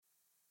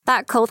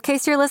That cold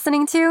case you're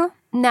listening to?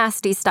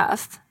 Nasty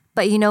stuff.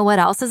 But you know what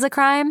else is a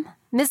crime?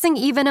 Missing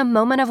even a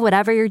moment of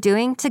whatever you're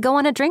doing to go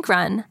on a drink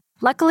run.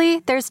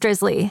 Luckily, there's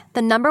Drizzly,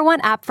 the #1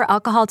 app for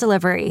alcohol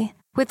delivery.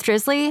 With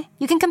Drizzly,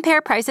 you can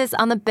compare prices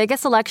on the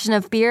biggest selection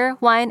of beer,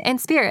 wine, and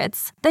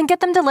spirits, then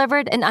get them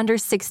delivered in under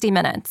 60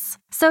 minutes.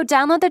 So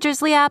download the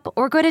Drizzly app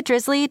or go to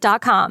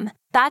drizzly.com.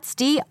 That's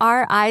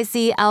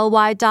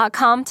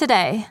DRIZLY.com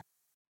today.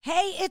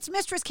 Hey, it's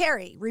Mistress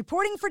Carrie,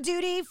 reporting for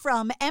duty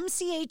from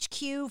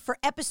MCHQ for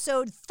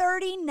episode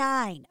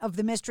 39 of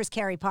the Mistress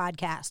Carrie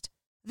podcast.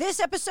 This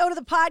episode of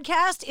the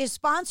podcast is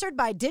sponsored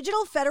by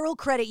Digital Federal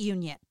Credit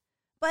Union,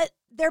 but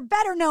they're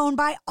better known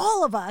by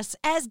all of us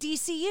as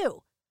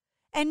DCU.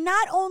 And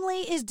not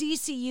only is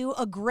DCU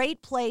a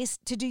great place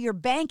to do your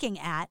banking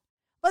at,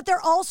 but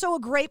they're also a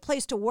great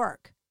place to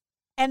work.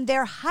 And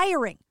they're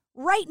hiring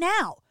right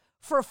now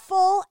for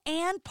full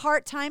and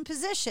part-time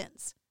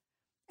positions.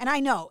 And I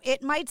know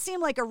it might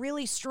seem like a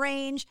really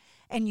strange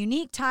and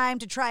unique time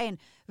to try and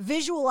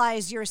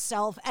visualize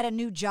yourself at a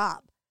new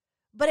job.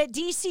 But at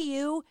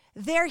DCU,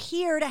 they're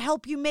here to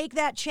help you make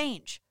that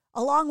change,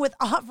 along with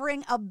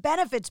offering a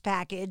benefits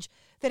package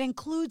that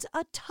includes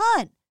a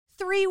ton,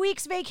 3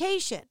 weeks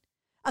vacation,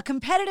 a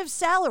competitive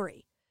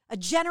salary, a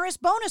generous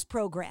bonus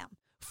program,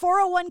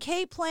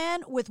 401k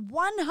plan with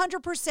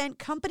 100%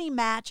 company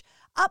match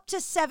up to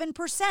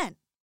 7%.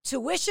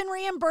 Tuition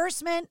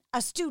reimbursement,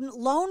 a student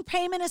loan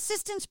payment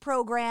assistance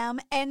program,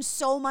 and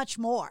so much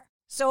more.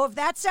 So if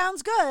that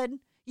sounds good,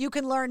 you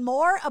can learn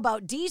more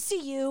about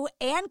DCU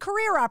and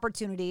career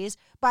opportunities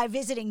by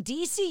visiting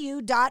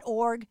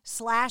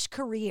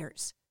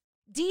dcu.org/careers.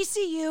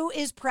 DCU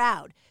is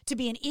proud to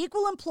be an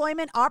equal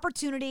employment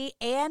opportunity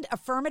and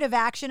affirmative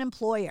action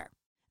employer.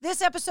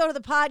 This episode of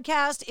the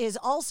podcast is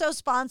also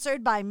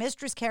sponsored by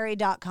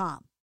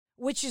MistressCarrie.com,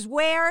 which is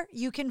where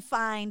you can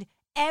find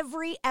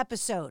every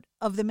episode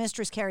of the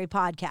Mistress Carrie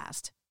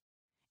podcast,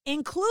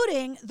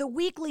 including the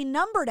weekly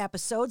numbered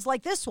episodes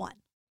like this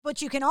one.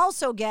 But you can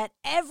also get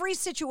every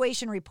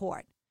situation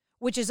report,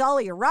 which is all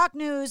of your rock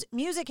news,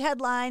 music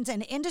headlines,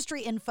 and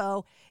industry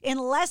info in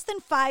less than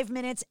 5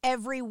 minutes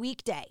every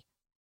weekday.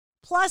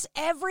 Plus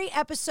every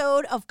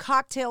episode of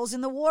Cocktails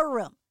in the War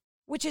Room,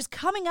 which is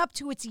coming up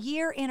to its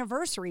year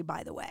anniversary,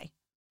 by the way.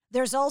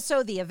 There's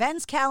also the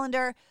events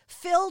calendar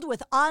filled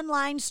with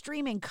online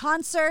streaming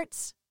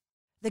concerts,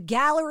 the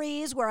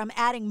galleries where I'm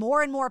adding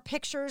more and more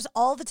pictures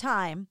all the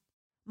time,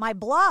 my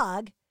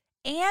blog,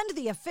 and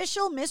the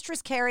official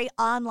Mistress Carrie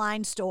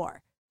online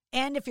store.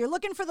 And if you're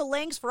looking for the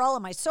links for all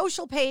of my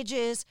social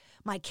pages,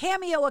 my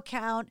Cameo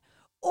account,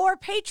 or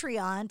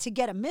Patreon to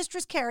get a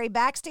Mistress Carrie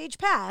backstage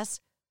pass,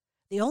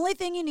 the only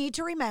thing you need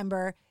to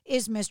remember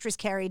is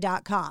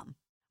MistressCarrie.com.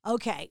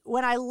 Okay,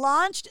 when I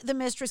launched the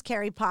Mistress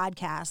Carrie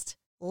podcast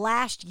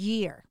last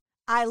year,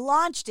 I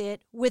launched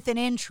it with an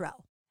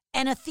intro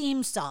and a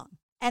theme song.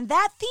 And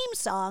that theme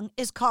song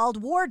is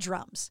called War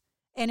Drums.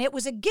 And it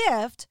was a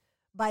gift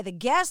by the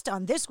guest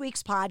on this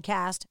week's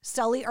podcast,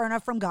 Sully Erna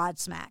from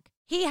Godsmack.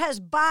 He has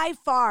by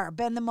far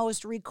been the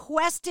most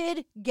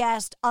requested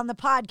guest on the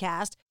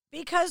podcast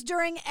because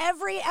during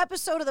every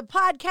episode of the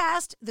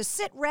podcast, the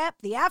sit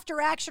rep, the after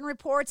action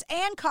reports,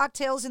 and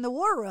Cocktails in the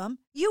War Room,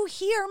 you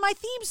hear my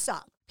theme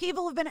song.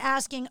 People have been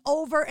asking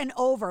over and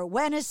over,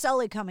 when is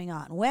Sully coming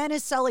on? When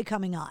is Sully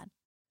coming on?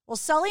 Well,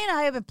 Sully and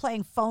I have been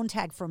playing phone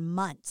tag for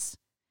months.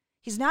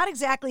 He's not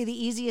exactly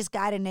the easiest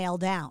guy to nail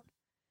down.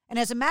 And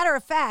as a matter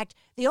of fact,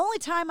 the only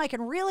time I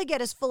can really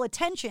get his full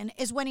attention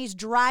is when he's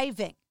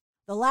driving.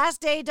 The last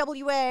day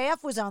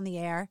WAAF was on the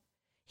air,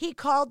 he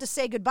called to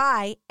say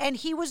goodbye, and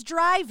he was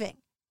driving.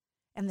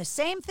 And the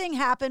same thing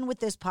happened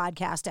with this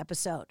podcast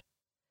episode.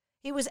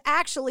 He was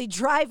actually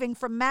driving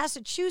from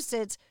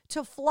Massachusetts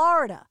to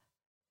Florida.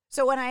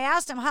 So when I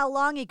asked him how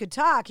long he could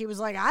talk, he was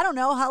like, I don't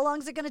know, how long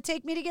is it going to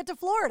take me to get to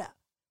Florida?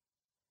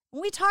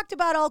 And we talked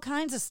about all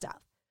kinds of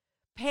stuff.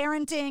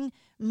 Parenting,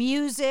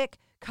 music,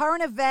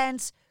 current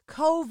events,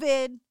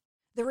 COVID,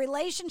 the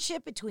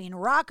relationship between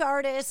rock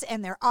artists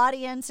and their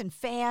audience and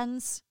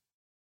fans,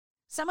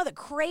 some of the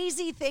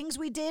crazy things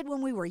we did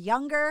when we were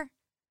younger.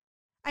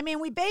 I mean,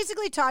 we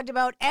basically talked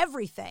about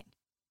everything.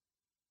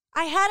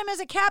 I had him as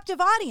a captive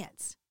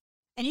audience,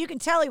 and you can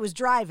tell he was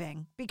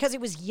driving because he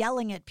was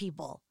yelling at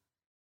people.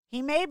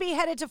 He may be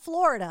headed to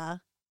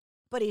Florida,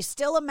 but he's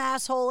still a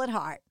masshole at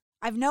heart.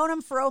 I've known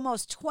him for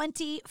almost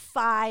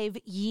 25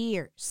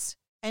 years.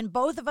 And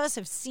both of us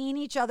have seen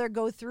each other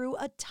go through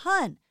a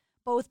ton,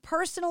 both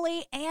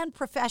personally and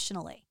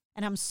professionally.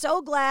 And I'm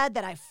so glad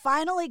that I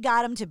finally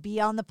got him to be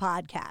on the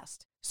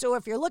podcast. So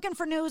if you're looking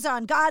for news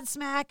on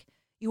Godsmack,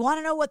 you want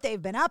to know what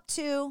they've been up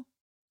to,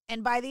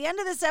 and by the end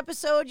of this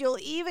episode, you'll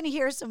even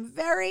hear some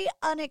very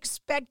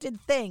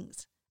unexpected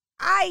things.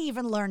 I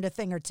even learned a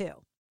thing or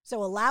two.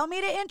 So allow me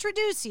to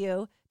introduce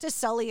you to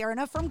Sully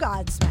Erna from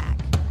Godsmack.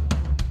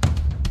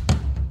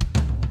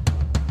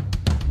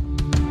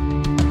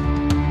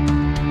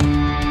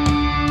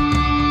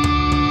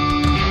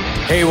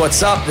 Hey,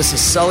 what's up? This is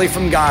Sully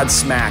from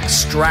Godsmack.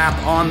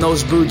 Strap on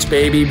those boots,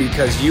 baby,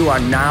 because you are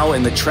now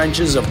in the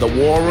trenches of the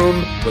war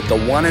room with the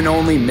one and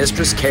only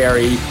Mistress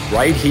Carrie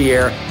right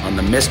here on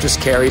the Mistress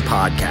Carrie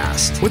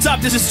podcast. What's up?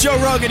 This is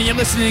Joe Rogan, and you're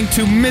listening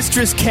to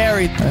Mistress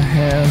Carrie. Her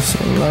hair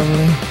so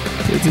lovely,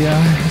 pretty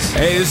eyes.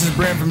 Hey, this is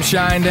Brent from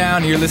Shinedown,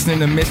 and you're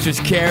listening to Mistress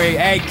Carrie.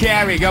 Hey,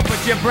 Carrie, go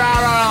put your bra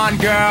on,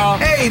 girl.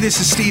 Hey,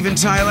 this is Steven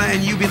Tyler,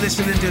 and you be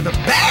listening to the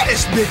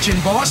baddest bitch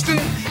in Boston,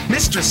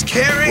 Mistress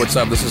Carrie. What's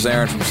up? This is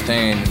Aaron from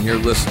Stain, and you're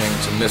listening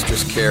to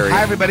Mistress Carrie.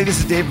 Hi, everybody. This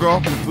is Dave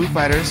Grohl from the Foo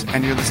Fighters,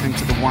 and you're listening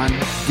to the one,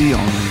 the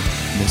only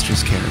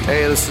Mistress Carrie.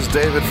 Hey, this is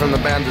David from the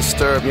band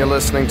Disturbed, and you're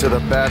listening to the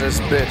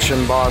baddest bitch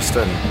in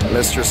Boston,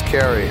 Mistress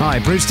Carrie. Hi,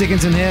 Bruce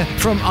Dickinson here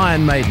from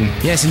Iron Maiden.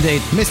 Yes,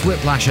 indeed, Miss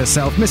Whiplash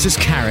herself, Mistress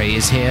Carrie,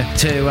 is here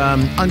to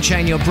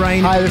unchain your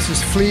brain. Hi, this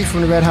is Flea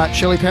from the Red Hot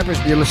Chili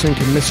Peppers. You're listening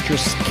to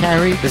Mistress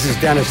Carrie. This is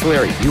Dennis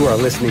Leary. You are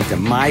listening to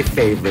my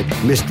favorite,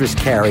 Mistress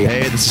Carrie.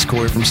 Hey, this is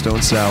Corey from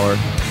Stone Sour,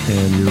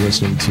 and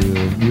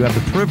you have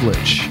the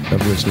privilege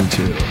of listening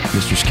to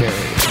Mistress Carrie.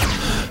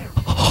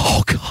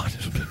 Oh, God.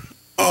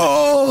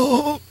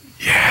 Oh,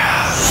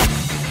 yeah.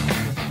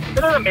 Isn't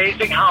it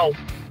amazing how,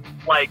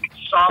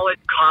 solid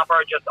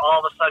copper just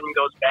all of a sudden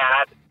goes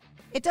bad?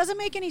 It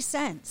doesn't make any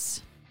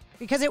sense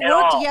because it At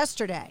worked all.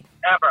 yesterday.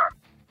 Ever.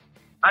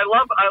 I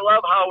love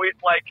how we,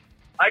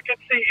 I could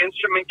see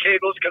instrument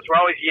cables because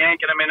we're always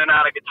yanking them in and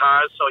out of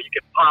guitars so you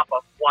could pop a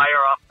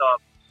wire off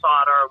the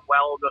solder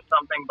weld or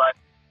something, but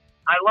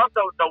I love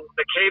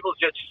the cables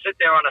just sit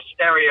there on a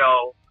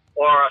stereo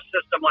or a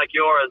system like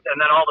yours, and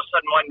then all of a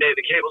sudden one day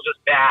the cable's just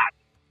bad.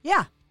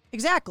 Yeah,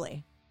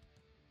 exactly.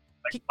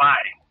 Why?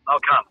 How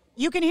come?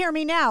 You can hear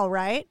me now,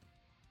 right?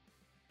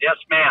 Yes,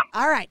 ma'am.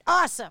 All right,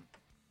 awesome.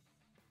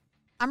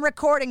 I'm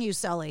recording you,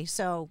 Sully,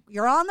 so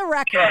you're on the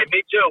record. Okay,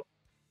 me too.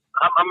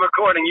 I'm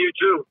recording you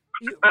too.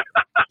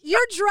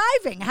 You're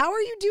driving. How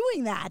are you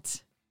doing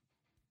that?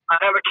 I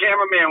have a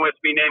cameraman with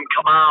me named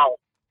Kamal.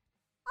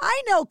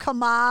 I know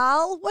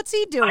Kamal. What's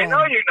he doing? I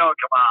know you know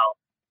Kamal.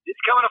 He's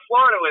coming to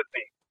Florida with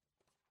me.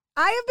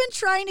 I have been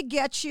trying to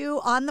get you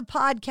on the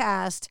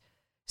podcast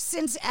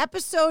since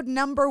episode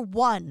number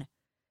 1.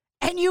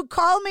 And you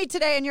call me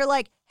today and you're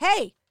like,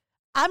 hey,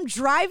 I'm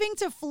driving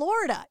to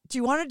Florida. Do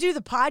you want to do the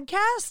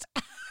podcast?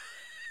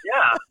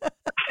 Yeah.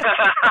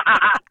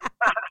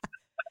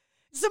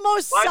 It's the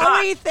most Why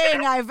Sully not?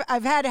 thing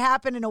I've had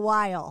happen in a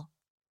while.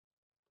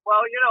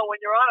 Well, when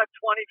you're on a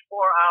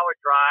 24-hour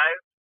drive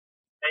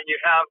and you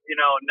have,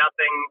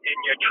 nothing in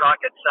your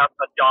truck except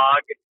a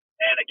dog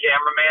and a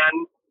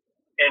cameraman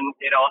and,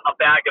 a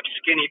bag of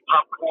skinny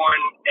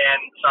popcorn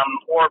and some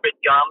Orbit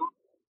gum,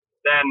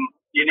 then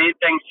you need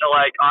things to,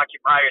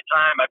 occupy your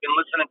time. I've been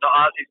listening to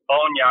Ozzy's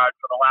Boneyard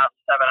for the last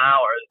 7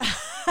 hours.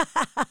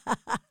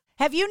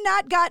 Have you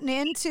not gotten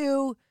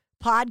into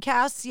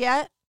podcasts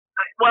yet?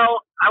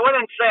 Well, I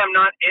wouldn't say I'm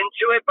not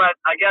into it, but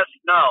I guess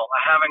no, I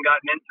haven't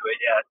gotten into it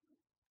yet.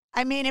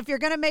 I mean, if you're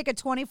going to make a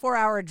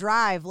 24-hour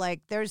drive,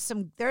 there's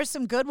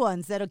some good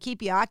ones that'll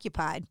keep you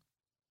occupied.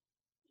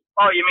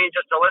 Oh, you mean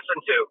just to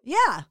listen to?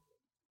 Yeah.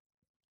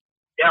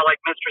 Yeah, like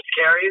Mistress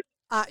Carrie's?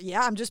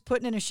 Yeah, I'm just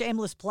putting in a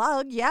shameless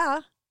plug.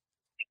 Yeah.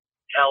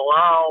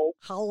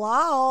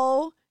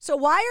 Hello. So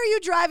why are you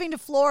driving to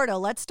Florida?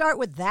 Let's start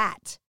with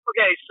that.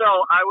 Okay, so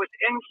I was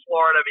in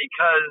Florida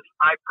because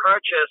I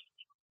purchased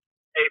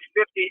a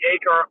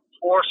 50-acre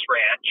horse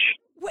ranch.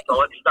 Wait, so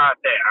let's start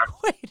there.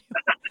 Wait,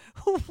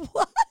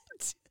 what?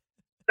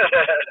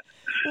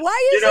 Why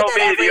is it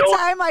that every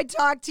time I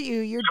talk to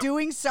you, you're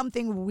doing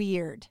something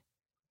weird?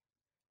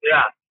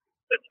 Yeah,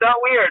 it's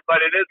not weird, but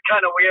it is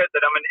kind of weird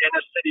that I'm an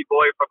inner city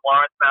boy from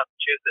Lawrence,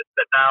 Massachusetts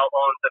that now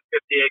owns a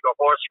 50-acre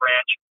horse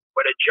ranch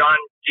with a John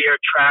Deere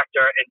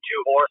tractor and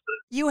 2 horses.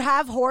 You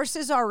have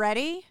horses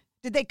already?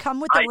 Did they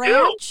come with the I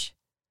ranch?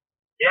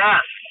 Do.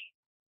 Yes.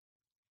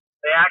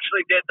 They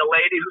actually did. The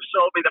lady who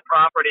sold me the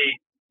property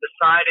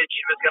decided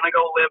she was going to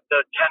go live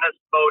the tennis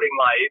boating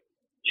life.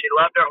 She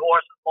loved her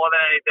horses more than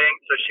anything,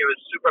 so she was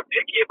super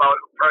picky about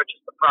who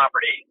purchased the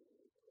property.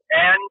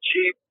 And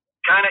she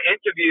kind of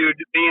interviewed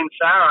me and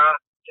Sarah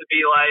to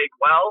be like,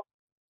 well,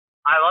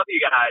 I love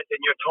you guys, and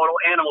you're total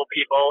animal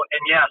people,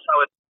 and yes, I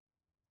was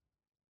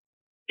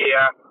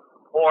here.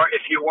 Or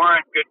if you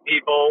weren't good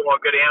people or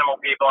good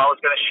animal people, I was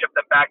going to ship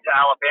them back to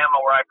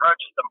Alabama where I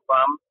purchased them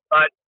from.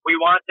 But we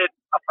wanted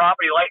a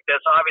property like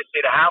this,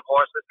 obviously, to have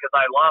horses because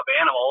I love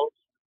animals.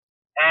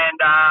 And,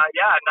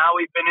 now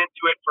we've been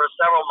into it for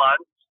several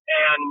months.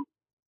 And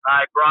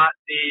I brought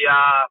the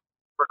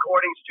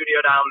recording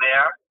studio down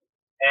there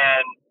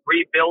and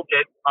rebuilt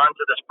it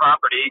onto this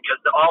property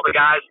because all the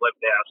guys live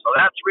there. So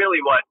that's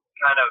really what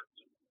kind of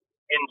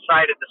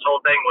incited this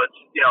whole thing was,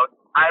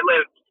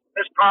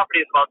 this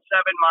property is about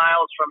 7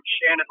 miles from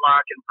Shannon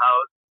Larkin's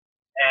house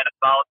and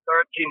about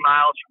 13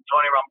 miles from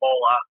Tony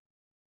Rambola.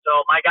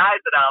 So my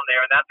guys are down there,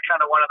 and that's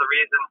kind of one of the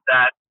reasons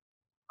that,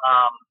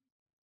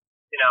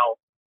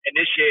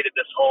 initiated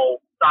this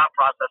whole thought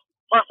process.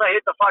 Plus, I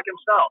hate the fucking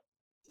snow.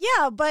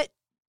 Yeah, but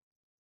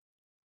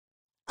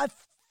a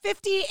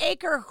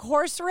 50-acre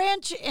horse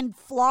ranch in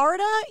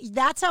Florida,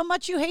 that's how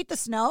much you hate the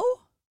snow?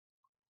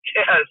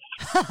 Yes.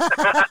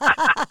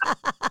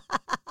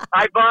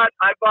 I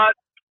bought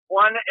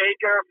 1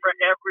 acre for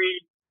every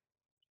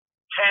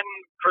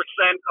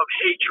 10% of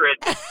hatred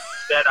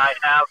that I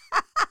have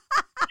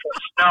for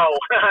snow.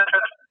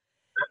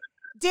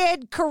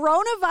 Did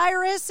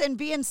coronavirus and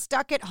being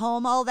stuck at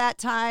home all that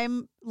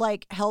time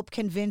like help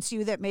convince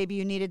you that maybe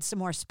you needed some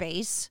more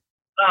space?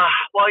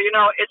 Well,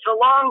 it's a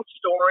long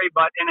story,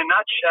 but in a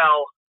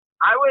nutshell,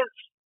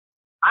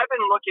 I've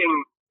been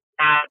looking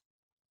at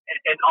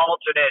an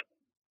alternate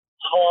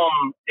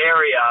home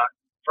area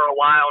for a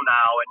while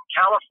now, and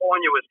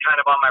California was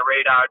kind of on my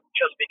radar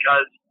just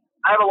because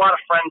I have a lot of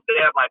friends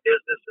there. My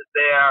business is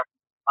there.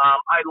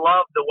 I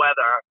love the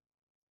weather.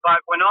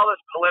 But when all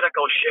this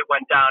political shit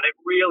went down, it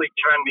really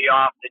turned me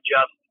off to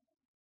just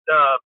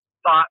the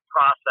thought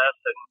process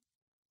and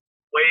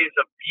ways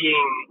of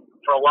being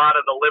for a lot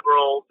of the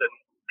liberals and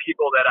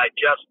people that I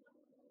just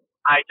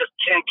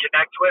can't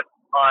connect with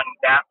on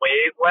that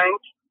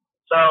wavelength.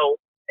 So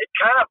it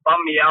kind of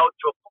bummed me out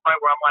to a point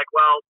where I'm like,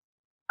 well,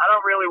 I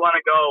don't really want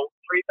to go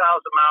 3,000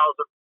 miles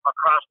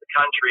across the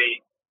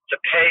country to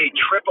pay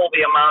triple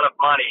the amount of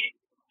money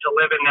to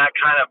live in that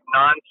kind of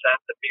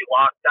nonsense and be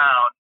locked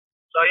down.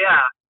 So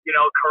yeah,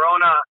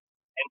 Corona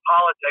and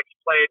politics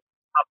played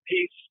a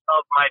piece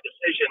of my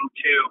decision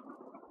to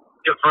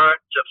divert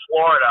to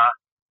Florida.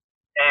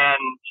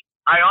 And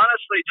I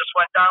honestly just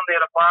went down there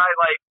to buy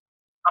like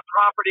a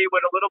property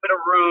with a little bit of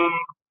room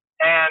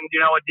and,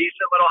 a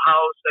decent little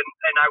house.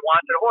 And I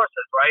wanted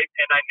horses, right?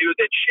 And I knew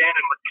that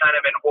Shannon was kind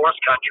of in horse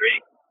country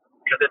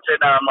because it's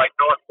in like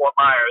North Fort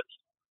Myers.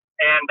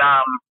 And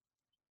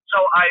so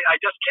I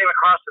just came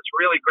across this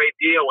really great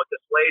deal with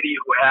this lady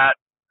who had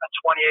a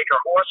 20-acre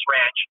horse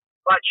ranch,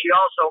 but she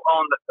also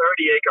owned the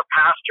 30-acre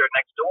pasture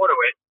next door to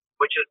it,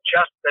 which is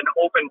just an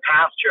open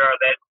pasture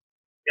that,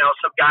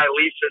 some guy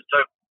leases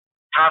to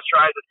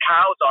pasteurize his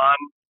cows on.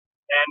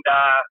 And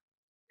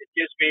it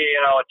gives me,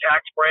 a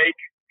tax break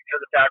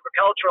because it's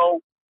agricultural,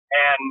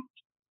 and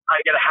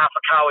I get a half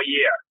a cow a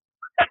year.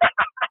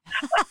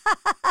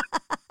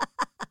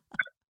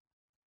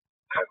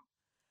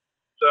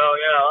 So,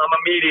 I'm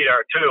a meat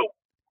eater, too.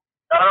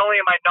 Not only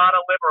am I not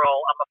a liberal,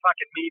 I'm a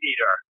fucking meat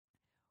eater.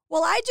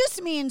 Well, I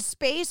just mean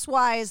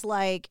space-wise,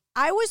 like,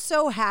 I was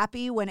so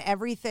happy when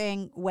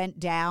everything went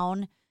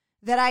down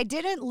that I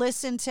didn't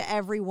listen to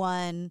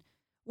everyone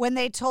when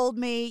they told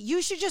me,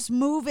 you should just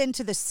move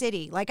into the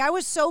city. Like, I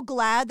was so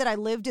glad that I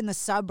lived in the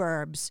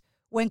suburbs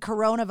when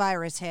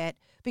coronavirus hit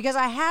because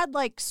I had,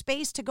 like,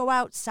 space to go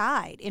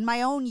outside in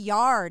my own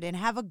yard and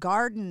have a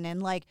garden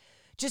and, like,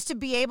 just to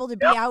be able to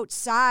be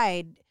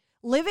outside.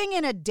 Living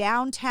in a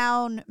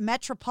downtown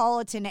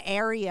metropolitan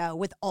area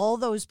with all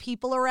those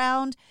people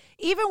around,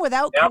 even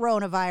without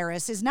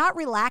coronavirus, is not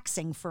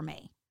relaxing for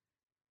me.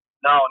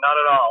 No, not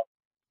at all.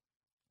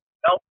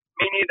 Nope,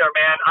 me neither,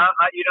 man.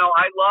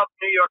 I love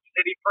New York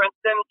City, for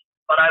instance,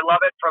 but I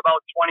love it for about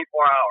 24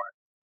 hours.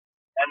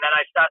 And then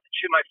I start to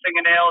chew my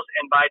fingernails,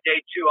 and by day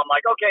 2, I'm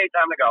like, okay,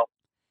 time to go.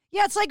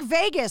 Yeah, it's like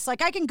Vegas.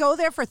 Like, I can go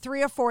there for 3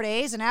 or 4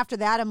 days, and after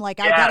that, I'm like,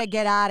 I got to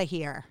get out of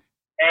here.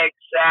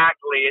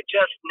 Exactly. It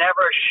just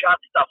never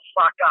shuts the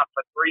fuck up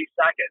for 3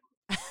 seconds.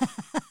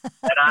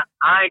 And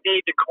I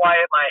need to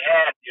quiet my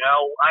head.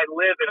 I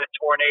live in a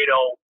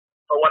tornado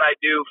for what I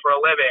do for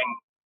a living.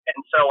 And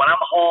so when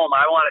I'm home,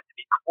 I want it to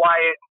be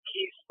quiet and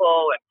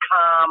peaceful and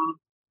calm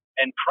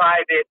and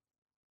private.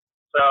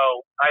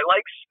 So I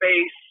like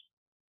space,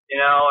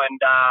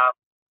 and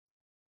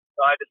so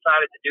I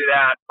decided to do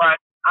that. But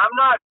I'm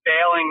not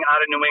bailing out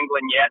of New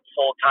England yet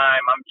full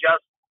time. I'm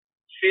just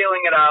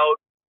feeling it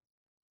out.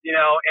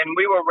 And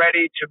we were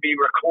ready to be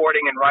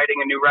recording and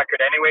writing a new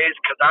record anyways,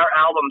 because our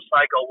album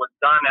cycle was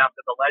done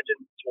after the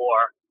Legends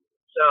tour.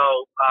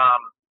 So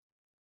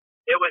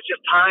it was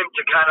just time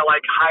to kind of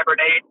like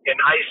hibernate and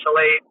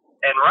isolate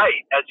and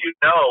write. As you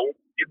know,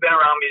 you've been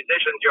around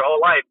musicians your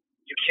whole life.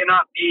 You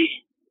cannot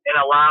be in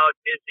a loud,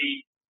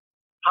 busy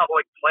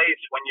public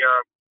place when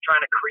you're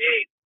trying to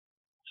create.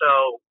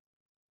 So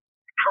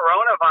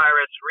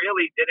coronavirus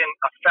really didn't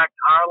affect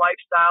our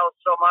lifestyle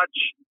so much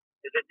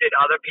as it did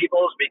other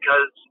people's,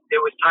 because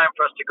it was time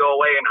for us to go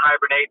away and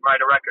hibernate and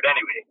write a record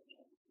anyway.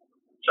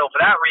 So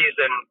for that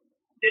reason,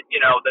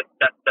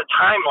 the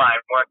timeline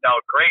worked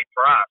out great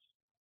for us.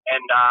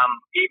 And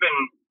even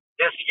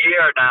this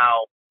year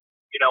now,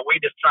 we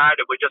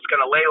decided we're just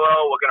going to lay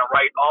low. We're going to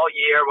write all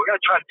year. We're going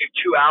to try to do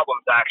 2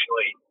 albums,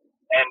 actually.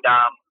 And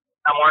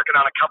I'm working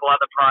on a couple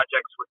other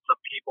projects with some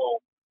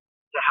people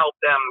to help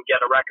them get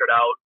a record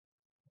out.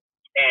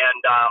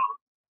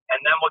 And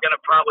then we're going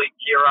to probably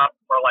gear up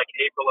for like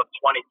April of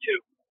 22.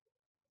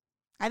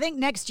 I think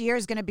next year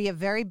is going to be a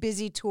very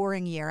busy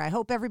touring year. I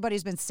hope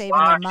everybody's been saving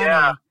their money.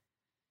 Yeah.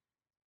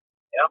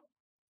 Yep.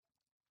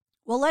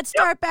 Well, let's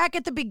start back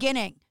at the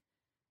beginning.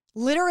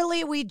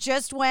 Literally, we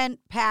just went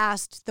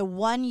past the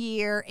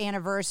 1-year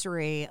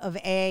anniversary of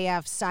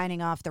AAF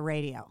signing off the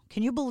radio.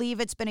 Can you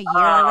believe it's been a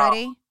year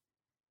already?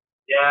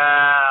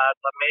 Yeah,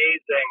 it's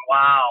amazing.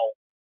 Wow.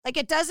 Like,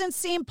 it doesn't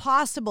seem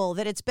possible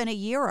that it's been a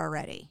year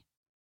already.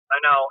 I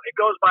know. It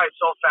goes by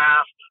so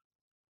fast.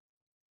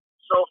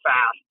 So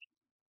fast.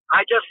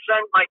 I just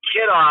sent my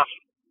kid off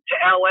to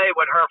L.A.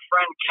 with her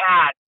friend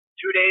Kat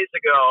 2 days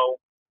ago,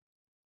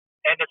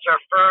 and it's her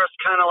first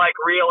kind of like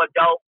real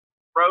adult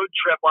road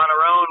trip on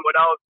her own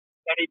without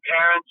any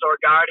parents or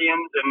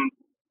guardians, and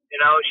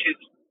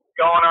she's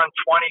going on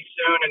 20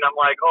 soon, and I'm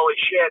like, holy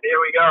shit, here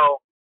we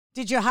go.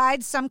 Did you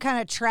hide some kind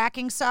of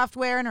tracking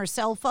software in her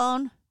cell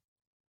phone?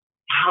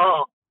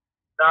 No,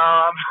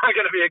 I'm not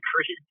going to be a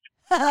creep.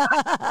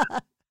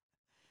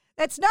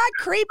 That's not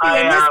creepy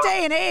in this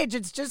day and age.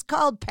 It's just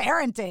called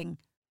parenting.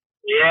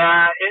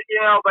 Yeah,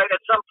 but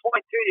at some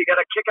point, too, you got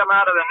to kick them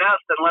out of the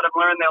nest and let them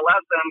learn their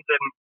lessons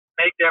and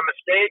make their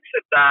mistakes.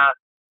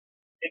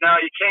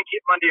 You can't keep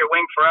them under your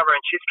wing forever.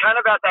 And she's kind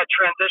of at that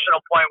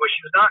transitional point where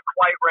she's not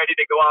quite ready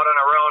to go out on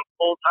her own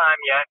full-time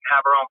yet and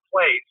have her own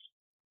place,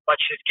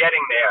 but she's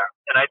getting there.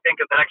 And I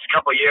think in the next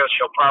couple of years,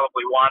 she'll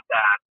probably want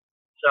that.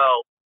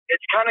 So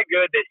it's kind of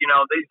good that,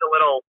 these are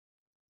little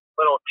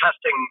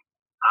testing,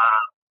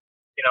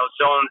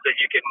 zones that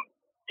you can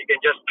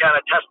just kind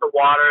of test the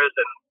waters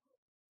and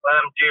let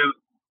them do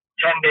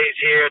 10 days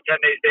here,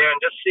 10 days there, and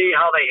just see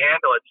how they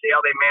handle it, see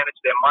how they manage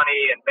their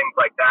money and things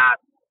like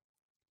that.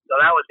 So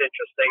that was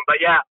interesting.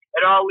 But yeah,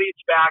 it all leads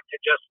back to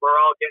just we're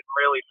all getting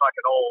really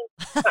fucking old.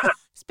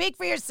 Speak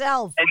for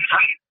yourself. And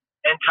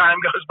time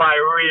goes by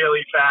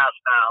really fast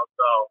now.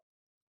 So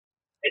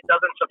it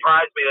doesn't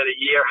surprise me that a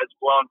year has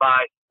blown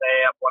by since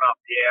AF went off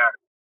the air.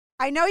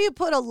 I know you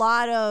put a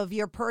lot of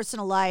your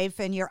personal life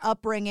and your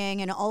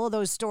upbringing and all of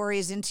those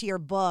stories into your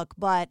book,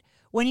 but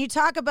when you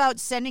talk about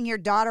sending your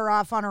daughter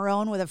off on her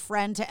own with a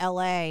friend to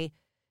L.A.,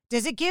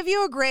 does it give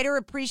you a greater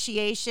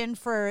appreciation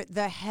for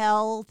the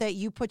hell that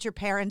you put your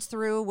parents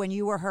through when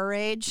you were her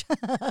age?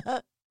 Sure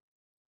does.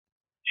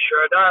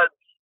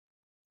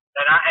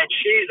 And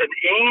she's an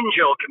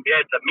angel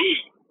compared to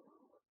me.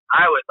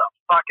 I was a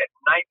fucking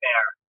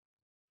nightmare.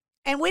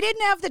 And we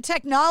didn't have the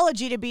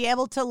technology to be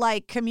able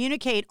to,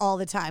 communicate all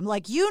the time.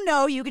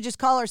 You could just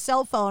call her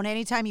cell phone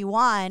anytime you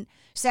want,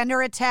 send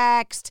her a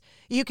text.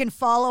 You can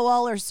follow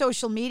all her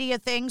social media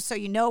things so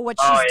you know what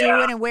she's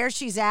doing and where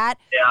she's at.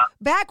 Yeah.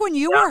 Back when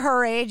you were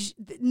her age,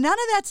 none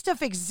of that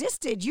stuff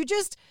existed. You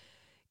just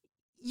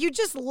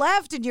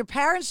left, and your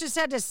parents just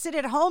had to sit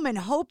at home and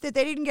hope that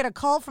they didn't get a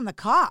call from the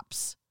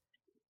cops.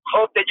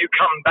 Hope that you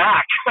come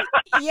back.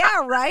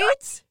 Yeah,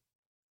 right?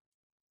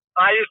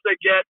 I used to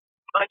get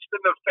punched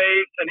in the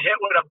face and hit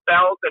with a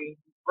belt and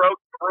broke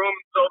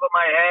brooms over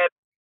my head,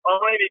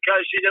 only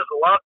because she just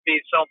loved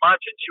me so much,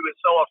 and she was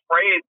so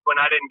afraid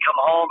when I didn't come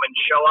home and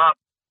show up,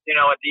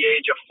 at the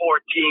age of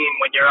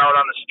 14 when you're out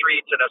on the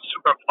streets in a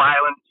super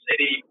violent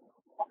city.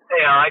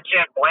 I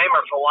can't blame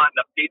her for wanting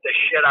to beat the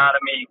shit out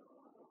of me.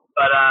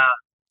 But,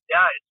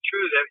 it's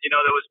true that,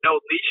 there was no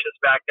leashes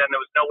back then.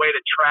 There was no way to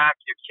track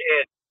your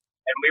kid,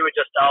 and we were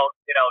just out,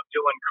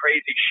 doing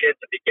crazy shit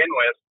to begin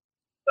with.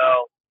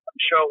 So I'm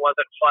sure it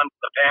wasn't fun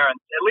for the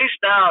parents. At least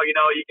now,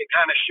 you can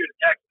kind of shoot a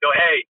text and go,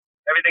 hey,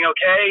 everything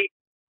okay?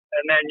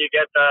 And then you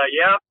get the,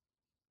 yep,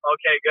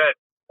 okay, good.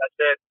 That's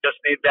it. Just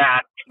need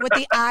that. With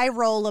the eye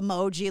roll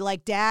emoji,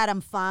 like, Dad, I'm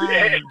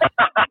fine.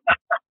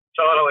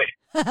 Totally.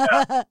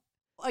 Yeah.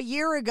 A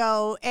year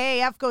ago,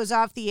 AAF goes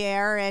off the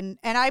air, and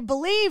I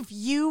believe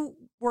you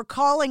were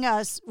calling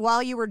us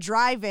while you were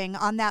driving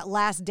on that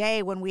last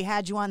day when we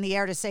had you on the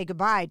air to say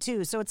goodbye,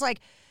 too. So it's like,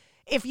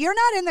 if you're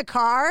not in the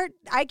car,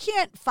 I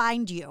can't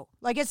find you.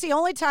 It's the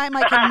only time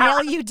I can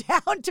nail you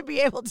down to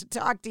be able to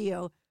talk to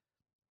you.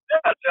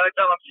 Yeah, it's the only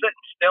time I'm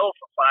sitting still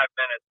for 5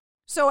 minutes.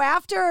 So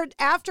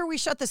after we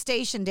shut the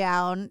station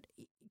down,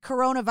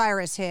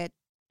 coronavirus hit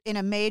in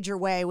a major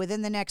way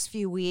within the next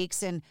few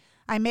weeks, and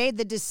I made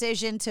the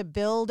decision to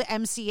build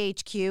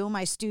MCHQ,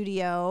 my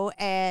studio,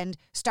 and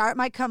start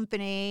my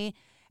company.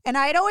 And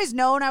I had always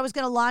known I was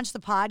going to launch the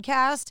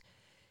podcast.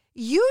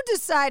 You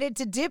decided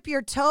to dip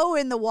your toe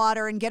in the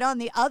water and get on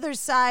the other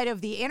side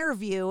of the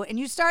interview, and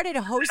you started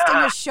hosting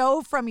a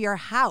show from your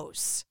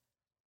house.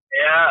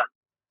 Yeah.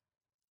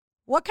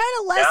 What kind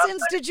of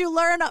lessons did you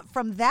learn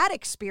from that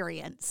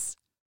experience?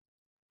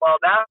 Well,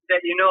 that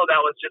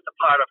was just a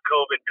part of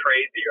COVID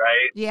crazy,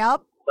 right? Yep.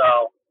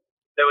 So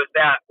there was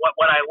that.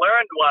 What I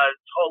learned was,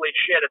 holy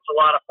shit, it's a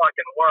lot of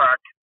fucking work.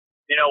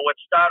 What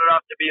started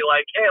off to be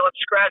like, hey, let's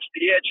scratch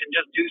the itch and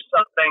just do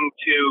something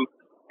to,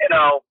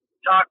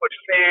 talk with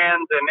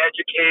fans and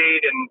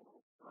educate and,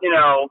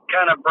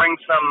 kind of bring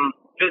some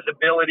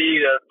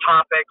visibility to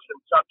topics and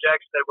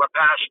subjects that we're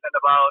passionate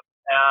about.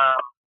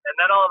 And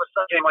then all of a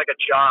sudden came like a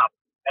job.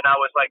 And I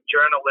was like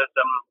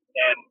journalism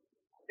and,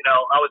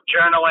 I was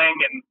journaling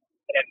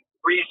and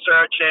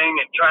researching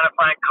and trying to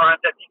find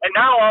content. And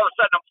now all of a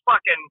sudden I'm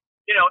fucking,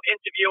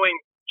 interviewing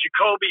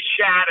Jacoby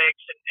Shaddix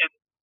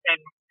and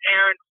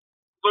Aaron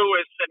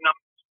Lewis, and I'm,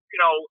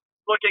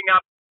 looking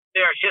up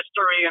their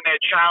history and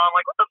their child. I'm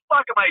like, what the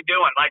fuck am I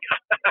doing? Like,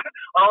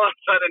 all of a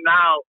sudden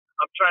now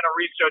I'm trying to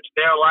research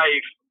their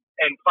life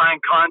and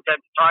find content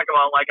to talk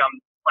about like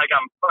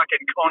I'm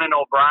fucking Conan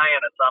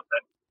O'Brien or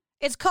something.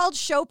 It's called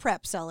show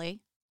prep,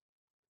 Sully.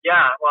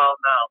 Yeah, well,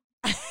 no.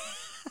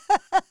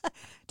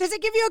 Does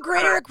it give you a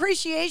greater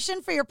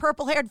appreciation for your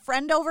purple-haired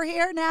friend over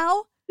here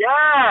now?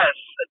 Yes,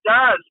 it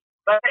does.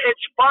 But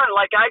it's fun.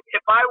 Like,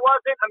 if I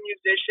wasn't a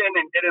musician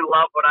and didn't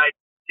love what I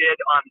did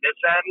on this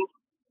end,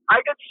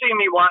 I could see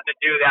me wanting to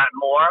do that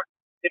more.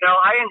 You know,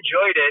 I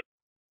enjoyed it,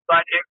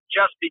 but it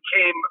just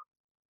became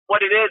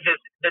what it is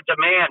the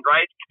demand,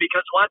 right?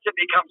 Because once it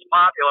becomes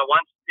popular,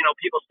 once, you know,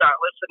 people start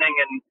listening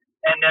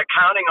and they're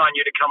counting on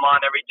you to come on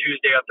every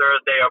Tuesday or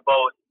Thursday or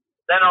both,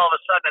 then all of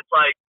a sudden it's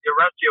like the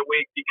rest of your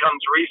week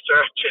becomes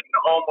research and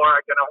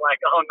homework, and I'm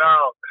like, oh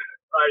no,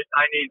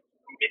 I need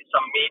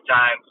some me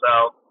time.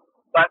 So,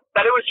 but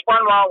it was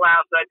fun while it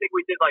lasted. I think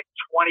we did like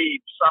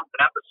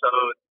 20-something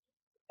episodes,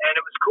 and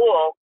it was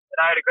cool,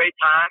 and I had a great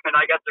time, and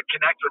I got to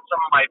connect with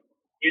some of my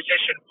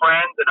musician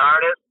friends and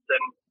artists,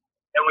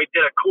 and we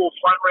did a cool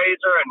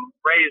fundraiser and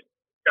raised,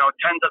 you know,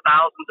 tens of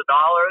thousands of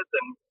dollars,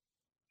 and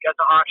got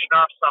to auction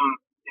off some,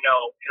 you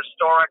know,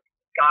 historic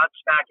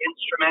Godsmack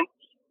instruments,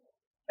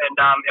 and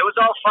it was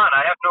all fun.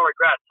 I have no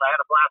regrets. I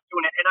had a blast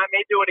doing it, and I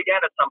may do it again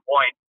at some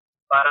point,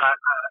 but I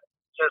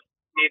just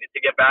needed to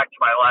get back to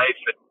my life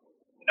and,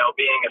 you know,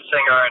 being a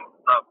singer and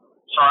a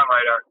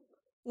songwriter.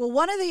 Well,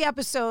 one of the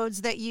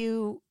episodes that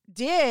you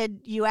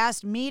did, you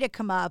asked me to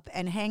come up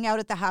and hang out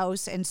at the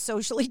house and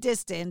socially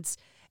distance,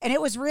 and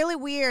it was really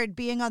weird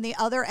being on the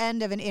other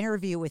end of an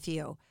interview with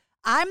you.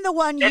 I'm the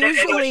one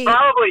usually...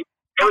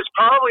 It was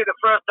probably the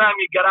first time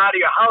you got out of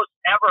your house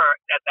ever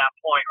at that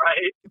point,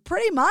 right?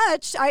 Pretty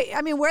much. I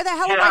mean, where the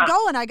hell am I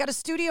going? I got a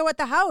studio at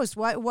the house.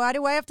 Why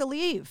do I have to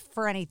leave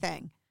for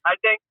anything? I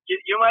think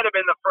you might have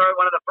been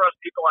one of the first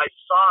people I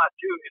saw,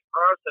 too, in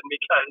person,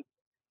 because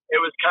it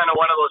was kind of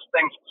one of those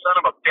things,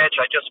 son of a bitch,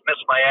 I just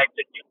missed my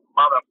exit, you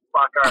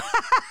motherfucker.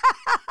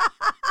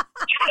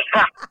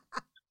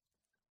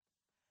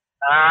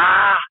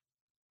 I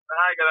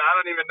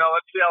don't even know.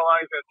 Let's see how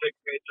long it's going to take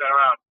me to turn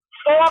around.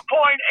 4.8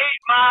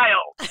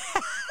 miles.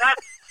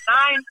 That's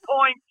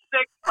 9.6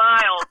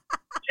 miles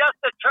just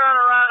to turn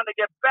around to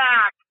get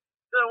back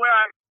to where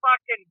I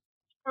fucking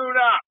screwed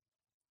up.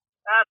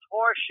 That's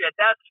horseshit.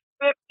 That's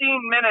 15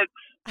 minutes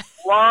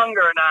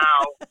longer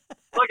now.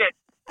 Look at.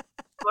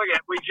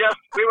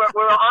 We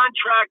were on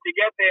track to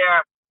get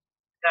there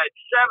at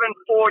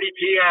 7:40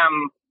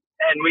 p.m.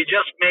 and we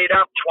just made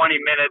up 20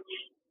 minutes,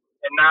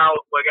 and now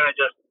we're gonna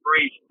just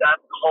breeze. That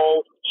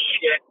whole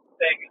shit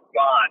thing is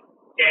gone.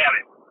 Damn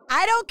it.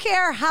 I don't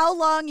care how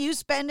long you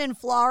spend in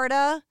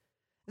Florida.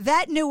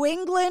 That New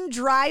England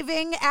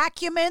driving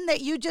acumen that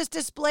you just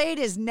displayed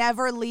is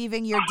never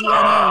leaving your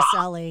DNA,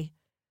 Sully.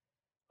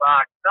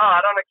 Fuck. No,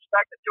 I don't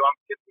expect it to. I'm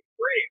 53.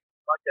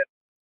 Fucking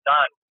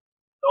done.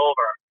 It's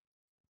over.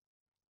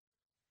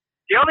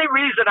 The only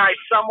reason I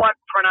somewhat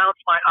pronounce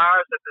my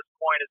R's at this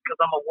point is because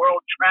I'm a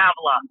world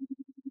traveler.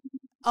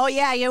 Oh,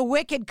 yeah, you're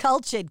wicked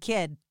cultured,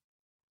 kid.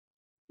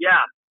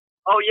 Yeah.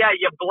 Oh, yeah,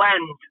 you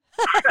blend.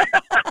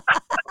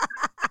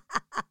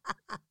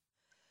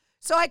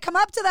 So I come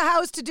up to the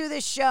house to do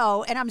this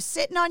show, and I'm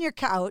sitting on your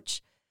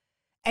couch,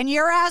 and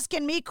you're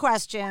asking me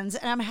questions,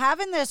 and I'm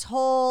having this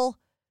whole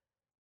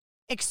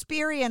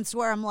experience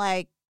where I'm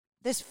like,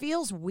 this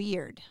feels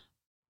weird.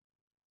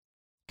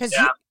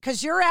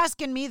 Because you're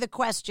asking me the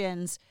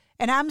questions,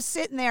 and I'm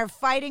sitting there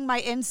fighting my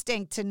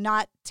instinct to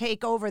not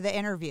take over the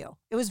interview.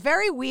 It was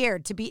very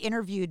weird to be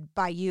interviewed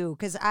by you,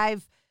 because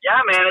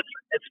Yeah, man,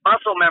 it's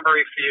muscle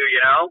memory for you,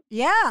 you know?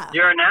 Yeah.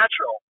 You're a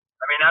natural.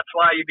 I mean, that's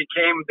why you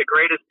became the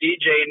greatest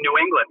DJ in New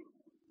England.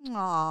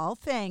 Oh,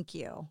 thank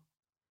you.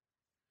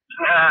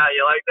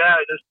 You like that?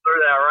 I just threw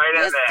that right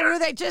in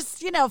there.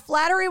 Just, you know,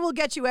 flattery will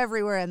get you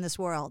everywhere in this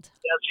world.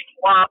 Just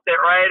flopped it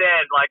right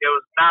in like it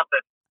was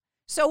nothing.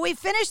 So we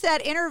finished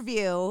that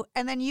interview,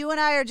 and then you and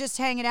I are just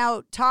hanging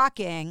out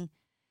talking,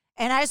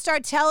 and I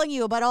start telling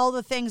you about all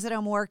the things that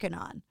I'm working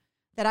on.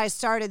 That I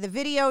started the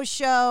video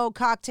show,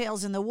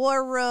 Cocktails in the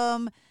War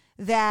Room,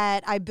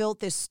 that I built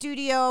this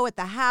studio at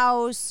the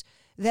house,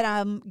 that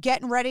I'm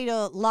getting ready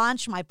to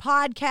launch my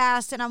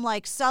podcast. And I'm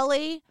like,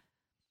 Sully,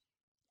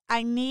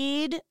 I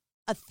need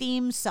a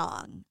theme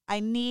song. I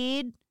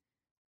need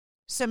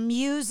some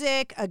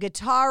music, a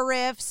guitar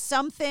riff,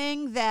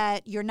 something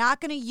that you're not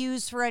going to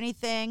use for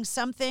anything,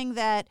 something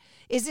that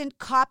isn't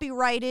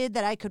copyrighted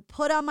that I could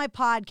put on my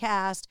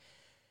podcast.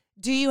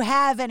 Do you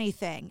have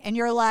anything? And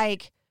you're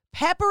like,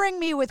 peppering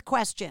me with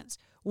questions.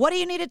 What do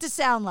you need it to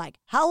sound like?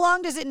 How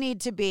long does it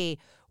need to be?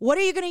 What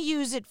are you going to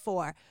use it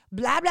for?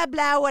 Blah, blah,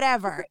 blah,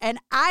 whatever. And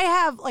I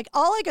have, like,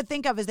 all I could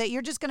think of is that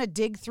you're just going to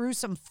dig through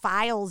some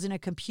files in a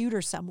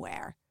computer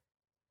somewhere.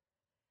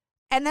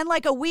 And then,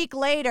 like, a week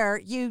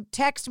later, you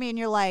text me and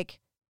you're like,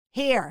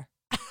 here.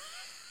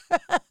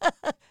 I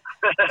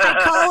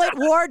call it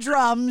War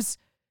Drums.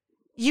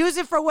 Use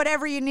it for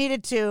whatever you need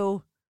it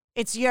to.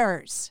 It's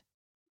yours.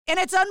 And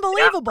it's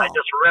unbelievable. Yeah, I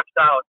just ripped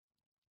out.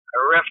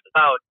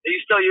 Are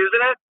you still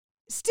using it?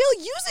 Still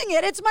using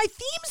it. It's my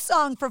theme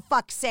song, for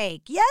fuck's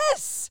sake.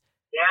 Yes.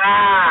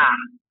 Yeah.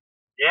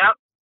 Yep.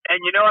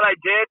 And you know what I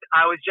did?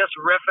 I was just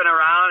riffing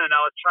around and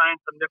I was trying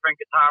some different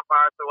guitar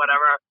parts or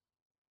whatever.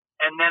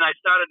 And then I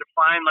started to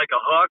find like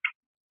a hook.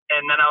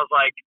 And then I was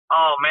like,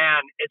 oh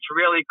man, it's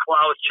really cool.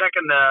 I was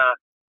checking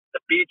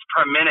the beats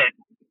per minute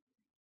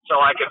so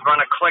I could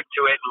run a click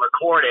to it and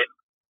record it.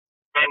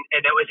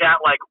 and it was at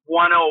like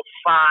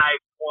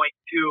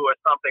 105.2 or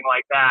something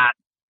like that.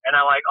 And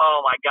I'm like,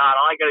 oh my God,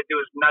 all I got to do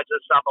is nudge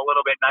this up a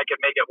little bit and I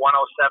can make it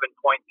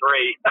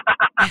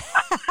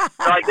 107.3.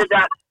 So I did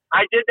that.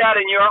 I did that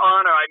in your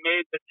honor. I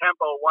made the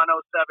tempo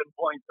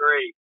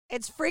 107.3.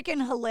 It's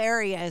freaking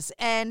hilarious.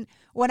 And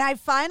when I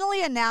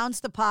finally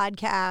announced the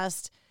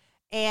podcast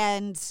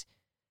and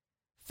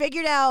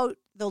figured out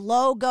the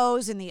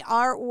logos and the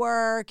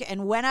artwork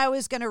and when I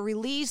was going to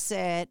release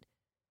it,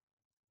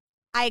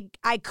 I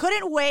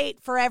couldn't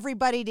wait for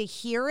everybody to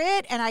hear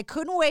it, and I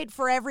couldn't wait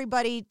for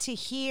everybody to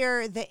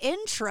hear the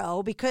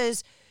intro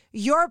because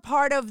you're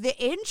part of the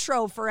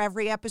intro for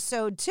every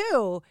episode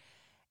too.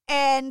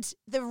 And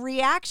the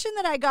reaction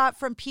that I got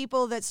from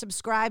people that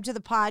subscribe to the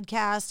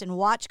podcast and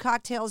watch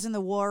Cocktails in the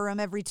War Room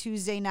every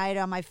Tuesday night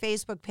on my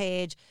Facebook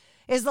page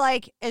is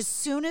like, as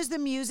soon as the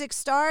music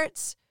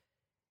starts,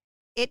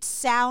 it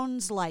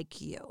sounds like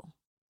you.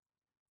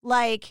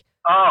 Like,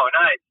 oh,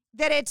 nice.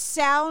 That it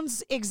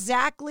sounds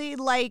exactly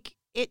like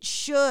it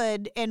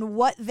should and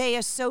what they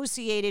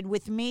associated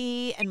with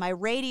me and my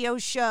radio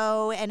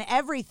show and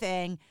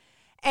everything.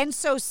 And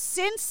so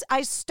since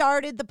I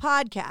started the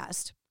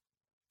podcast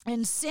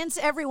and since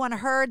everyone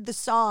heard the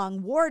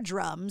song War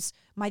Drums,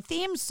 my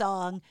theme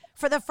song,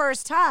 for the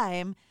first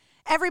time,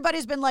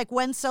 everybody's been like,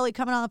 when's Sully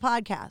coming on the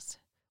podcast?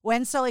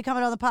 When's Sully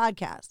coming on the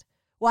podcast?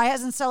 Why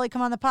hasn't Sully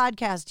come on the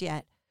podcast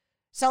yet?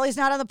 Sully's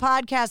not on the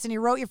podcast and he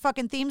wrote your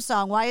fucking theme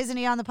song. Why isn't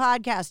he on the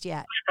podcast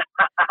yet?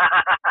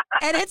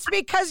 And it's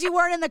because you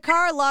weren't in the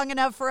car long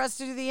enough for us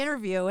to do the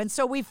interview. And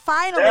so we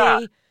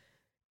finally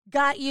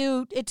got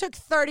you. It took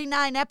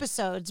 39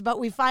 episodes, but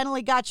we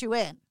finally got you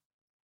in.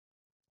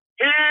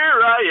 Here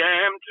I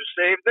am to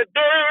save the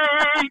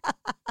day.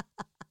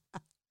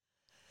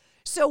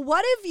 So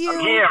what have you...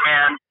 I'm here,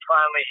 man.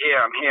 Finally here.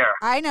 I'm here.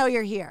 I know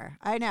you're here.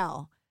 I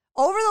know.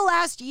 Over the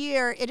last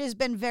year, it has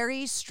been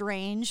very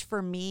strange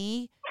for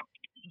me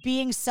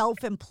being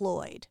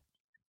self-employed,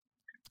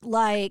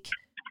 like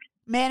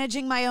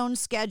managing my own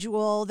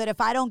schedule, that if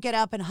I don't get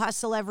up and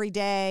hustle every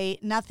day,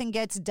 nothing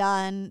gets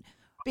done,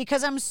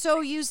 because I'm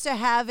so used to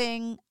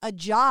having a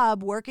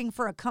job working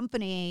for a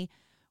company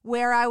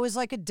where I was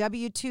like a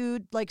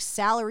W-2, like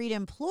salaried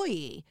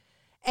employee.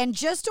 And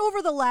just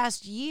over the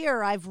last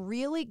year, I've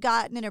really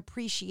gotten an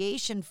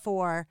appreciation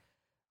for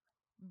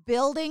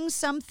building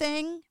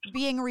something,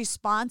 being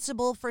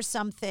responsible for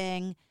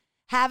something,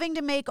 having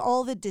to make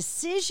all the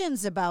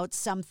decisions about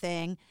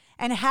something,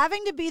 and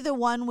having to be the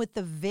one with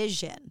the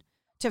vision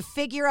to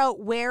figure out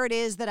where it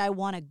is that I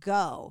want to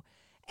go.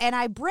 And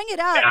I bring it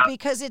up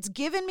because it's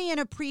given me an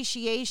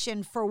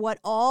appreciation for what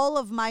all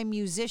of my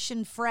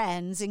musician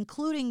friends,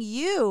 including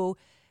you,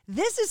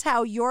 this is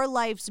how your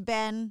life's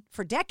been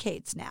for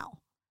decades now.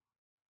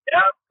 Yeah,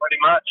 pretty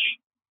much.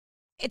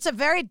 It's a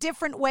very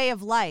different way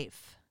of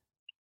life.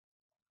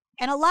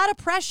 And a lot of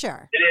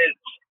pressure. It is.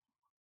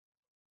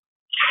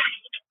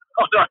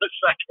 Hold on a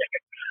second.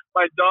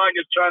 My dog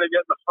is trying to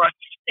get in the front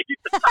seat.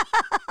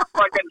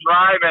 Fucking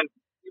driving.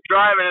 He's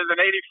driving as an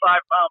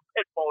 85-pound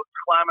pit bull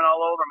climbing all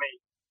over me.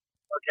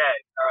 Okay.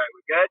 All right.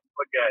 We good?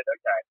 We're good.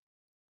 Okay.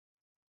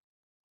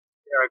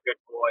 You're a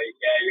good boy.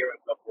 Yeah, you're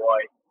a good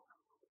boy.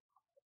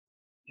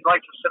 He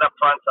likes to sit up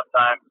front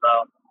sometimes,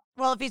 so.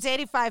 Well, if he's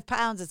 85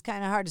 pounds, it's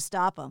kind of hard to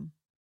stop him.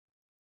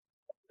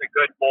 He's a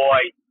good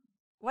boy.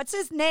 What's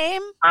his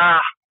name? Rome.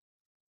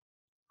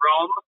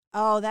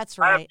 Oh, that's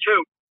right. I have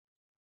two.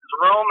 It's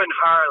Rome and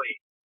Harley.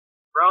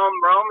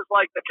 Rome's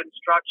like the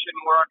construction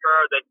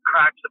worker that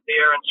cracks a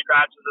beer and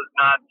scratches his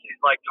nuts. He's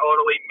like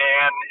totally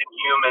man and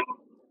human.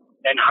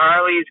 And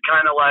Harley's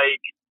kind of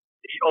like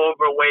the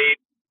overweight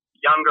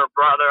younger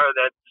brother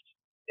that's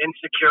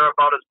insecure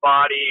about his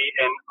body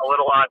and a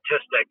little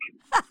autistic.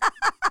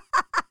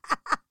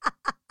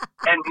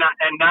 and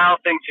now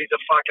thinks he's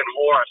a fucking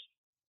horse.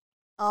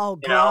 Oh,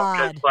 God. You know,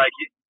 because like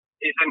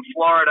he's in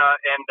Florida,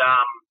 and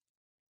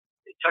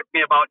it took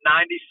me about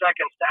 90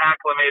 seconds to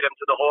acclimate him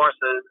to the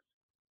horses,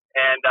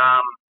 and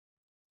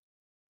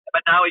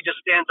but now he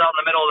just stands out in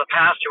the middle of the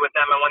pasture with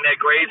them, and when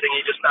they're grazing,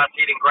 he just starts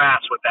eating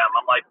grass with them.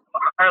 I'm like,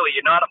 Harley,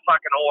 you're not a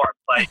fucking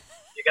horse. Like,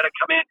 you got to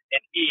come in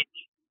and eat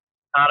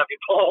out of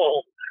your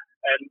bowl,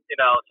 and you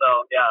know,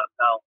 so yeah,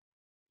 no.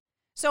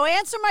 So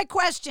answer my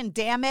question,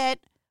 damn it.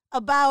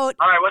 About...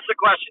 All right, what's the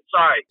question?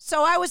 Sorry.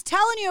 So I was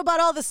telling you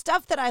about all the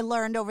stuff that I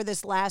learned over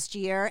this last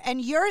year,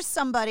 and you're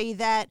somebody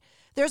that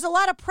there's a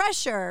lot of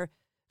pressure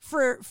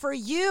for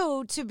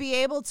you to be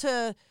able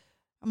to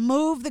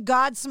move the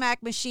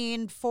Godsmack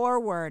machine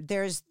forward.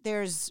 There's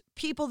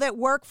people that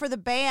work for the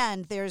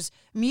band. There's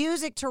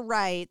music to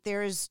write.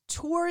 There's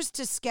tours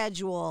to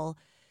schedule.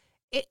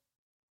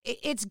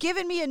 It's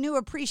given me a new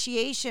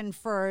appreciation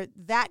for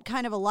that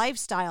kind of a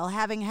lifestyle,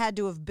 having had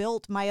to have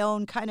built my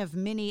own kind of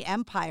mini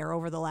empire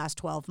over the last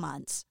 12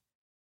 months.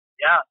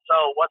 Yeah,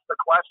 so what's the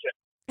question?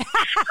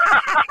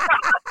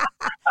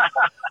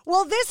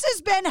 Well, this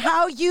has been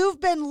how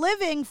you've been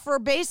living for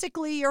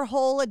basically your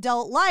whole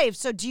adult life.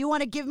 So do you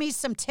want to give me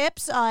some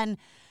tips on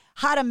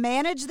how to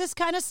manage this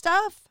kind of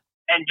stuff?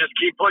 And just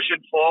keep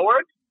pushing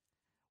forward?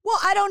 Well,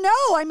 I don't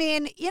know. I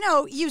mean,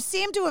 you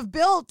seem to have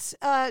built,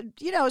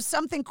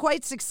 something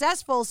quite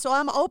successful, so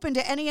I'm open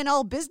to any and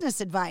all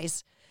business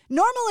advice.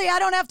 Normally, I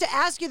don't have to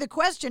ask you the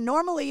question.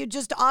 Normally, you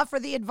just offer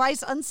the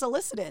advice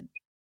unsolicited.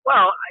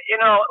 Well,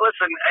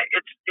 listen,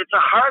 it's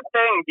a hard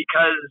thing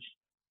because,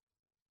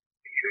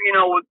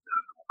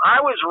 I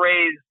was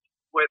raised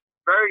with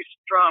very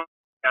strong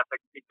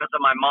ethic because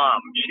of my mom.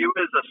 She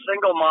was a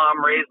single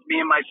mom, raised me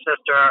and my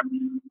sister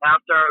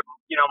after,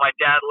 my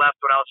dad left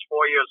when I was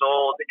 4 years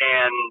old,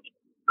 and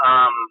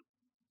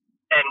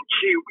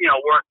she,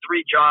 worked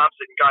 3 jobs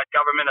and got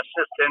government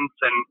assistance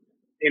and,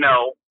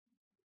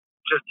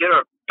 just did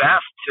her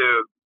best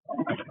to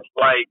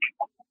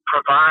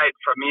provide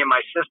for me and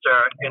my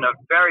sister in a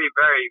very,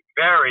 very,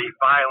 very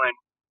violent,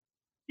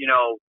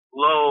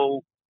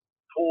 low,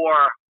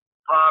 poor,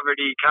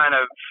 poverty kind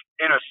of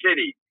inner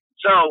city.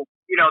 So,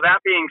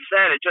 that being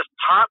said, it just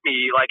taught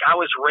me, I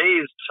was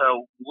raised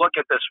to look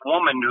at this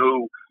woman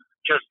who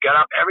just got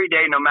up every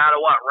day, no matter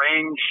what,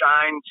 rain,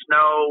 shine,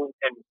 snow,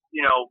 and,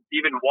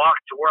 even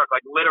walked to work.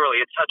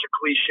 Literally, it's such a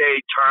cliche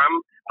term,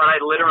 but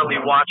I literally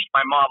watched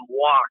my mom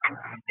walk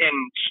in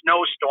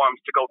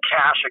snowstorms to go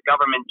cash a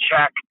government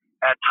check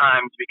at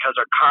times because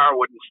her car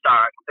wouldn't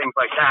start and things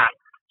like that.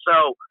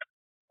 So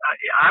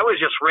I was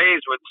just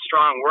raised with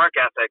strong work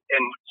ethic.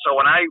 And so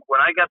when I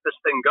got this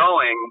thing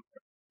going,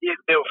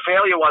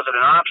 failure wasn't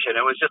an option.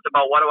 It was just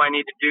about what do I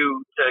need to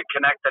do to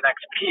connect the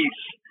next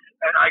piece.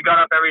 And I got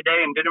up every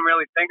day and didn't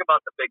really think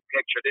about the big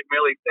picture. Didn't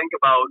really think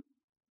about,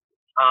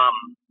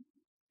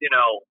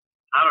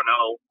 I don't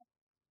know,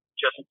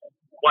 just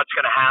what's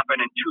going to happen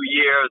in 2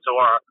 years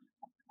or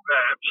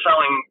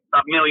selling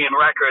 1 million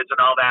records and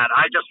all that.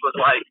 I just was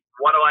like,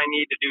 what do I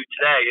need to do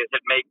today? Is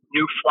it make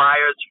new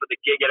flyers for the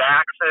gig at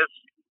Axis?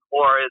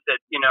 Or is it,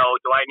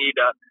 do I need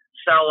to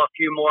sell a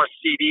few more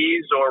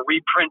CDs or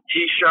reprint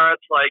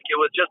T-shirts? It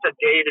was just a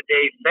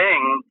day-to-day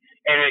thing,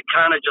 and it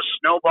kind of just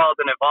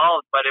snowballed and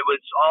evolved, but it was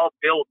all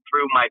built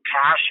through my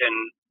passion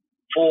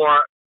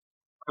for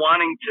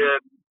wanting to,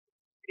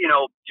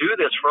 do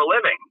this for a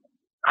living.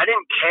 I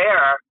didn't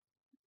care.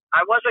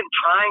 I wasn't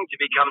trying to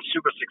become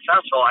super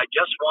successful. I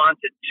just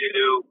wanted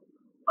to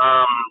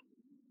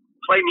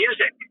play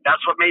music. That's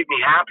what made me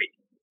happy.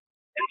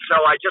 And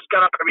so I just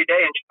got up every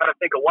day and tried to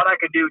think of what I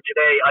could do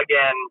today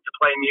again to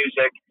play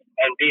music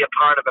and be a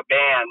part of a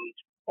band,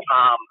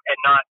 and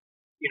not,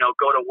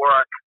 go to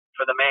work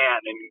for the man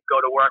and go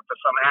to work for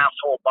some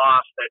asshole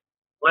boss that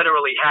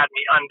literally had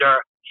me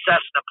under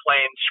Cessna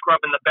planes,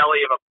 scrubbing the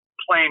belly of a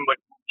plane with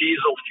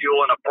diesel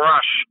fuel and a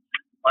brush.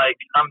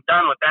 I'm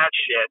done with that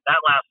shit. That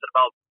lasted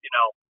about,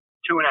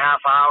 2.5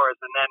 hours.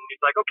 And then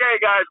he's like,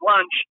 okay, guys,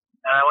 lunch.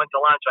 And I went to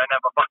lunch. I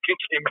never fucking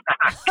came back.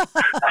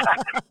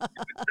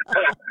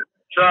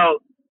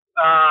 So,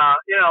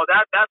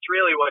 that's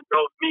really what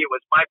drove me,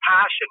 was my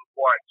passion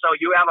for it. So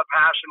you have a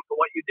passion for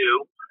what you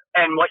do,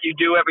 and what you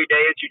do every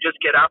day is you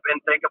just get up and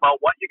think about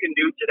what you can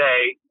do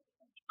today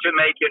to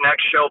make your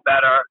next show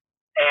better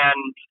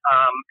and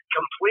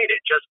complete it.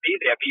 Just be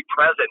there, be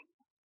present,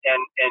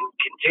 and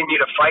continue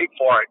to fight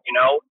for it.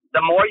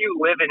 The more you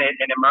live in it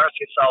and immerse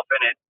yourself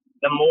in it,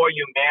 the more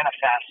you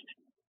manifest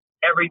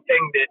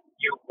everything that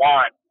you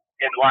want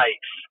in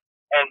life.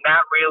 And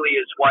that really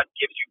is what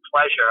gives you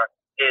pleasure,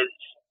 is,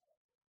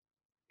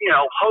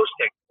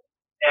 hosting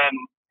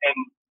and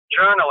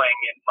journaling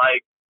and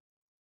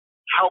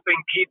helping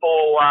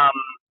people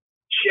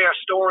share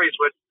stories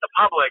with the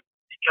public,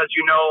 because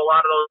a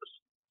lot of those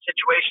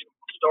situations,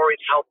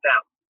 stories help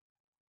them.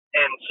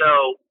 And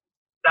so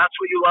that's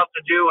what you love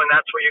to do, and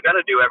that's what you're going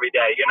to do every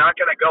day. You're not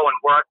going to go and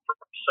work for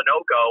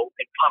Sunoco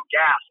and pump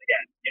gas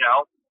again.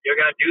 You're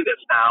going to do this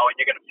now, and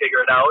you're going to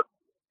figure it out,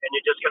 and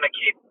you're just going to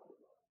keep,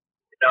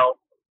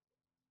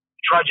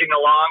 trudging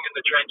along in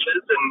the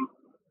trenches, and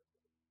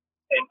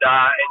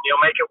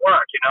you'll make it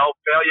work.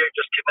 Failure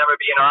just can never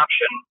be an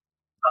option.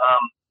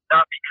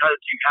 Not because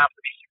you have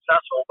to be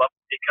successful, but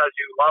because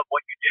you love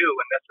what you do,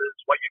 and this is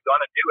what you're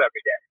going to do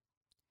every day.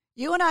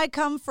 You and I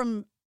come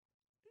from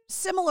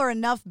similar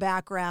enough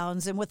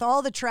backgrounds, and with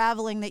all the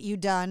traveling that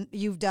you've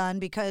done,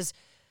 because,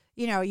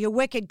 you're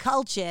wicked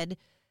cultured,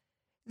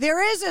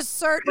 there is a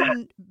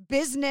certain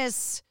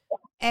business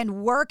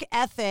and work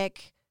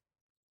ethic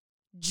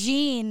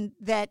gene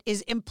that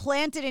is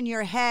implanted in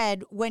your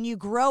head when you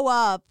grow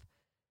up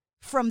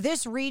from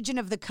this region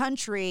of the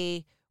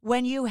country,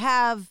 when you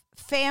have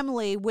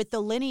family with the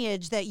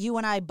lineage that you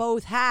and I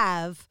both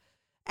have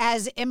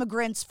as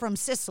immigrants from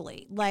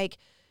Sicily.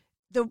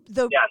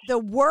 The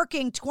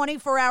working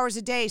 24 hours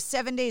a day,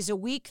 7 days a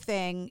week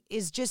thing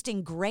is just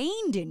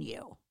ingrained in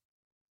you.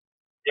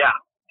 Yeah,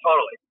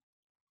 totally.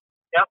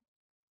 Yep.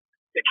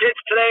 The kids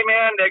today,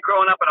 man, they're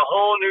growing up in a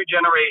whole new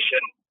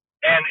generation,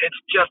 and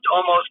it's just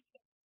almost,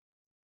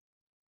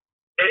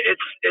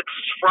 it's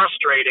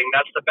frustrating.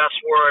 That's the best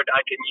word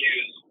I can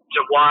use,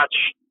 to watch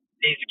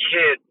these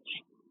kids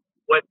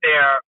with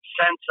their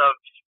sense of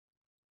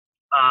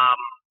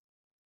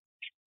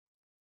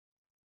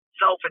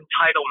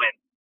self-entitlement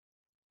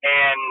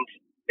and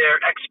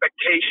their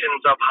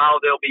expectations of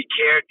how they'll be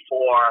cared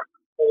for,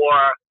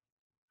 or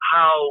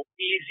how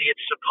easy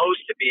it's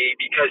supposed to be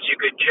because you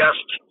could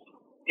just,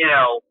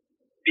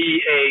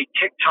 be a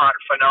TikTok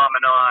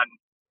phenomenon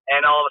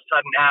and all of a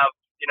sudden have,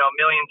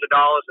 millions of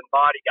dollars in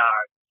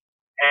bodyguards.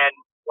 And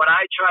what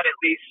I try to at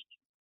least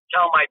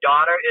tell my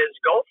daughter is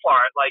go for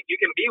it. Like, you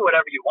can be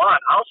whatever you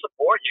want. I'll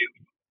support you.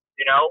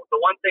 The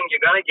one thing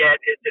you're going to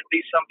get is at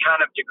least some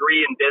kind of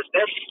degree in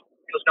business,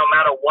 because no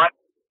matter what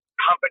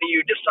company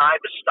you decide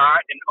to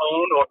start and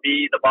own or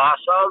be the boss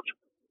of,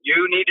 you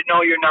need to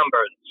know your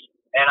numbers.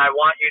 And I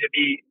want you to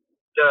be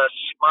the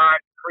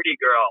smart, pretty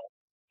girl,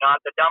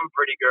 not the dumb,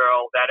 pretty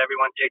girl that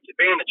everyone takes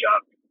advantage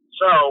of.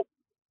 So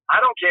I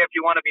don't care if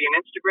you want to be an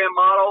Instagram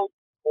model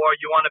or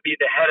you want to be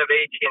the head of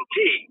AT&T.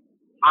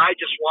 I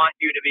just want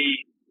you to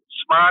be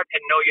smart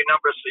and know your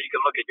numbers so you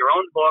can look at your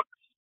own books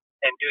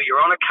and do your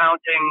own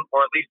accounting,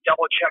 or at least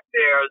double check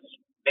theirs,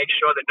 make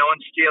sure that no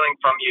one's stealing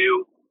from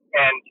you,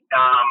 and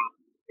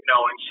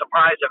and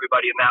surprise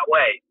everybody in that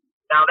way.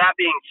 Now, that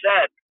being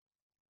said,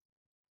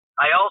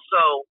 I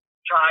also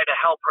try to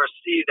help her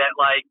see that,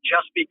 like,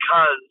 just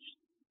because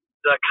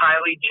the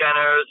Kylie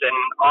Jenners and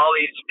all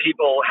these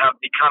people have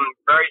become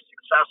very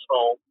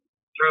successful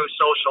through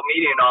social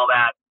media and all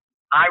that,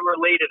 I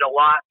related a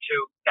lot to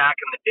back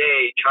in the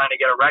day trying to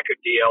get a record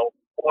deal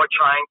or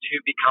trying to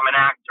become an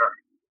actor,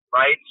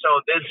 right?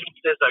 So there's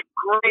a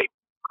great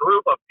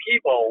group of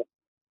people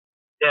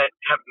that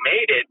have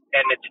made it,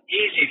 and it's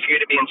easy for you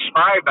to be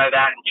inspired by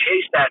that and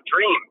chase that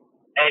dream.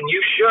 And you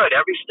should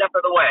every step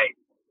of the way.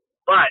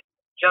 But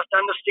just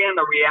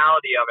understand the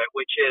reality of it,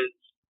 which is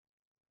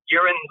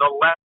you're in the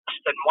less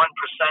than 1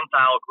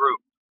 percentile group.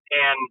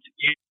 And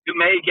you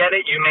may get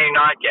it, you may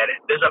not get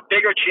it. There's a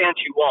bigger chance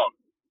you won't.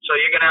 So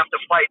you're going to have to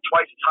fight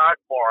twice as hard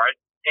for it.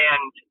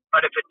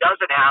 But if it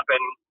doesn't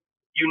happen,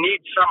 you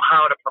need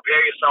somehow to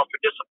prepare yourself for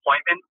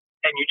disappointment.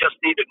 And you just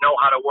need to know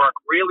how to work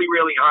really,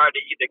 really hard to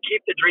either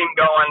keep the dream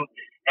going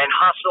and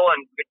hustle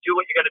and do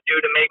what you got to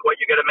do to make what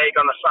you got to make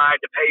on the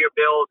side to pay your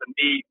bills and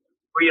be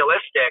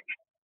realistic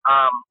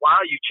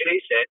while you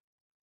chase it.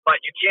 But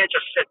you can't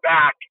just sit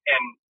back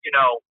and,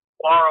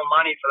 borrow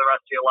money for the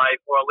rest of your life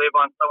or live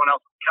on someone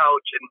else's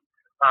couch and,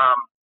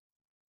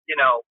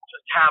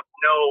 just have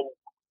no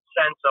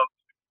sense of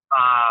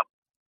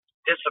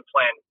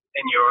discipline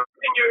in your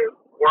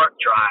work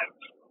drive,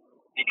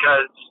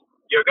 because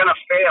you're going to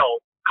fail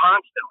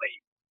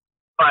constantly.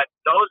 But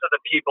those are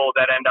the people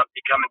that end up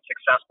becoming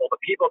successful, the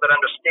people that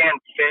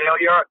understand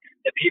failure,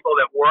 the people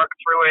that work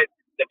through it,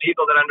 the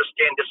people that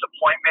understand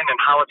disappointment and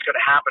how it's going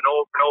to happen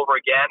over and over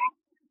again.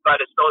 But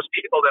it's those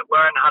people that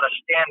learn how to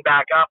stand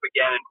back up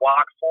again and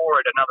walk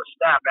forward another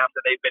step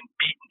after they've been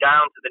beaten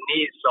down to the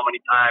knees so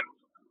many times.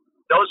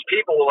 Those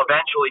people will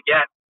eventually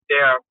get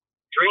their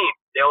dream.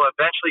 They'll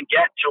eventually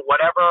get to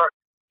whatever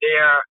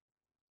their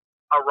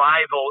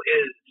arrival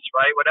is,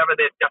 right? Whatever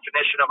their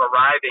definition of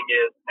arriving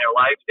is in their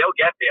life, they'll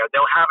get there.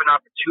 They'll have an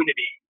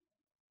opportunity.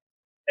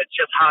 It's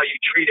just how you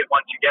treat it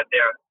once you get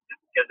there,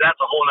 because that's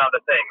a whole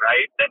nother thing,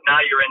 right? That now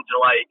you're into,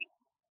 like,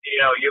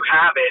 you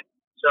have it.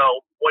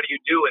 So what do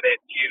you do with it?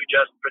 Do you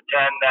just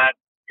pretend that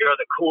you're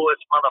the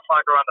coolest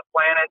motherfucker on the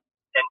planet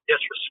and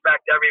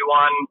disrespect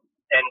everyone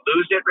and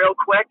lose it real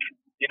quick,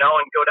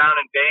 and go down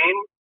in vain?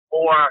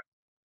 Or,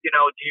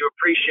 do you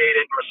appreciate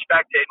it and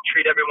respect it and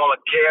treat everyone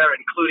with care,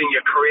 including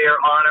your career,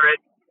 honor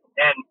it,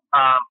 and,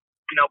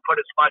 put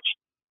as much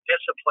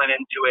discipline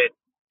into it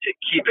to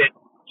keep it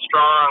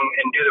strong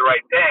and do the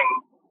right thing?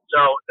 So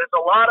there's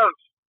a lot of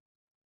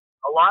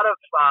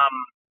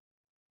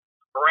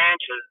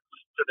branches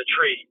to the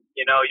tree.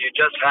 You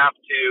just have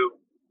to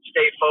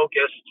stay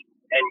focused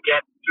and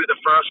get through the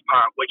first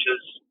part, which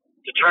is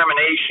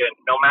determination,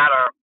 no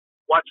matter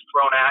what's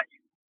thrown at you.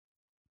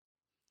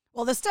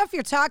 Well, the stuff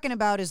you're talking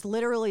about is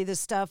literally the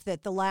stuff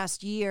that the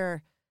last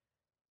year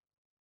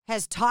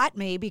has taught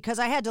me, because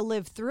I had to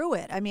live through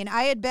it. I mean,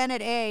 I had been at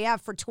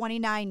AAF for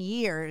 29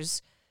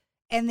 years,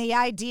 and the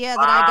idea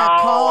that I got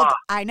called,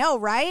 I know,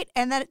 right?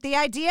 And that the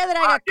idea that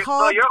I got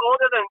called. So you're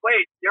older than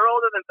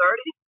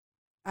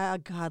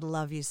 30? God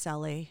love you,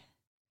 Sully.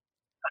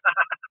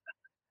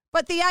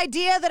 But the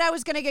idea that I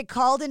was going to get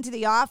called into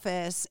the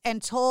office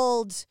and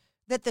told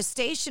that the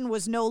station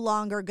was no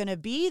longer going to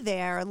be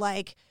there,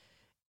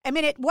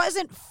 it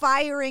wasn't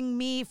firing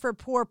me for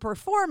poor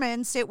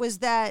performance. It was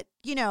that,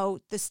 the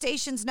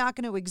station's not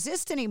going to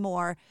exist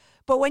anymore.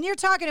 But when you're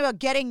talking about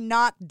getting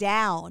knocked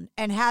down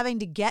and having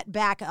to get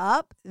back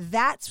up,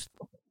 that's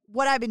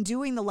what I've been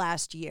doing the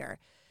last year.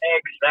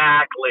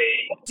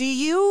 Exactly. Do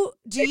you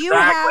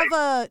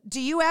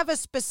have a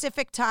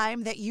specific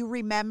time that you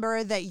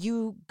remember that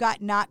you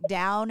got knocked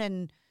down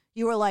and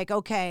you were like,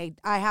 okay,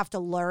 I have to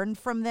learn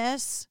from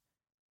this?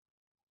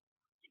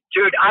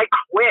 Dude, I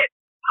quit.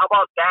 How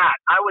about that?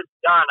 I was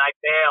done. I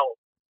bailed.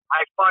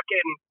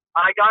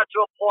 I got to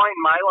a point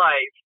in my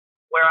life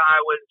where I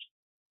was,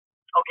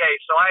 okay,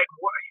 so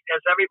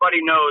as everybody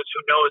knows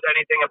who knows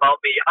anything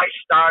about me, I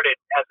started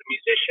as a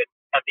musician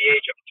at the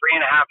age of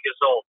 3.5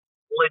 years old,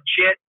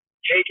 legit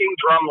taking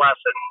drum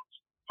lessons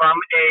from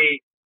a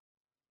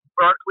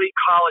Berkeley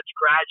College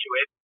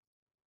graduate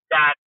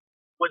that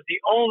was the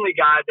only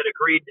guy that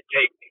agreed to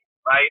take me.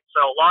 right?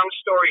 So long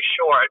story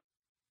short,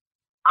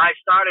 I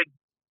started,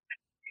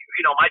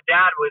 my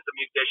dad was a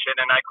musician,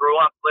 and I grew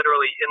up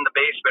literally in the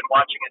basement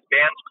watching his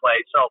bands play.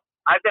 So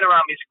I've been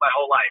around music my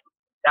whole life.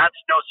 That's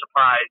no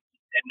surprise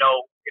and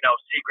no,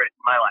 secret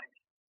in my life.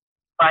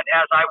 But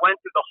as I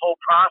went through the whole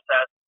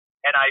process,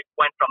 and I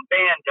went from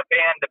band to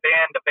band to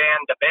band to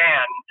band to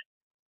band,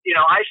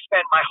 I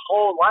spent my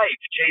whole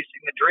life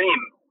chasing the dream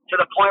to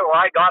the point where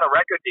I got a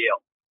record deal.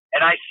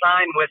 And I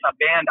signed with a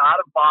band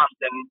out of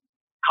Boston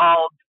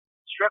called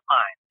Strip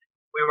Mine.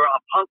 We were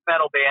a punk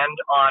metal band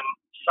on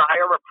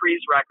Sire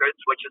Reprise Records,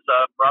 which is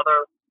a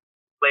brother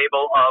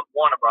label of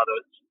Warner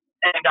Brothers.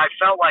 And I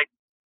felt like,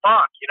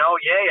 fuck,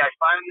 yay, I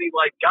finally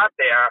got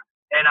there.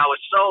 And I was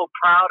so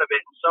proud of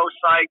it and so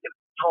psyched, and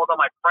told all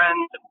my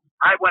friends. And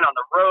I went on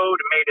the road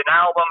and made an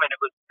album, and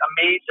it was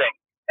amazing.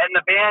 And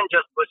the band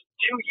just was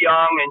too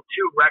young and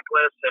too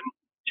reckless, and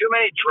too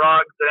many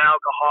drugs and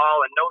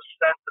alcohol and no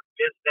sense of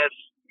business.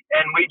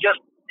 And we just,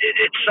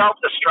 it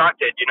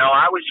self-destructed.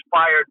 I was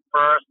fired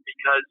first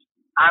because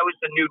I was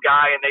the new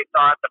guy, and they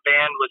thought the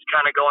band was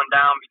kind of going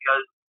down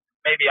because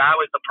maybe I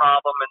was the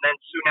problem. And then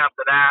soon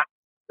after that,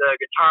 the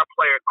guitar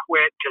player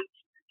quit because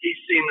he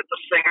seen that the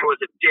singer was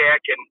a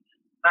dick, and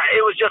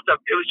it was just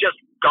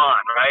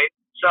gone, right?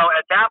 So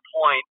at that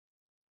point,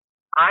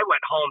 I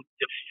went home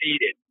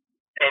defeated.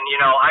 And,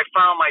 I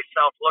found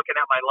myself looking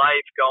at my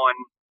life going,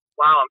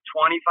 wow, I'm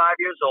 25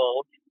 years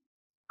old.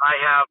 I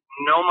have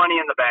no money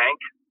in the bank.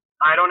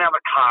 I don't have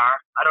a car.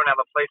 I don't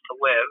have a place to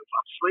live.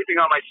 I'm sleeping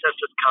on my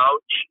sister's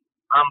couch.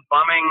 I'm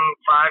bumming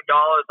 $5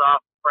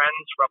 off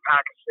friends for a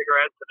pack of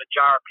cigarettes and a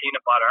jar of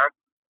peanut butter.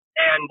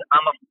 And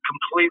I'm a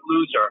complete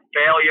loser,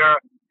 failure,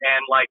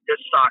 and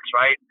this sucks,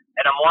 right?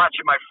 And I'm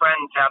watching my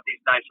friends have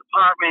these nice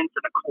apartments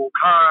and a cool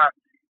car.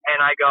 And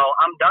I go,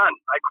 I'm done.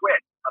 I quit.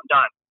 I'm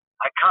done.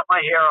 I cut my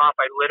hair off.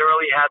 I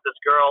literally had this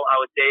girl I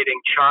was dating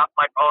chop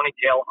my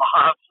ponytail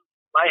off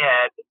my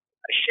head.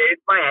 I shaved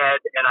my head,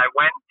 and I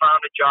went and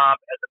found a job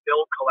as a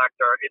bill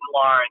collector in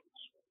Lawrence.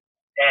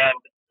 And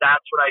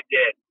that's what I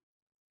did,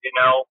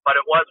 But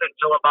it wasn't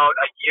until about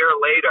a year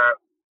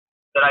later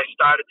that I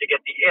started to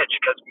get the itch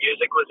because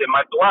music was in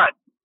my blood.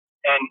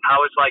 And I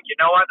was like, you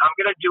know what? I'm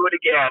going to do it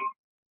again,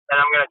 and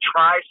I'm going to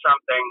try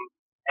something.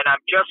 And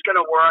I'm just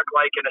going to work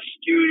in a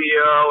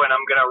studio, and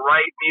I'm going to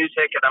write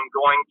music, and I'm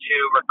going to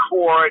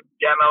record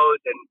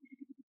demos and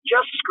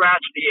just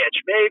scratch the itch,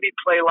 maybe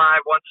play live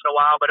once in a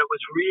while, but it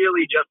was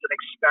really just an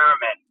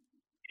experiment,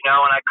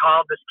 And I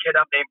called this kid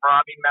up named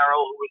Robbie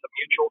Merrill, who was a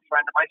mutual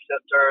friend of my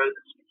sister's,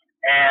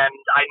 and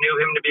I knew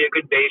him to be a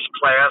good bass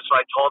player, so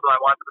I told him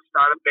I wanted to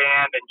start a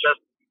band, and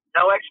just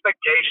no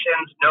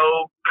expectations,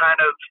 no kind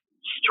of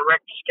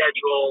strict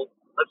schedule.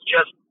 Let's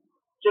just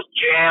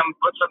jam,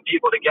 put some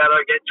people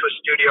together, get to a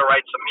studio,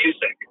 write some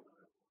music.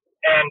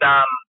 And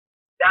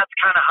that's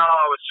kind of how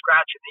I was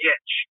scratching the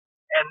itch.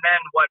 And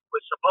then what was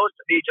supposed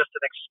to be just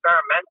an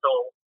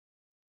experimental,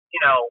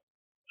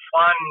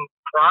 fun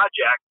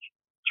project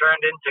turned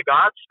into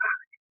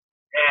Godsmack.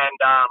 And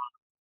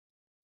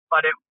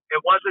but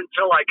it wasn't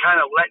until I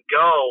kind of let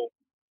go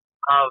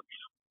of,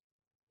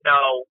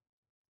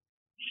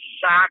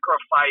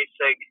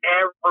 sacrificing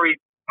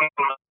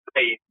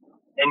everything,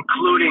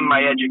 including my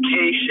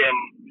education,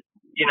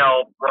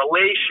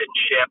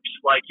 relationships,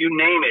 you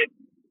name it,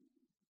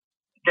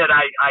 that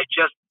I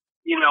just,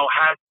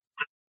 had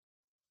to,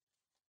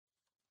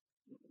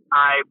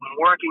 I'm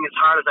working as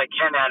hard as I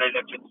can at it.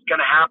 If it's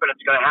going to happen,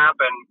 it's going to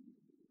happen.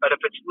 But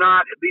if it's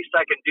not, at least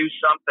I can do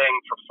something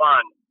for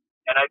fun.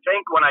 And I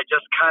think when I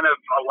just kind of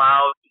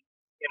allowed,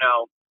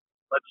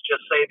 let's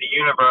just say the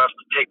universe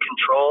to take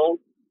control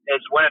is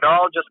when it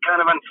all just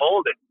kind of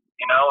unfolded,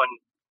 and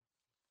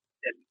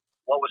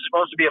what was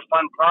supposed to be a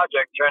fun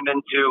project turned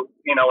into,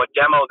 a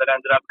demo that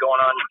ended up going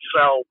on to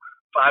sell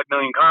 5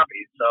 million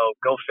copies. So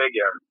go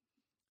figure.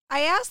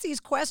 I ask these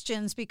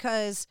questions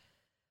because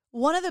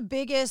one of the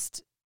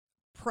biggest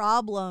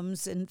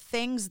problems and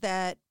things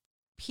that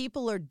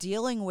people are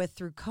dealing with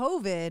through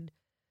COVID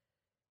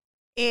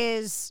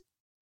is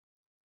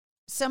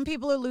some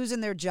people are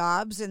losing their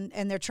jobs and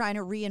they're trying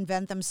to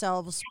reinvent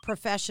themselves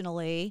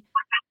professionally.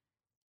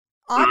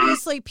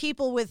 Obviously,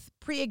 people with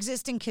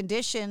pre-existing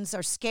conditions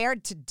are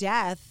scared to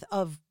death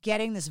of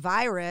getting this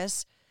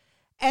virus.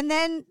 And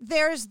then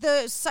there's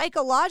the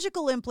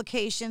psychological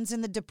implications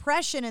and the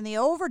depression and the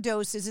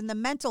overdoses and the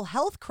mental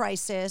health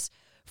crisis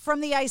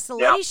from the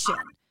isolation.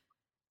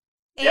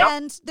 Yep.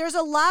 And there's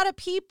a lot of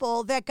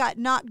people that got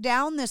knocked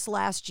down this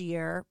last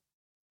year,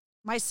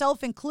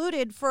 myself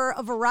included, for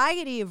a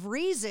variety of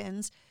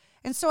reasons.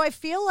 And so I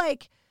feel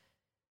like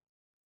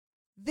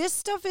this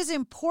stuff is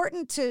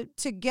important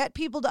to get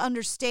people to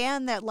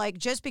understand that,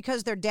 just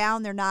because they're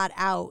down, they're not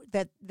out,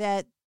 that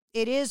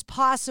it is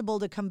possible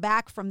to come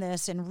back from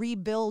this and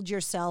rebuild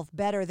yourself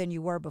better than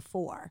you were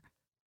before.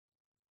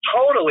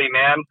 Totally,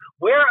 man.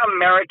 We're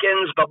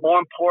Americans, but more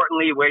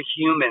importantly, we're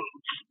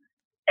humans.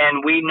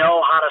 And we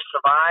know how to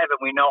survive and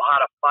we know how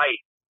to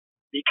fight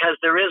because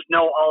there is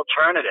no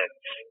alternative,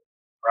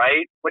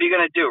 right? What are you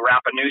going to do?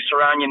 Wrap a noose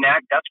around your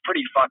neck? That's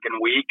pretty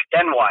fucking weak.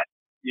 Then what?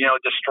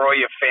 destroy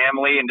your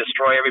family and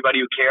destroy everybody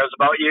who cares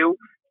about you.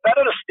 It's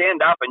better to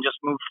stand up and just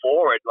move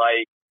forward.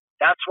 Like,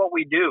 that's what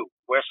we do.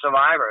 We're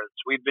survivors.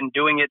 We've been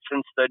doing it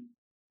since the,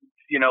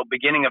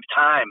 beginning of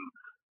time.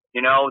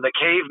 The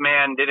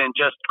caveman didn't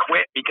just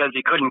quit because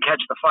he couldn't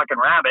catch the fucking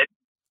rabbit.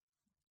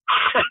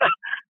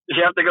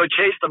 You have to go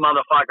chase the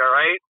motherfucker,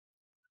 right?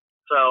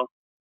 So,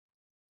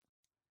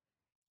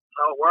 that's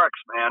how it works,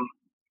 man.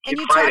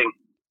 Keep fighting.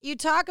 You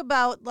talk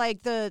about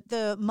like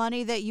the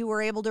money that you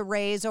were able to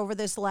raise over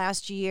this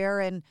last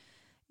year, and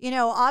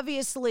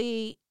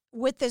obviously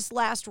with this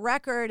last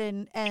record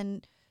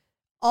and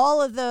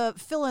all of the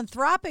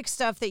philanthropic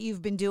stuff that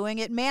you've been doing,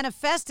 it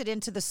manifested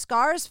into the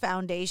Scars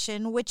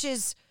Foundation, which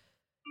is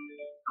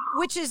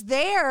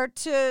there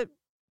to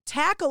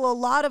tackle a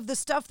lot of the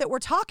stuff that we're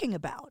talking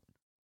about.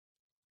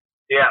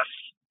 Yes.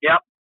 Yep.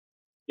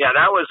 Yeah,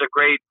 that was a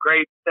great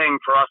thing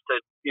for us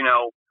to,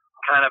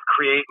 kind of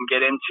create and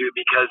get into,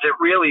 because it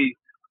really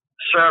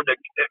it's serving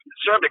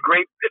a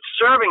great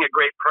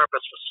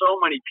purpose for so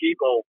many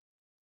people,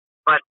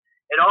 but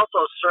it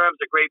also serves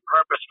a great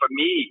purpose for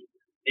me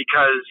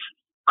because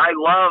I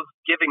love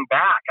giving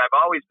back. I've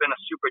always been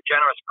a super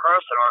generous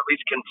person, or at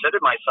least considered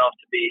myself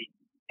to be,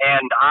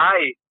 and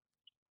I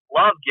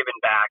love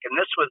giving back. And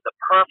this was the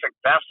perfect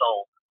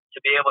vessel to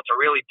be able to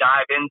really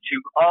dive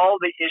into all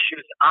the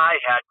issues I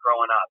had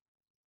growing up.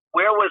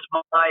 Where was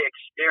my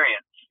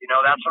experience?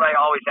 That's what I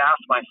always ask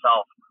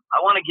myself.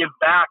 I want to give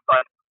back,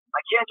 but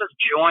I can't just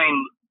join,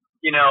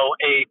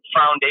 a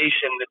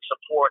foundation that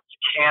supports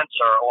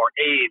cancer or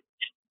AIDS.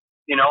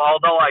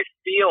 Although I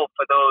feel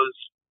for those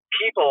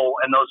people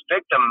and those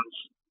victims,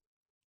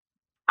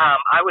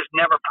 I was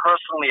never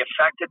personally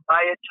affected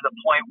by it to the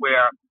point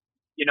where,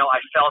 I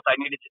felt I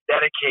needed to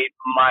dedicate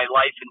my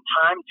life and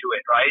time to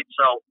it, right?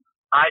 So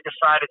I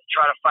decided to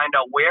try to find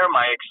out where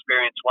my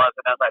experience was.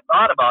 And as I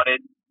thought about it,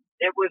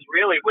 it was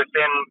really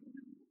within,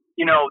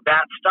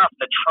 that stuff,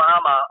 the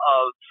trauma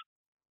of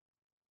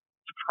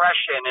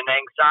depression and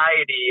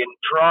anxiety and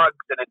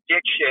drugs and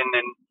addiction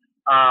and,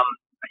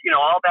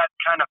 all that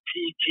kind of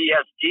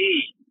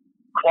PTSD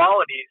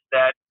qualities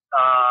that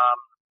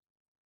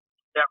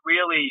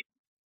really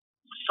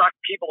suck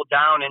people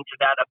down into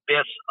that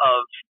abyss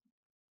of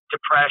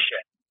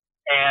depression.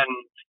 And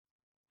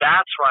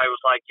that's where I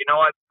was like, you know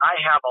what? I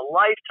have a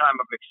lifetime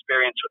of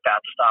experience with that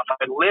stuff.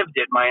 I lived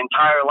it my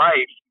entire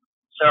life.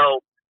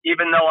 So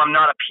even though I'm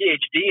not a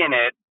PhD in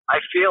it,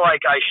 I feel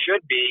like I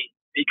should be,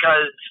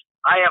 because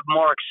I have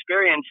more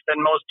experience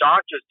than most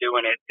doctors do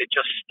in it that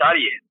just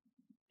study it.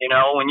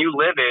 When you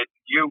live it,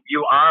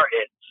 you are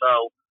it.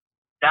 So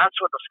that's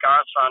what the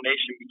Scars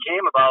Foundation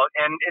became about.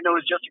 And it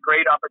was just a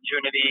great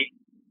opportunity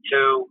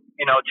to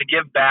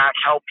give back,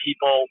 help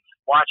people,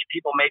 watch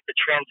people make the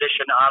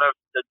transition out of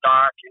the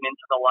dark and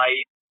into the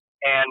light.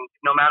 And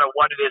no matter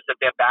what it is that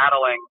they're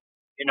battling,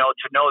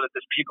 to know that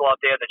there's people out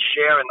there that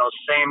share in those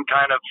same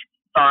kind of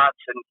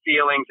thoughts and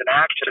feelings and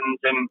actions.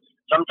 And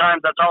sometimes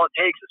that's all it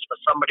takes is for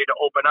somebody to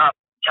open up,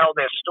 tell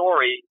their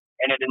story,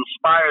 and it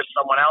inspires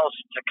someone else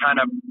to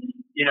kind of,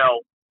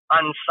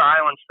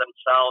 unsilence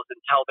themselves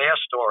and tell their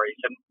stories.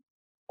 And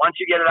once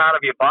you get it out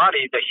of your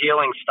body, the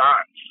healing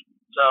starts.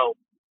 So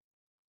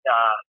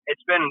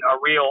it's been a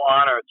real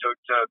honor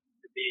to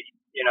be,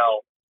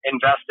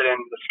 invested in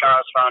the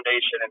Scars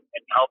Foundation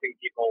and helping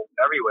people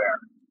everywhere.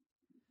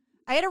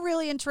 I had a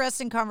really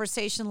interesting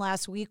conversation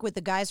last week with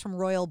the guys from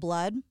Royal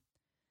Blood,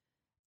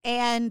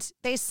 and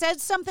they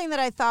said something that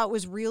I thought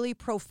was really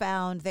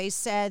profound. They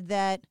said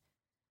that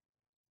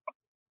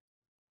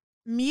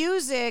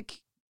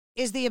music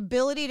is the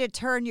ability to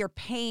turn your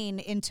pain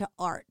into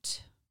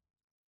art.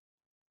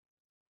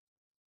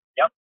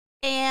 Yep.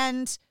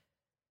 And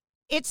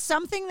it's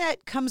something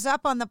that comes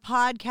up on the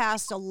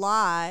podcast a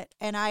lot,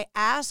 and I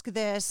ask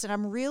this, and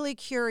I'm really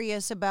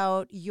curious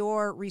about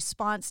your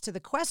response to the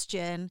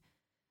question.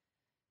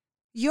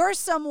 You're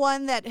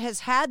someone that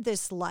has had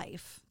this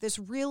life, this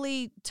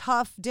really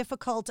tough,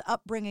 difficult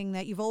upbringing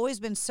that you've always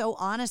been so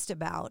honest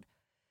about.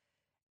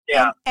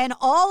 Yeah. And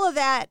all of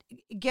that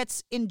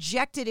gets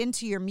injected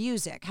into your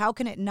music. How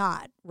can it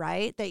not,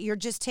 right? That you're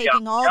just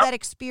taking all that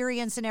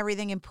experience and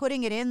everything and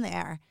putting it in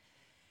there.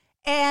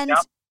 And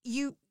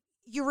you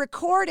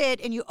record it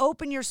and you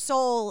open your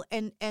soul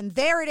and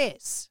there it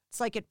is.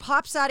 It's like it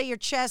pops out of your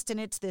chest and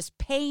it's this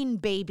pain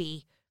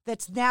baby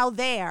that's now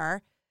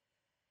there.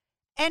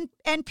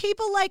 And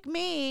people like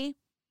me,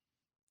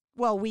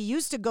 well, we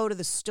used to go to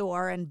the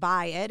store and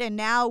buy it, and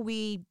now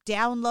we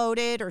download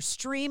it or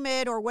stream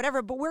it or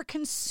whatever, but we're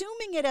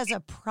consuming it as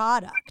a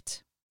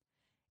product.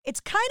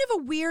 It's kind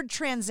of a weird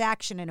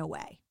transaction in a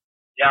way.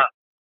 Yeah.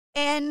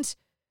 And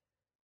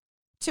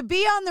to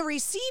be on the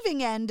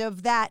receiving end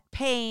of that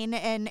pain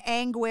and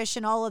anguish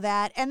and all of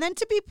that, and then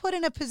to be put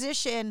in a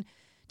position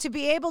to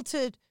be able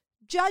to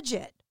judge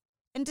it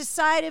and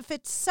decide if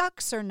it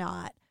sucks or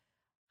not.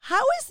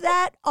 How is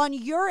that on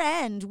your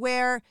end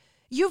where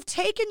you've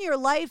taken your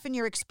life and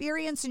your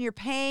experience and your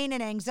pain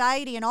and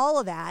anxiety and all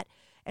of that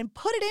and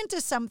put it into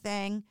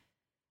something,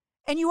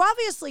 and you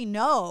obviously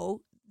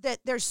know that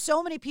there's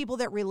so many people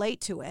that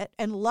relate to it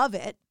and love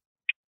it,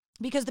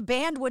 because the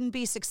band wouldn't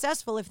be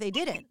successful if they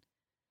didn't.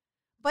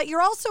 But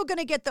you're also going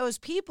to get those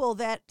people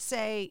that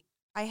say,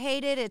 I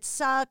hate it, it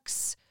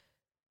sucks.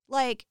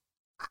 Like,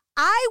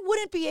 I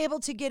wouldn't be able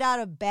to get out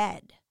of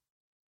bed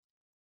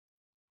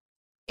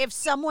if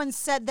someone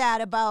said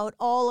that about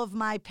all of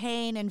my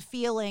pain and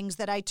feelings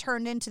that I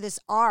turned into this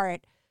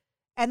art,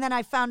 and then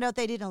I found out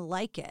they didn't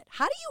like it.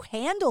 How do you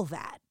handle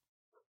that?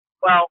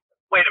 Well,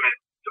 wait a minute.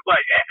 Wait,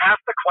 ask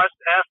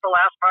the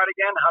last part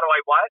again. How do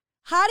I what?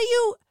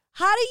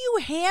 How do you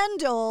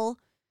handle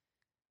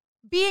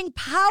being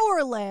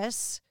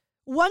powerless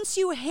once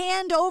you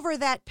hand over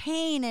that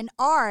pain and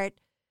art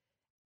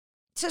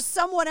to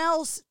someone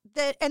else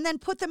and then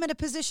put them in a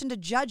position to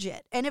judge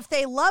it? And if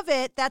they love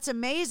it, that's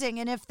amazing.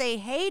 And if they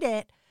hate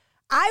it,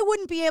 I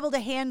wouldn't be able to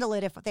handle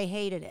it if they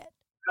hated it.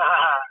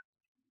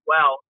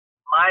 Well,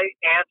 my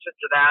answer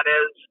to that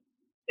is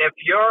if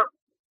you're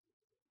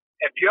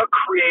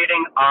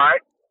creating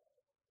art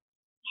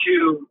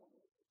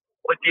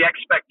with the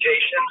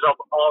expectations of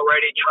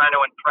already trying to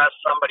impress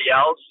somebody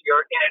else,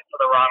 you're in it for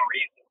the wrong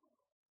reason.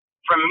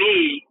 For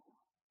me,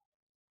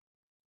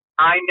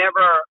 I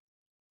never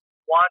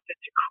wanted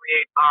to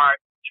create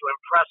art to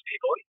impress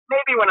people.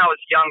 Maybe when I was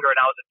younger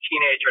and I was a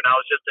teenager and I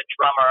was just a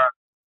drummer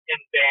in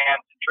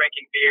bands,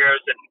 drinking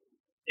beers and,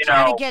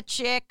 trying to get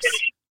chicks.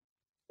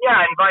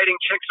 Yeah, inviting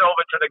chicks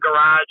over to the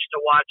garage to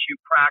watch you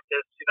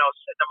practice,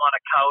 sitting them on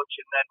a couch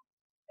and then,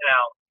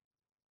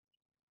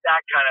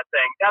 that kind of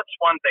thing. That's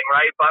one thing,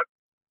 right? But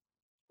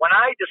when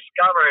I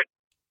discovered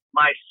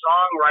my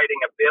songwriting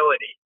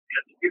ability,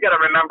 because you got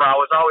to remember I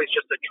was always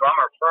just a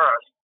drummer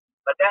first,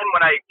 but then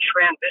when I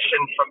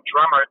transitioned from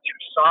drummer to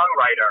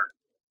songwriter,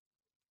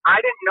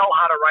 I didn't know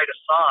how to write a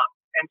song.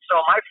 And so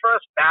my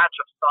first batch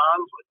of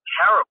songs was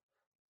terrible.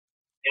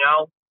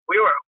 We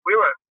were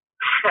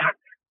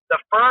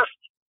the first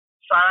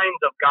signs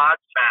of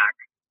Godsmack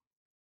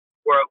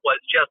was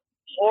just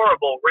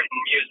horrible written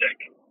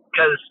music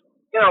because,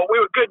 we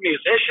were good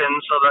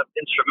musicians, so the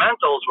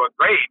instrumentals were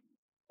great,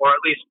 or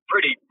at least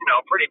pretty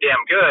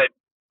damn good.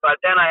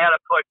 But then I had to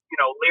put,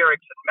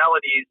 lyrics and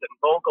melodies and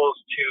vocals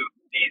to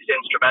these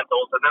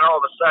instrumentals, and then all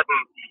of a sudden,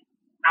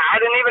 I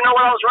didn't even know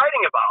what I was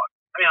writing about.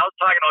 I mean, I was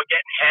talking about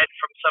getting head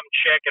from some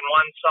chick in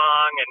one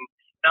song, and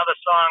another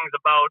song's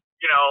about,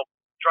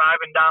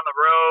 driving down the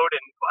road,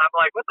 and I'm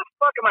like, what the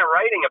fuck am I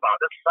writing about?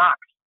 This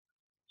sucks.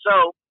 So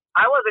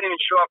I wasn't even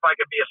sure if I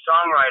could be a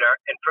songwriter.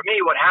 And for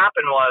me, what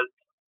happened was,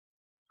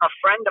 a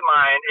friend of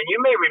mine, and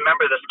you may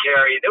remember this,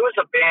 Carrie, there was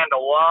a band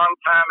a long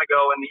time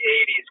ago in the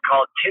 80s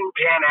called Tin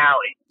Pan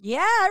Alley.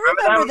 Yeah, I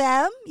remember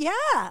them.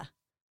 Yeah.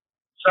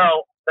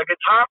 So the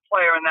guitar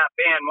player in that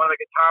band, one of the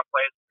guitar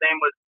players, his name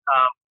was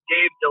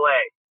Dave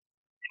DeLay,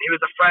 and he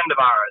was a friend of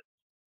ours.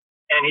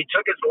 And he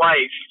took his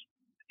life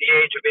at the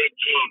age of 18.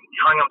 He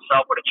hung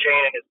himself with a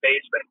chain in his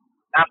basement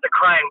after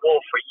crying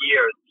wolf for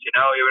years. He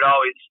would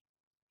always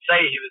say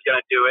he was going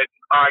to do it,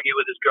 argue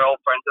with his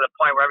girlfriend to the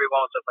point where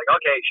everyone was just like,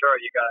 okay, sure,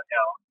 you got it,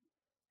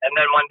 And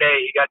then one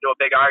day he got into a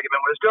big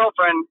argument with his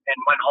girlfriend and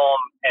went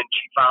home and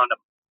she found him.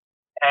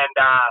 And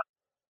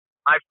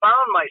I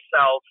found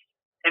myself,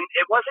 and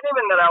it wasn't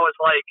even that I was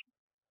like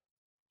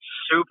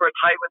super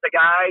tight with the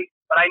guy,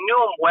 but I knew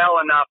him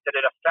well enough that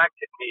it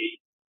affected me.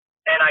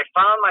 And I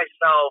found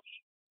myself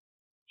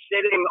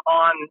sitting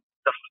on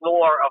the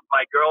floor of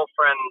my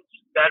girlfriend's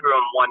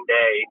bedroom one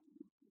day,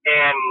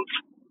 and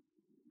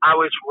I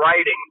was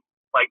writing,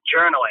 like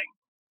journaling,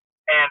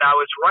 and I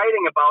was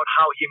writing about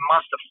how he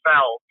must have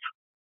felt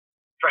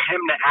for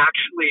him to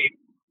actually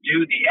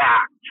do the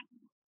act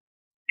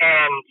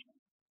and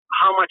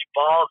how much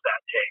balls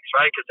that takes,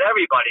 right? Because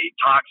everybody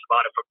talks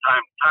about it from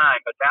time to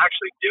time, but to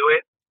actually do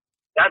it,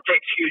 that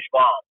takes huge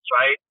balls,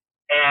 right?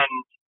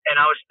 And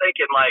I was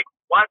thinking, like,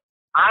 what?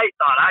 I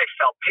thought I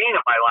felt pain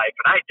in my life,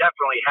 and I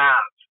definitely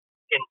have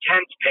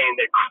intense pain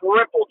that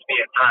crippled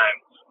me at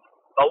times.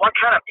 But what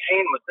kind of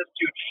pain was this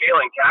dude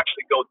feeling to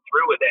actually go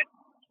through with it?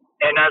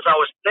 And as I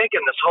was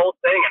thinking this whole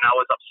thing, and I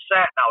was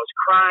upset, and I was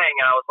crying,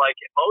 and I was like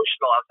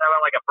emotional, I was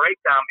having like a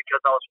breakdown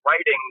because I was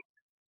writing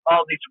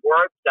all these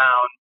words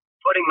down,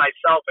 putting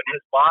myself in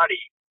his body,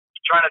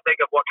 trying to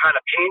think of what kind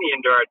of pain he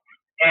endured.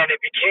 And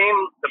it became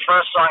the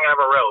first song I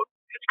ever wrote.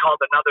 It's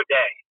called Another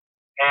Day.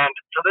 And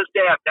to this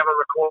day, I've never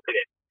recorded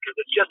it because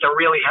it's just a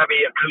really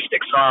heavy acoustic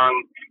song,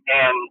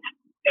 and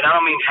I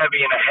don't mean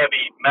heavy in a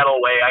heavy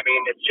metal way. I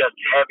mean, it's just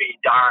heavy,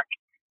 dark,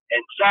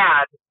 and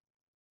sad.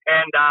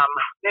 And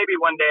maybe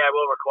one day I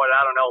will record it.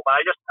 I don't know. But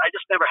I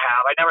just never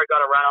have. I never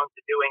got around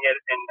to doing it.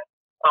 And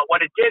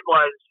what it did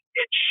was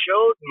it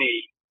showed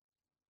me,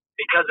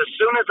 because as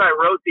soon as I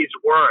wrote these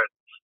words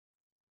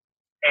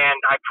and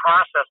I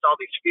processed all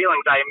these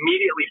feelings, I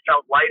immediately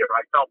felt lighter.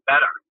 I felt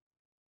better.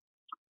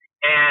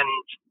 And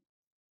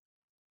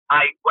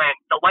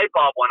the light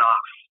bulb went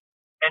off.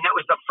 And it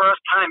was the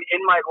first time in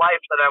my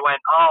life that I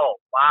went,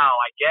 oh, wow,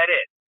 I get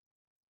it.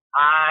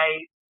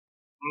 I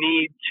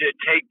need to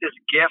take this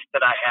gift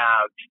that I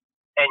have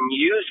and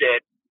use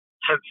it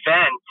to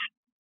vent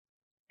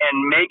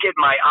and make it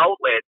my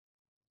outlet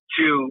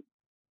to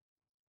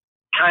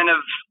kind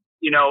of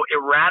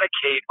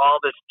eradicate all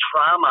this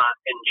trauma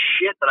and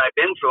shit that I've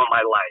been through in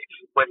my life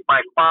with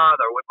my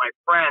father, with my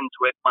friends,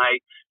 with my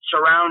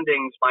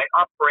surroundings, my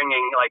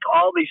upbringing, like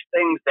all these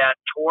things that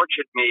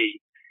tortured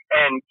me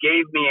and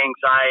gave me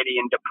anxiety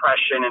and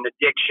depression and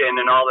addiction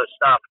and all this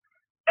stuff.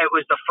 It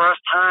was the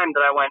first time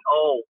that I went,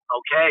 oh,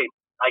 okay,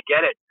 I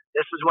get it.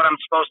 This is what I'm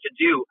supposed to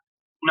do.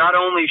 Not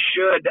only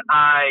should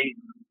I,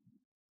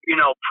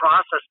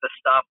 process this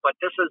stuff, but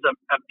this is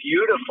a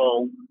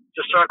beautiful,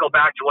 to circle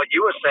back to what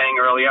you were saying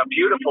earlier, a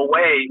beautiful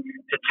way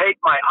to take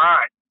my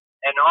art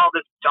and all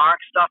this dark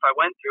stuff I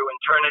went through and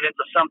turn it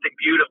into something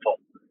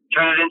beautiful,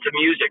 turn it into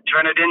music,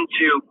 turn it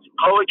into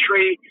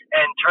poetry,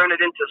 and turn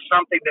it into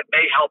something that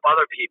may help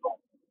other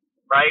people,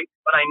 right?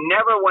 But I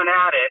never went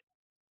at it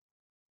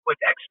with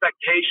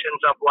expectations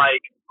of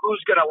like,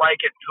 who's going to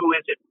like it, who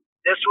is it?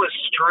 This was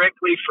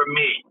strictly for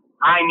me.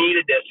 I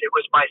needed this. It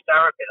was my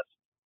therapist.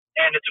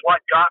 And it's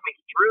what got me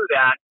through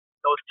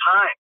those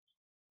times,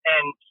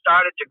 and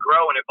started to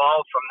grow and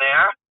evolve from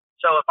there.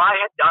 So if I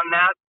had done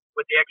that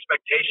with the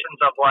expectations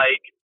of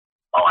like,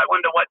 oh, I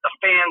wonder what the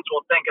fans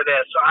will think of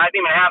this, or I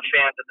didn't even have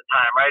fans at the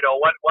time, right?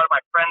 Or what are my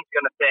friends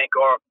going to think?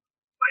 Or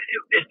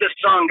is this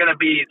song going to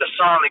be the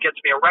song that gets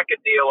me a record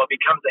deal or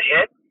becomes a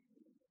hit?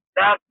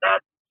 That's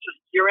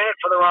just, you're in it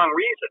for the wrong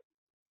reason.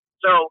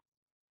 So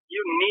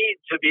you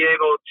need to be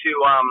able to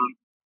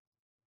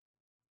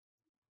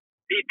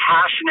be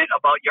passionate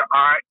about your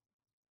art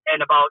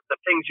and about the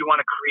things you want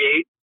to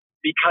create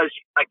because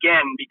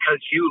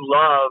you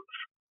love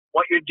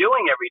what you're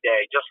doing every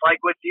day, just like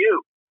with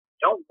you.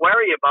 Don't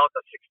worry about the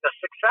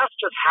success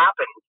just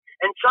happens.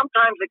 And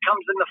sometimes it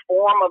comes in the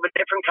form of a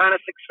different kind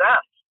of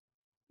success.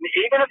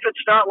 Even if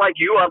it's not like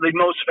you are the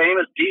most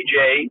famous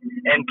DJ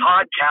and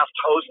podcast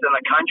host in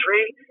the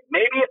country,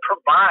 maybe it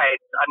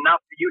provides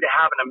enough for you to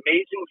have an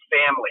amazing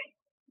family.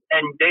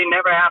 And they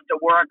never have to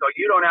work, or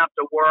you don't have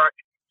to work.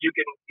 You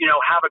can,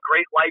 have a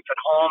great life at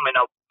home and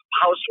a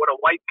house with a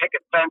white picket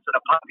fence and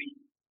a puppy.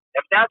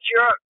 If that's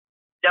your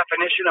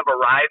definition of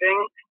arriving,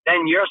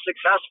 then you're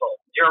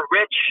successful. You're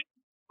rich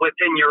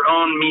within your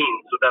own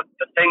means,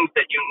 the things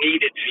that you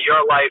needed for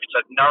your life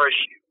to nourish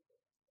you.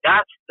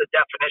 That's the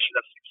definition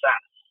of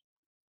success.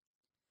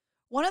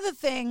 One of the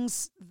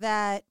things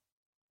that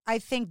I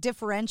think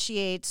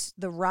differentiates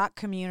the rock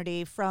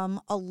community from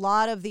a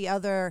lot of the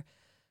other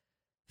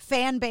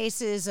fan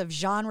bases of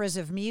genres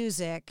of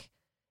music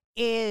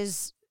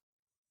is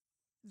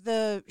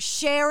the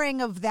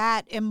sharing of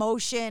that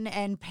emotion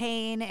and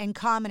pain and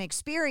common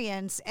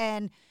experience.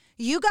 And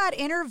you got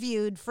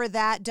interviewed for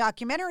that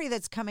documentary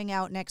that's coming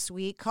out next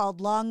week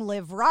called Long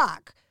Live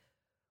Rock,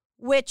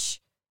 which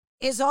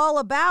is all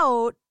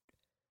about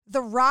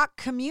the rock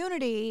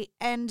community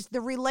and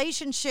the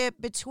relationship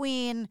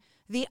between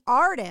the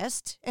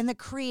artist and the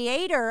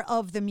creator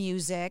of the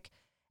music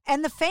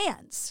and the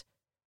fans.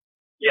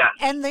 Yeah.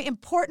 And the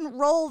important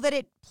role that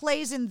it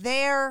plays in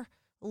their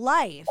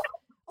life.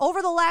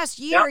 Over the last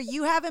year,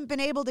 you haven't been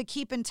able to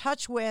keep in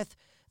touch with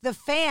the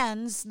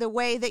fans the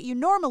way that you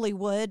normally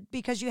would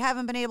because you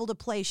haven't been able to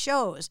play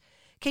shows.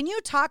 Can you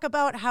talk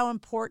about how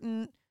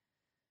important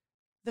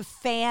the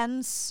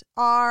fans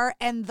are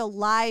and the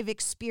live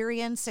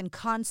experience and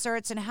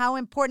concerts and how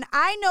important,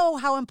 I know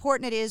how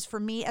important it is for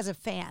me as a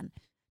fan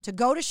to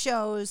go to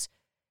shows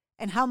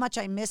and how much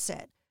I miss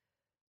it.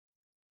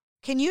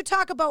 Can you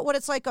talk about what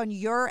it's like on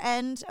your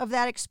end of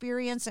that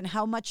experience and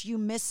how much you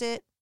miss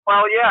it?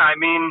 Well, yeah, I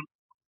mean,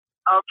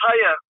 I'll tell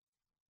you,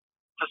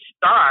 to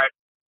start,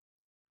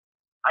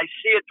 I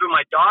see it through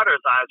my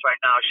daughter's eyes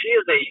right now. She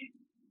is a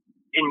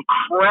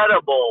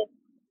incredible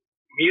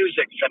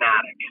music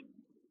fanatic.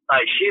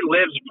 Like, she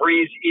lives,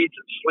 breathes, eats,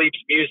 and sleeps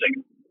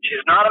music.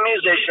 She's not a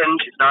musician.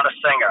 She's not a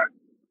singer.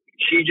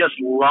 She just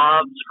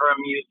loves her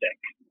music,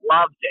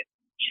 loves it.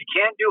 She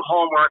can't do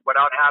homework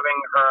without having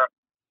her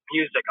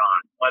music on,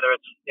 whether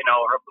it's,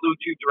 her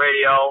Bluetooth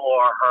radio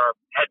or her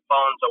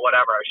headphones or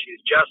whatever.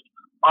 She's just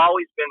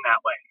always been that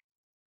way.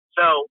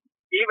 So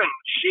even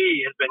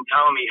she has been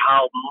telling me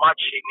how much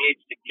she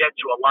needs to get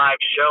to a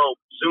live show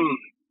soon.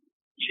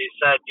 She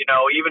said,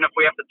 even if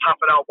we have to tough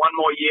it out one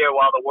more year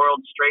while the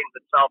world straightens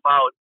itself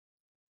out,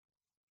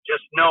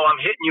 just know I'm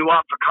hitting you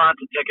up for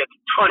concert tickets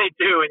at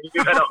 22, and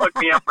you got to hook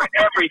me up for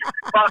every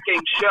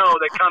fucking show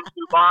that comes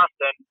through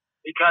Boston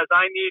because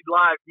I need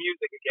live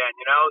music again,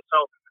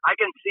 So I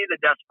can see the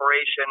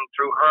desperation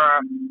through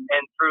her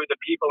and through the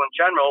people in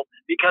general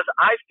because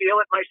I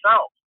feel it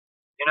myself.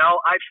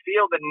 I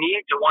feel the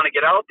need to want to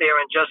get out there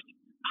and just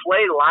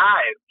play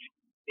live.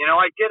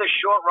 I did a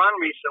short run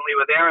recently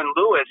with Aaron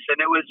Lewis, and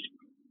it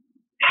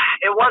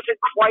wasn't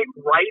quite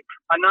ripe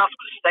enough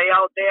to stay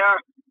out there.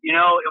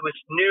 It was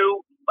new,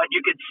 but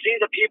you could see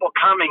the people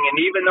coming, and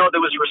even though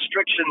there was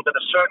restrictions and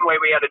a certain way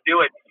we had to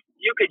do it,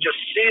 you could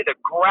just see the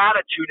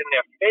gratitude in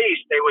their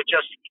face. They were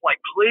just like,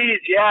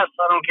 please, yes,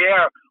 I don't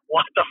care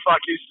what the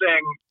fuck you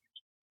sing.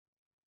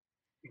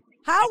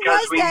 How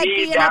was that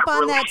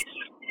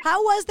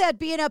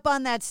being up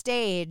on that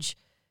stage?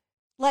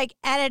 like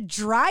at a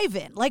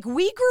drive-in. Like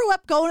we grew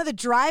up going to the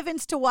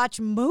drive-ins to watch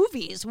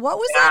movies.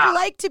 What was that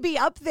like to be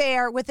up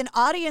there with an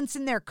audience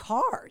in their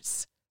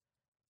cars?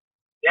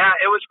 Yeah,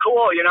 it was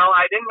cool. You know,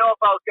 I didn't know if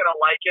I was going to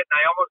like it, and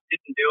I almost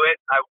didn't do it.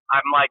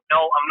 I'm like,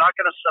 no, I'm not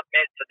going to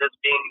submit to this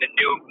being the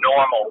new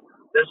normal.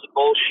 This is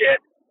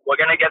bullshit. We're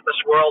going to get this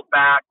world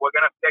back. We're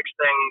going to fix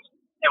things,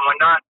 and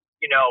we're not,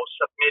 you know,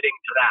 submitting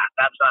to that.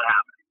 That's not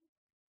happening.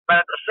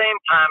 But at the same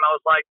time, I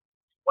was like,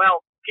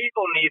 well,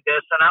 people need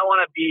this, and I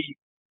want to be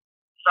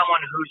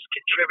someone who's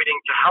contributing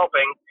to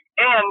helping.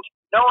 And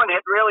no one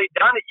had really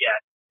done it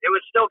yet. It was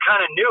still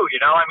kind of new,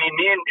 you know. I mean,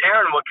 me and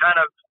Aaron were kind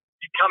of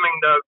becoming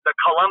the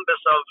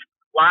Columbus of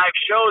live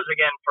shows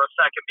again for a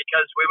second,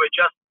 because we were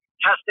just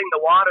testing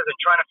the waters and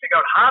trying to figure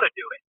out how to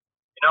do it.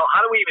 You know,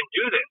 how do we even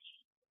do this?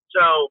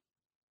 So,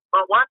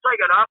 but once I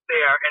got up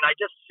there and I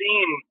just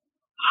seen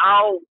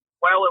how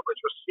well it was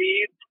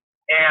received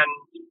and,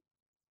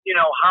 you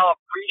know, how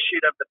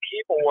appreciative the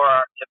people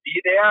were to be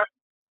there,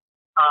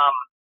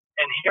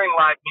 and hearing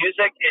live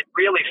music, it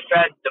really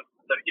fed the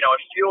you know,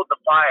 it fueled the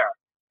fire.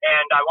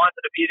 And I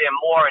wanted to be there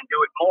more and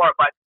do it more.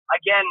 But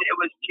again, it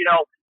was, you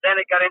know, then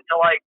it got into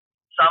like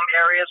some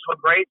areas were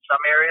great,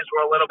 some areas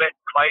were a little bit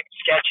quite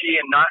sketchy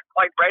and not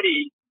quite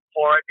ready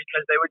for it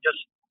because they were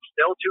just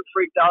still too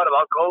freaked out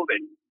about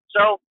COVID.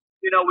 So,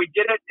 you know, we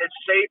did it as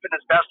safe and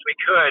as best we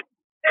could.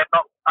 And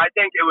I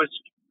think it was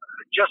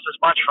just as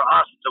much for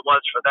us as it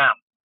was for them.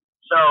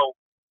 So,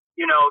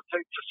 you know,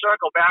 to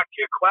circle back to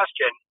your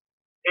question,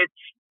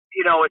 it's,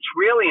 you know, it's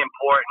really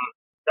important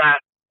that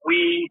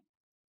we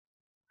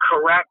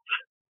correct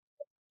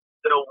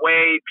the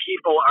way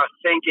people are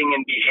thinking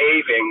and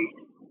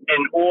behaving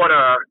in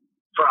order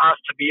for us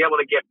to be able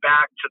to get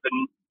back to the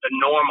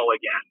normal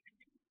again,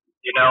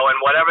 you know, and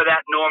whatever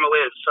that normal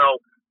is. So,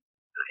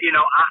 you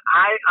know,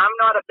 I'm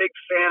not a big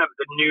fan of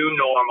the new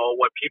normal,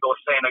 what people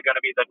are saying are going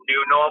to be the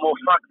new normal.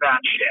 Fuck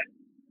that shit.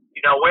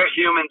 You know, we're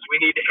humans. We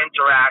need to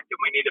interact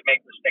and we need to make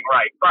this thing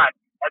right. But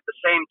at the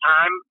same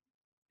time,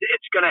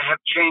 it's going to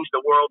have changed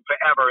the world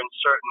forever in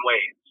certain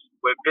ways,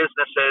 with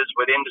businesses,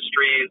 with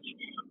industries.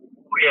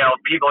 You know,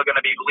 people are going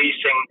to be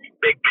leasing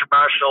big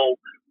commercial,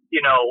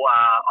 you know,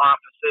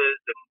 offices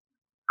and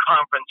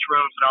conference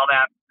rooms and all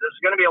that. There's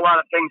going to be a lot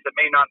of things that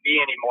may not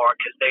be anymore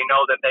because they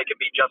know that they can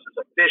be just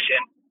as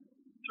efficient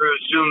through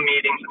Zoom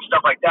meetings and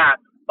stuff like that.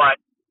 But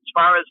as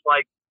far as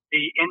like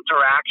the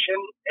interaction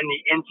and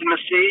the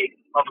intimacy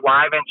of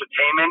live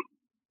entertainment,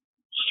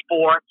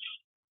 sports,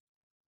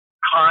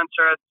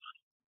 concerts,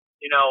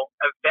 you know,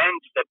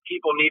 events that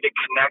people need to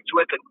connect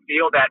with and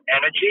feel that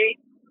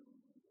energy,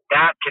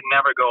 that can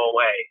never go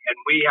away. And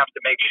we have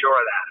to make sure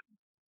of that.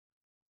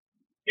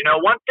 You know,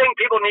 one thing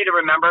people need to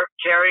remember,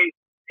 Carrie,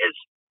 is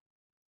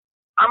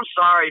I'm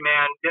sorry,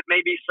 man, there may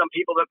be some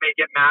people that may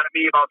get mad at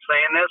me about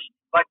saying this,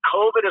 but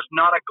COVID is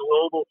not a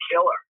global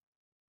killer.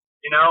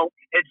 You know,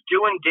 it's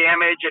doing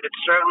damage and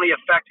it's certainly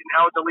affecting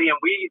elderly, and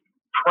we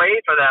pray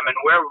for them and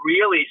we're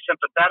really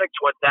sympathetic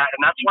towards that. And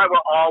that's why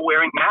we're all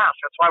wearing masks.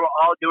 That's why we're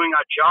all doing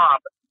our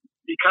job,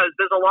 because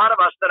there's a lot of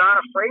us that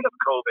aren't afraid of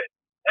COVID.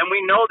 And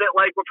we know that,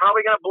 like, we're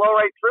probably going to blow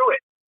right through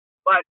it.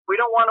 But we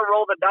don't want to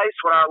roll the dice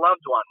with our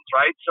loved ones,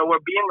 right? So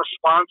we're being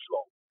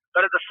responsible.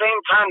 But at the same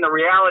time, the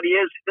reality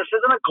is this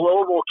isn't a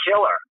global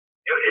killer.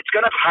 It's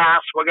going to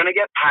pass. We're going to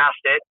get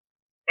past it.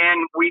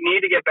 And we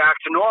need to get back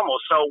to normal.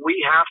 So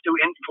we have to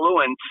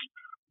influence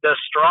the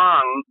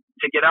strong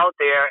to get out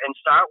there and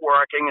start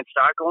working and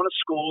start going to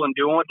school and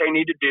doing what they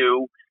need to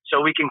do so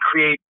we can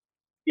create,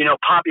 you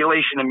know,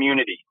 population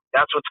immunity.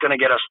 That's what's going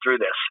to get us through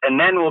this. And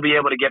then we'll be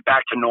able to get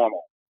back to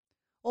normal.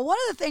 Well, one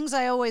of the things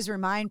I always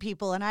remind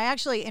people, and I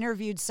actually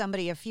interviewed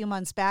somebody a few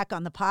months back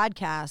on the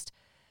podcast,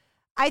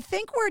 I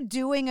think we're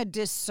doing a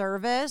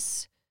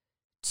disservice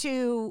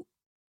to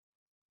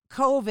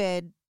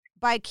COVID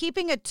by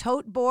keeping a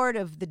tote board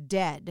of the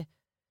dead.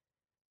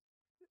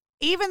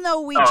 Even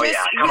though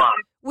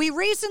we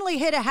recently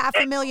hit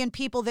 500,000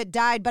 people that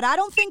died, but I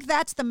don't think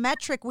that's the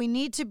metric we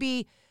need to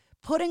be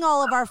putting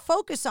all of our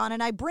focus on.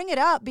 And I bring it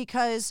up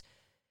because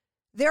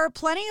there are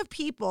plenty of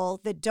people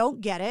that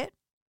don't get it.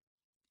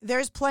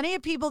 There's plenty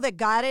of people that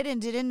got it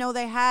and didn't know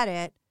they had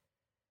it.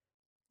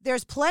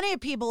 There's plenty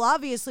of people,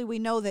 obviously, we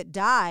know that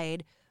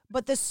died.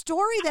 But the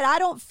story that I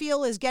don't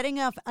feel is getting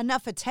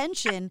enough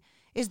attention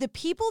is the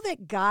people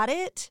that got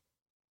it,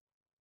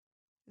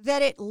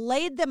 that it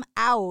laid them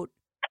out,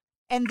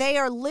 and they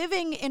are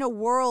living in a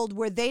world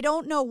where they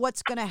don't know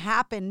what's going to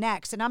happen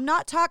next. And I'm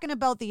not talking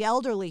about the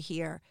elderly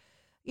here.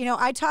 You know,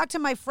 I talked to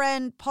my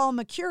friend Paul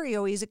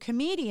Mercurio. He's a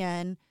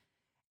comedian,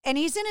 and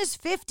he's in his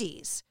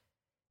 50s.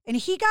 And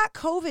he got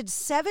COVID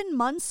 7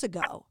 months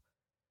ago,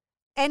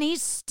 and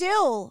he's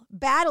still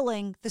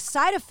battling the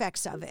side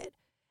effects of it.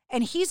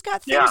 And he's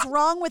got things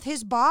wrong with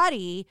his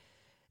body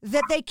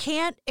that they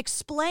can't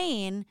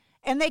explain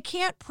and they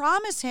can't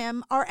promise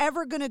him are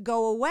ever going to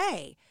go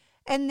away.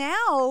 And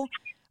now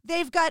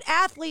they've got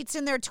athletes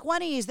in their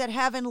 20s that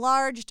have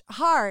enlarged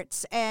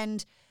hearts.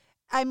 And,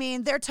 I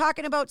mean, they're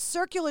talking about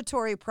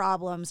circulatory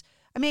problems.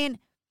 I mean,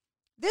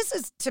 this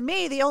is, to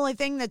me, the only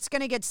thing that's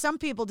going to get some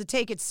people to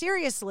take it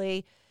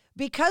seriously.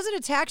 because it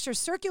attacks your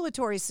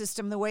circulatory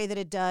system the way that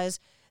it does,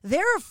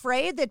 they're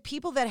afraid that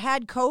people that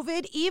had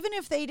COVID, even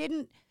if they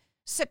didn't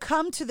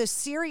succumb to the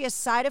serious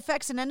side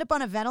effects and end up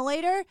on a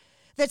ventilator,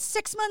 that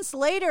 6 months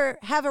later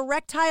have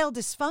erectile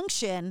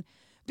dysfunction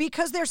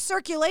because their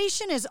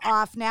circulation is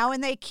off now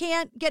and they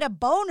can't get a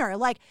boner.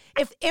 Like,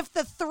 if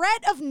the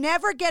threat of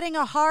never getting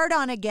a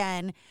hard-on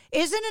again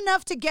isn't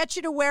enough to get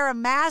you to wear a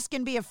mask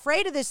and be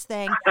afraid of this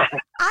thing,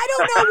 I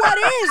don't know what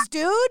is,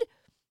 dude.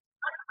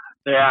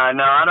 Yeah,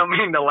 no, I don't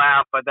mean to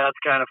laugh, but that's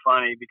kind of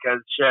funny because,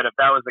 shit, if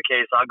that was the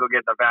case, I'll go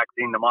get the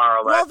vaccine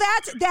tomorrow. But, well,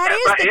 that is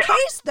the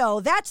case,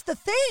 though. That's the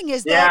thing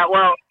is that yeah,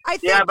 well, I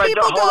think yeah, but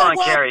people hold go, on,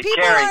 well, Carrie,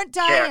 people Carrie, aren't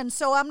dying, Carrie.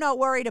 so I'm not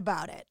worried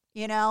about it,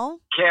 you know?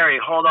 Carrie,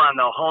 hold on,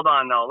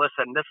 though.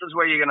 Listen, this is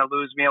where you're going to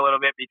lose me a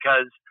little bit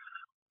because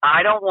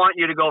I don't want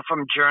you to go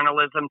from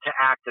journalism to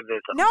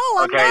activism. No,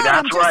 I'm not. That's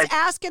I'm just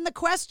asking the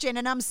question,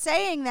 and I'm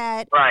saying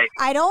that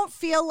I don't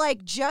feel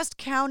like just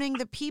counting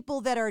the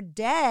people that are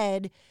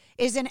dead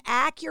is an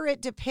accurate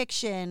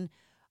depiction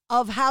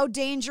of how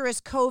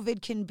dangerous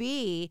COVID can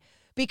be,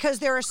 because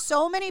there are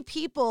so many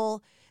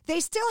people,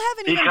 they still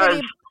haven't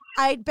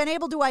even been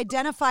able to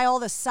identify all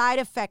the side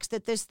effects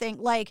that this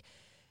thing, like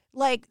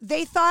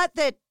they thought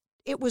that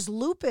it was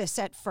lupus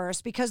at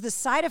first because the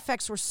side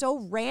effects were so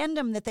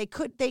random that they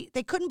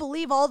couldn't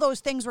believe all those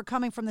things were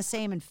coming from the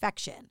same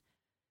infection.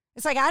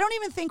 It's like, I don't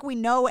even think we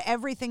know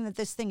everything that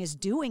this thing is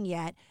doing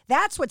yet.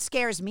 That's what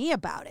scares me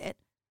about it.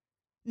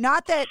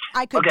 Not that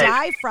I could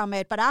die from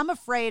it, but I'm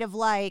afraid of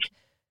like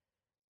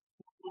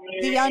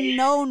the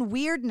unknown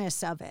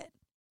weirdness of it.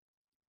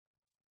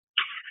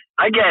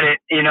 I get it,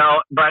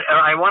 but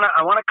I want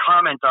to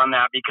comment on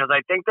that because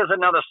I think there's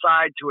another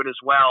side to it as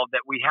well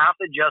that we have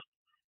to just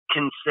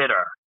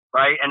consider,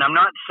 right? And I'm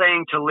not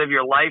saying to live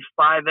your life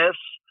by this,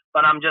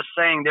 but I'm just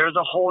saying there's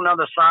a whole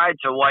nother side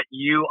to what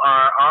you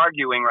are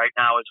arguing right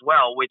now as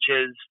well, which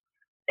is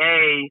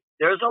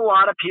there's a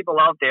lot of people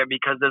out there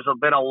because there's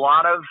been a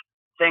lot of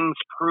things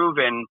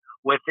proven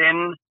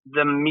within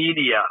the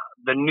media,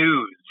 the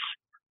news,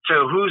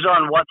 to who's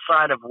on what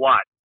side of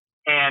what.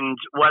 And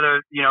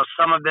whether,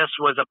 some of this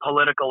was a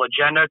political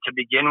agenda to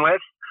begin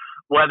with,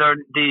 whether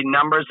the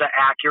numbers are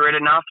accurate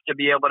enough to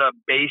be able to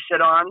base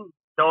it on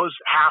those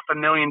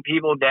 500,000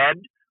 people dead,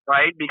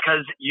 right?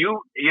 Because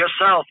you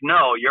yourself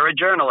know, you're a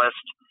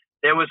journalist.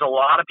 There was a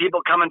lot of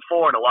people coming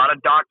forward, a lot of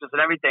doctors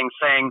and everything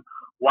saying,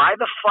 why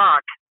the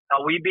fuck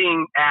are we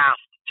being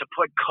asked to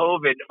put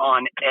COVID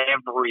on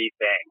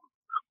everything?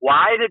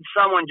 Why did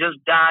someone just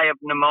die of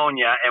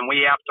pneumonia and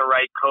we have to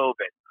write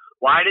COVID?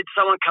 Why did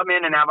someone come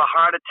in and have a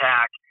heart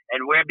attack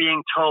and we're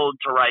being told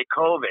to write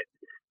COVID?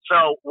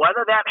 So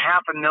whether that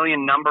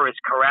 500,000 number is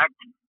correct,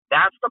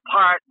 that's the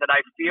part that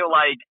I feel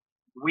like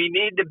we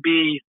need to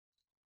be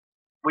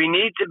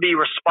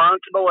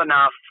responsible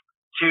enough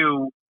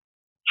to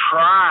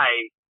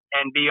try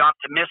and be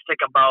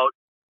optimistic about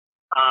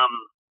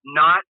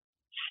not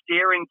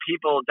steering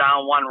people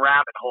down one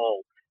rabbit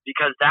hole,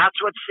 because that's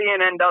what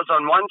CNN does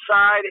on one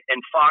side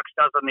and Fox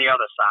does on the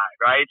other side,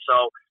 right?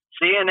 So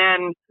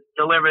CNN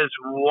delivers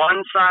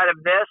one side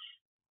of this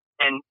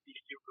and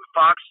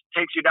Fox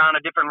takes you down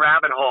a different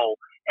rabbit hole.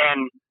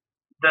 And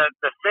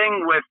the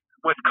thing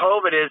with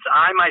COVID is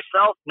I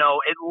myself know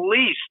at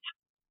least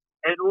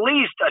 12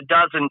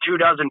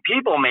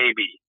 people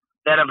maybe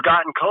that have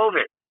gotten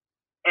COVID.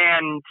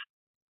 And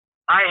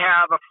I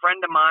have a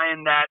friend of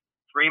mine that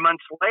 3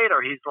 months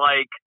later, he's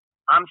like,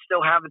 I'm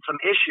still having some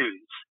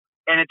issues.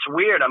 And it's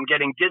weird. I'm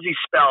getting dizzy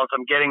spells.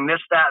 I'm getting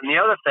this, that, and the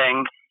other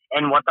thing.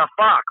 And what the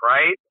fuck,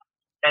 right?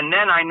 And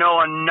then I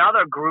know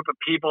another group of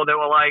people that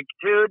were like,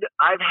 dude,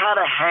 I've had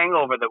a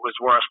hangover that was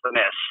worse than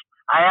this.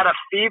 I had a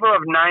fever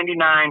of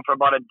 99 for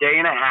about a day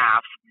and a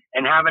half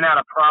and haven't had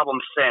a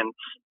problem since.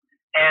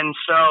 And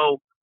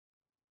so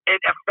it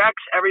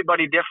affects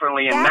everybody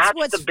differently, and that's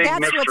the big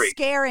mystery. That's what's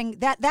scaring.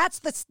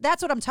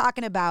 That's what I'm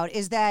talking about,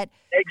 is that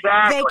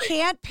exactly they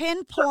can't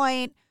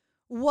pinpoint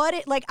what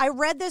it, like, I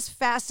read this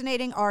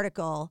fascinating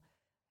article.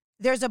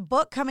 There's a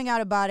book coming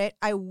out about it.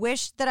 I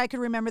wish that I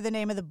could remember the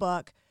name of the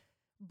book,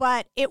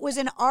 but it was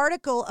an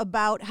article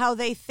about how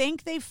they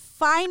think they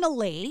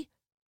finally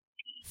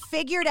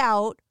figured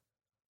out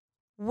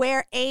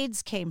where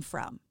AIDS came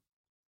from.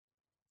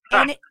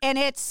 And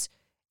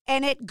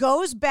it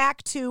goes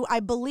back to, I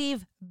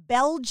believe,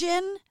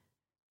 Belgian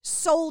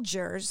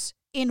soldiers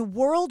in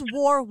World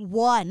War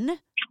I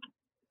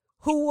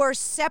who were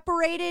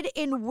separated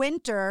in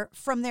winter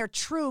from their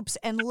troops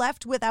and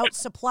left without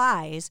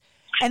supplies,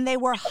 and they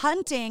were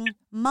hunting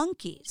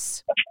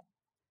monkeys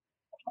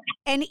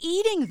and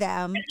eating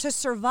them to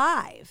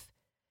survive.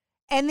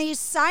 And these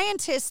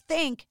scientists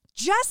think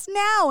just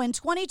now in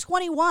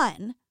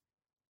 2021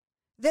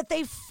 that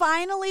they've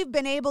finally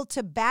been able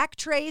to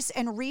backtrace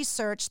and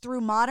research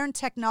through modern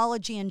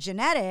technology and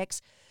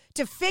genetics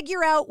to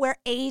figure out where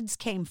AIDS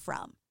came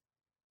from.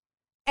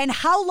 And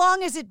how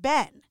long has it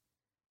been?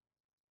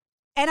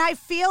 And I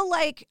feel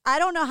like, I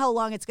don't know how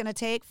long it's going to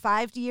take,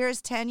 5 years,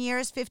 10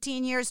 years,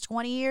 15 years,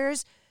 20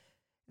 years,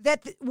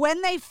 that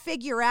when they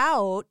figure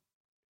out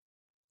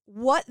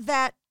what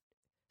that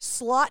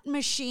slot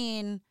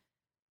machine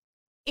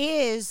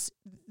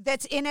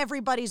that's in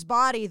everybody's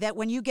body that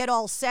when you get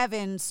all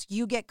 7s,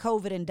 you get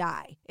COVID and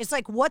die? It's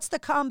like, what's the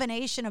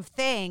combination of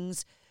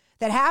things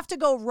that have to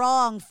go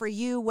wrong for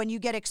you when you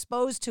get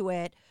exposed to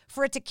it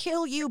for it to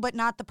kill you but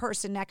not the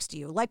person next to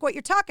you? Like what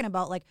you're talking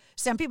about. Like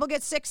some people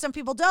get sick, some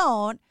people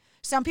don't.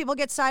 Some people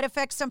get side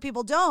effects, some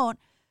people don't.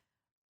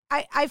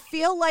 I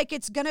feel like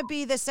it's going to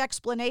be this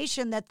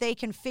explanation that they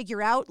can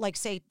figure out, like,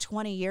 say,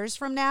 20 years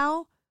from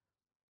now.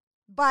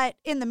 But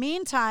in the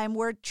meantime,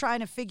 we're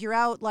trying to figure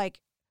out, like,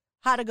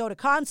 how to go to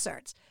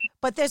concerts.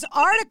 But this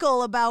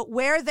article about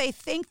where they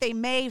think they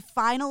may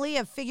finally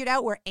have figured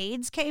out where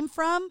AIDS came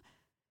from,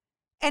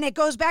 and it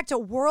goes back to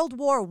World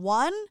War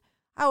I.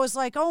 I was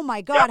like, oh,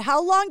 my God,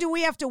 How long do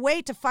we have to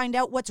wait to find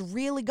out what's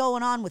really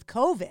going on with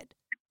COVID?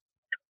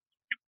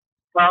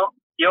 Well,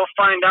 you'll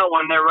find out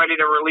when they're ready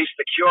to release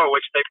the cure,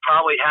 which they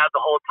probably had the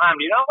whole time.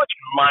 Do you know how much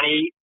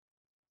money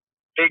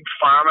Big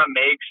Pharma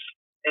makes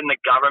in the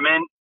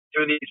government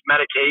through these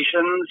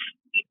medications?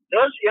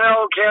 There's,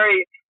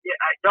 Carrie,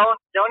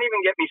 don't even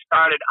get me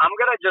started. I'm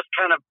going to just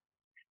kind of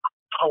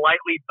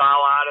politely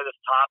bow out of this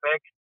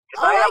topic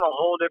because I have a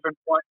whole different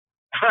point.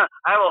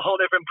 I have a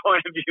whole different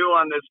point of view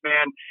on this,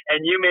 man,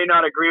 and you may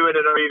not agree with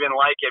it or even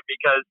like it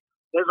because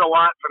there's a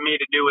lot for me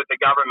to do with the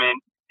government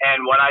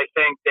and what I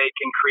think they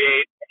can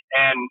create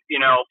and,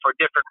 for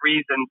different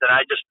reasons. And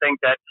I just think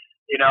that,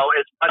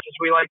 as much as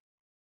we like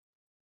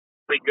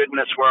to be good in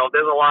this world,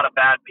 there's a lot of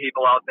bad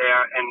people out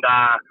there. And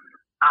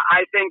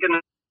I think, and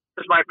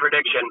this is my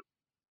prediction,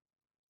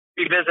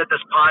 revisit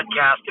this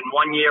podcast in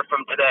 1 year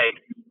from today.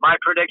 My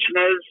prediction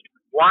is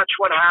watch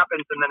what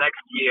happens in the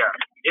next year.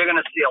 You're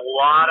going to see a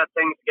lot of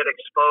things get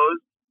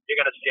exposed. You're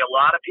going to see a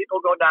lot of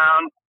people go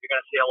down. You're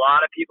going to see a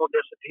lot of people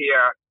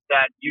disappear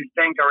that you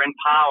think are in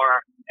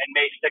power and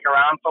may stick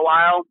around for a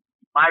while.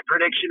 My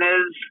prediction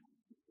is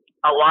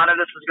a lot of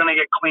this is going to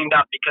get cleaned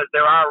up because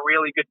there are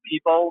really good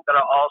people that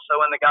are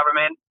also in the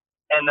government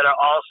and that are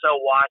also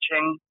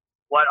watching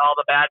what all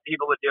the bad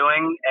people are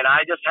doing. And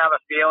I just have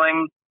a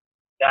feeling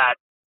that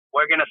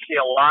we're going to see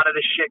a lot of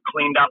this shit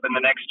cleaned up in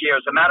the next year.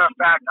 As a matter of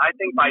fact, I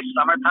think by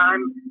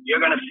summertime,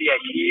 you're going to see a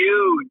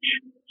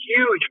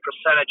huge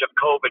percentage of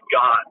COVID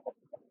gone.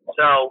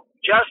 So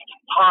just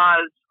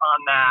pause on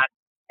that.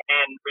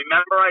 And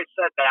remember I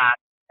said that.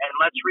 And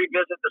let's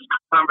revisit this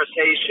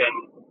conversation.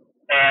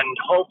 And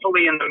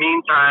hopefully in the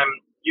meantime,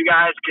 you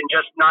guys can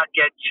just not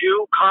get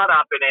too caught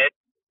up in it,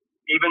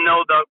 even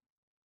though the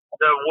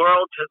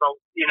world has,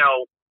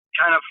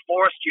 kind of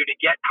forced you to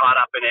get caught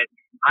up in it.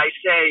 I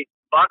say,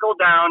 buckle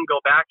down, go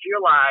back to your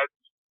lives,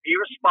 be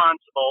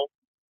responsible,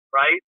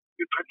 right?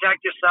 You protect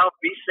yourself,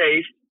 be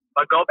safe,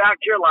 but go back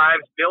to your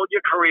lives, build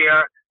your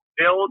career,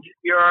 build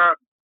your,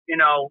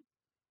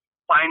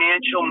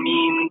 financial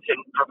means and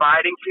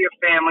providing for your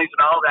families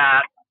and all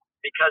that,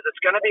 because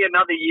it's going to be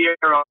another year.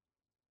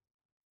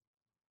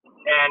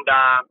 And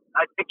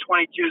I think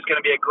 22 is going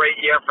to be a great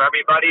year for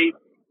everybody.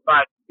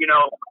 But,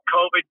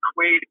 COVID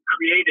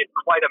created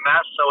quite a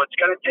mess, so it's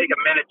going to take a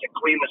minute to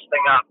clean this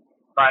thing up.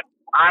 But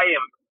I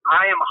am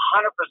 100%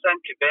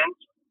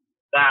 convinced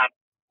that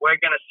we're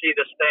going to see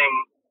this thing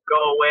go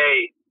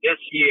away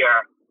this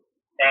year,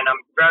 and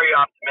I'm very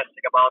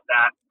optimistic about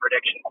that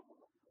prediction.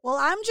 Well,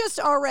 I'm just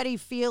already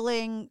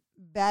feeling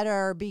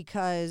better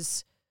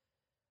because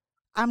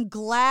I'm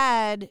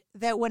glad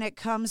that when it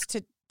comes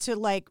to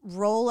like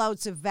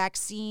rollouts of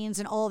vaccines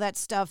and all that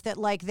stuff, that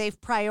like they've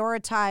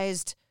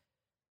prioritized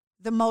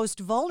the most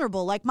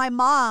vulnerable. Like my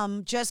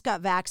mom just got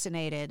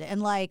vaccinated,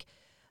 and like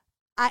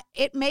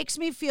it makes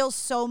me feel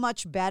so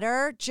much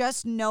better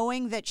just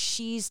knowing that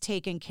she's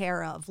taken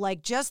care of.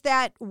 Like just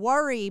that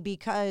worry,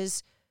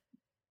 because,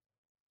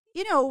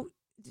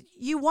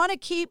 you want to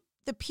keep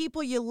the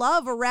people you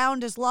love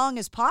around as long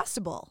as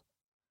possible.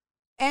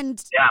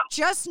 And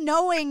just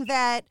knowing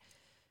that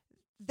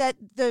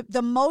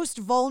the most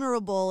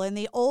vulnerable and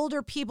the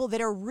older people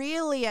that are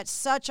really at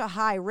such a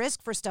high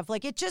risk for stuff,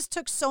 like it just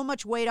took so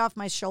much weight off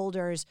my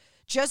shoulders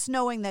just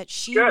knowing that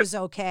she was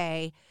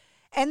okay.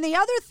 And the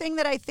other thing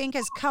that I think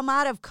has come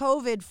out of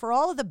COVID, for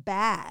all of the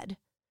bad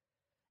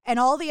and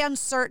all the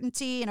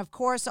uncertainty and, of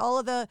course, all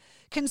of the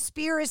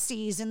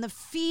conspiracies and the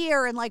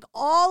fear and like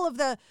all of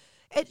the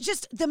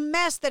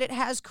mess that it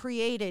has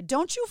created,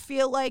 don't you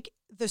feel like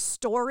the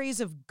stories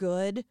of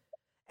good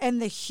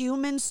and the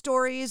human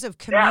stories of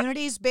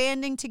communities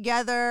banding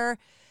together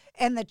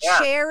and the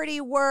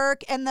charity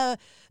work and the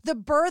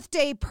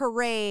birthday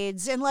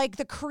parades and like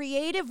the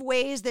creative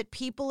ways that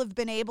people have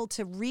been able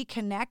to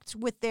reconnect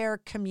with their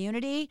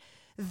community,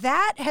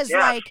 that has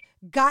like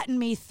gotten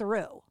me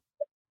through.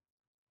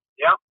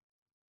 Yeah.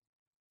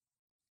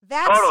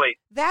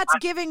 That's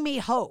giving me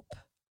hope.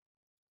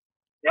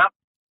 Yep.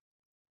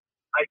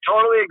 I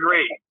totally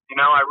agree.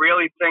 I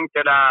really think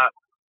that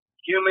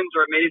humans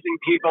are amazing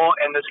people,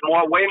 and there's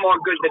way more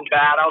good than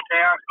bad out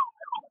there.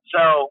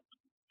 So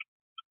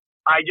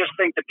I just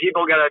think that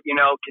people got to,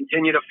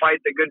 continue to fight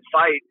the good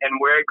fight, and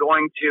we're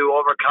going to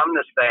overcome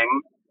this thing.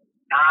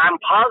 I'm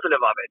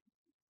positive of it.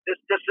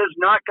 This is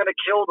not going to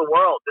kill the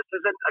world. This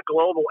isn't a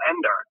global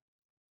ender.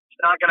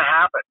 not going to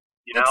happen.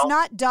 It's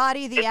not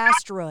Dottie the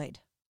asteroid.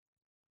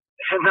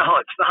 No,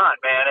 it's not,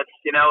 man. It's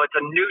it's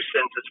a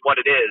nuisance. Is what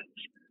it is.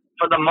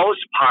 For the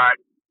most part,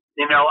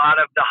 out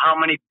of how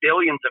many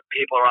billions of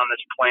people are on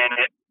this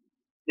planet,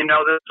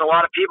 there's a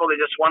lot of people that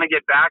just want to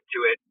get back to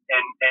it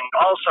and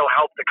also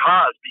help the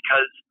cause,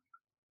 because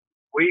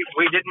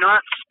we did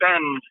not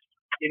spend,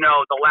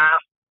 the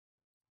last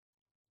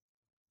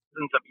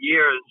dozens of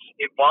years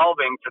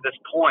evolving to this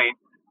point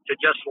to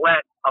just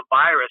let a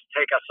virus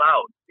take us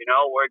out.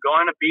 We're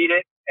going to beat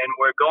it, and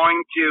we're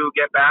going to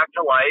get back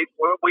to life.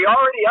 We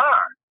already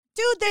are.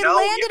 Dude, they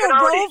landed a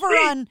rover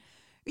on...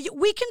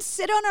 We can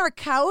sit on our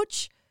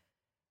couch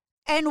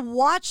and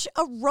watch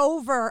a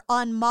rover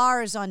on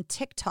Mars on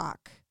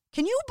TikTok.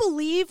 Can you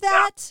believe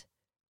that? Yeah.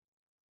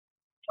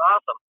 It's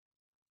awesome.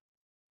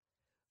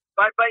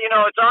 But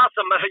it's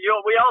awesome.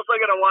 We also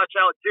got to watch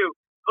out, too.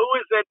 Who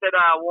is it that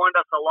warned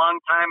us a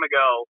long time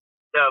ago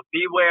to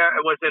beware?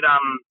 Was it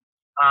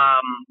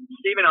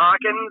Stephen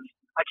Hawkins?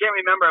 I can't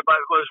remember, but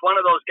it was one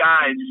of those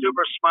guys,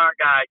 super smart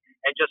guy,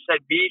 and just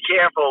said, be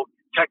careful.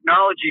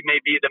 Technology may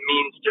be the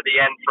means to the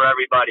end for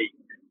everybody,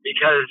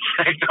 because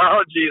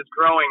technology is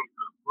growing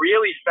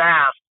really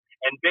fast,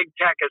 and big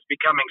tech is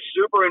becoming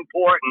super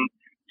important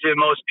to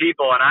most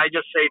people. And I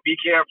just say, be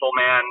careful,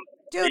 man.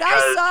 Dude, I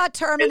saw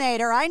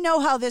Terminator. I know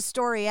how this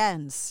story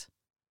ends.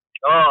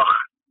 Oh,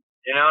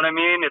 you know what I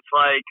mean? It's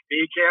like,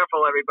 be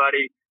careful,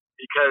 everybody,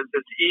 because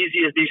as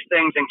easy as these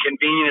things and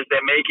convenient as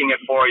they're making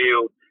it for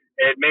you,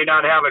 it may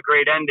not have a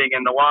great ending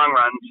in the long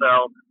run.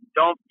 So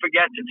don't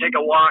forget to take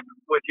a walk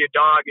with your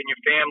dog and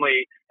your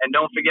family, and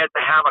don't forget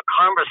to have a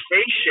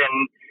conversation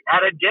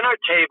at a dinner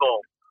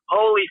table.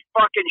 Holy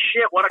fucking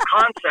shit, what a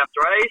concept,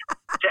 right?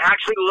 To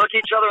actually look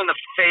each other in the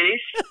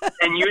face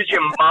and use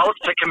your mouth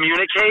to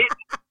communicate?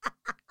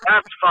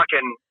 That's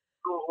fucking,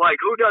 like,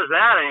 who does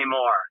that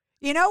anymore?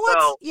 You know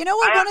what?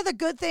 One of the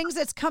good things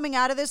that's coming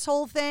out of this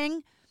whole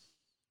thing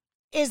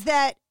is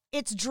that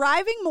it's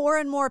driving more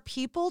and more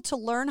people to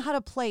learn how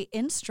to play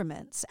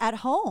instruments at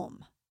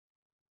home.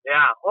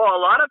 Yeah, well, a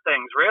lot of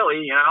things,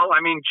 really.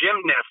 I mean,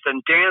 gymnasts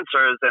and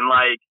dancers and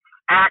like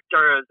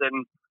actors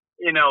and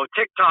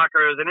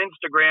TikTokers and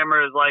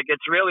Instagrammers. Like,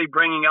 it's really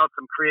bringing out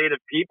some creative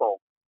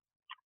people.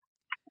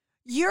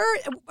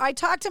 I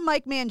talked to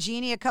Mike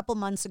Mangini a couple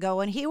months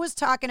ago, and he was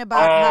talking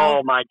about how...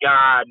 Oh, my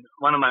God.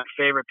 One of my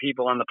favorite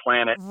people on the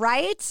planet.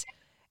 Right?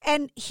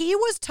 And he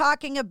was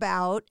talking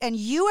about, and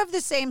you have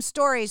the same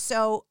story,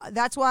 so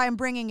that's why I'm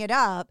bringing it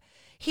up.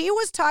 He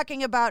was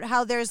talking about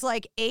how there's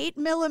like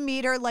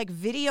 8mm like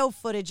video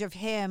footage of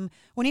him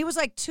when he was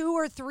like 2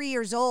 or 3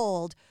 years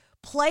old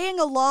playing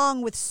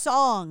along with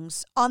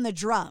songs on the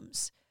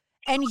drums.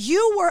 And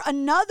you were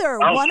another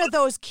one of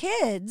those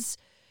kids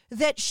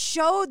that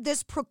showed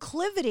this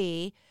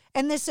proclivity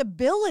and this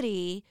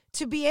ability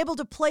to be able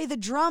to play the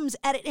drums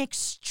at an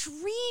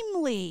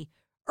extremely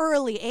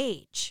early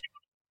age.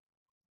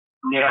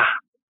 Yeah.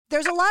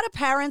 There's a lot of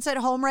parents at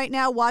home right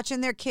now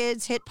watching their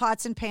kids hit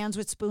pots and pans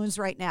with spoons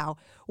right now.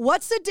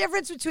 What's the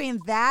difference between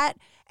that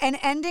and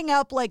ending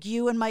up like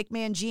you and Mike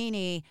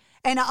Mangini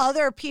and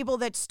other people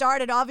that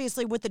started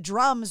obviously with the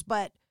drums,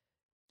 but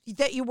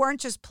that you weren't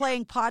just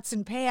playing pots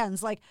and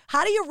pans? Like,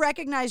 how do you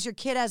recognize your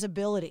kid has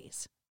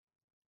abilities?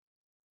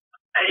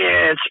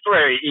 Yeah, it's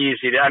very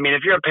easy.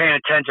 If you're paying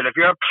attention, if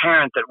you're a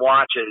parent that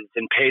watches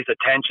and pays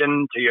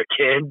attention to your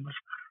kids,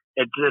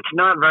 it's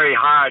not very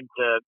hard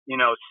to,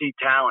 see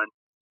talent.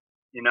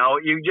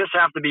 You just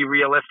have to be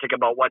realistic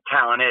about what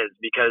talent is,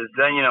 because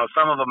then,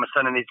 some of them are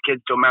sending these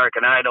kids to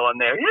American Idol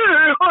and they're,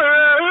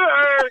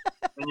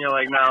 and you're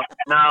like, no.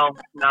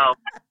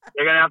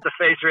 You're going to have to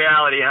face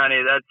reality,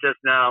 honey. That's just,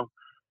 no.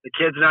 The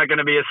kid's not going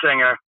to be a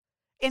singer.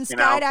 In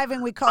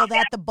skydiving, we call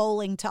that the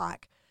bowling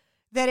talk.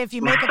 That if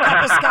you make a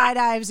couple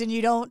skydives and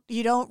you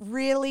don't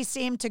really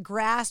seem to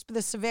grasp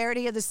the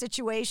severity of the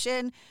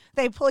situation,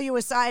 they pull you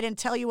aside and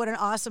tell you what an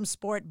awesome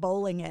sport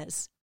bowling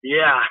is.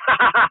 Yeah,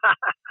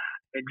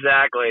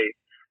 exactly.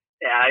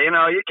 Yeah,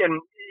 you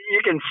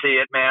can see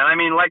it, man.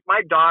 Like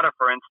my daughter,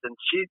 for instance,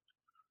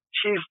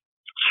 she's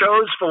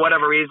chose for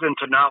whatever reason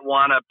to not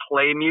want to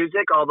play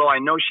music, although I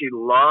know she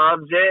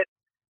loves it.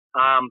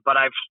 But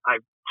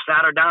I've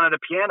sat her down at a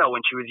piano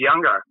when she was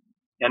younger.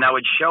 And I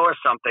would show her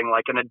something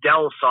like an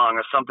Adele song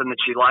or something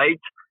that she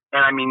liked.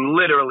 And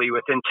literally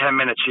within 10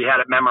 minutes, she had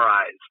it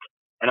memorized.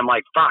 And I'm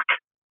like, fuck,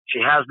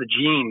 she has the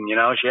gene,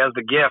 she has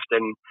the gift,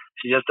 and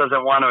she just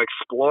doesn't want to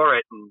explore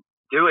it and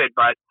do it.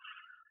 But,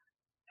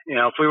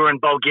 if we were in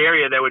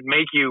Bulgaria, they would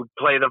make you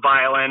play the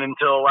violin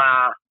until,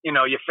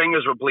 your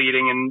fingers were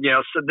bleeding. And,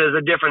 so there's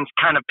a different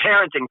kind of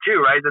parenting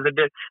too, right?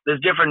 There's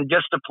different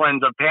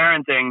disciplines of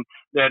parenting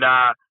that,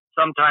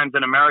 sometimes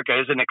in America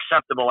isn't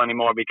acceptable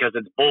anymore because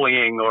it's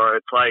bullying or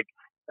it's like,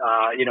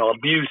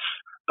 abuse.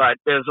 But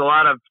there's a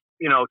lot of,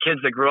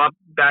 kids that grew up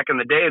back in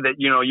the day that,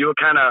 you were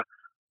kind of,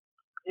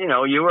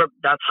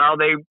 that's how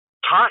they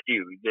taught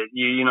you. That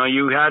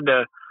you had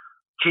to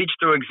teach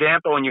through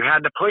example, and you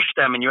had to push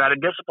them, and you had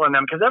to discipline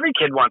them, because every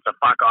kid wants to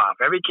fuck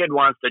off. Every kid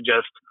wants to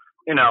just,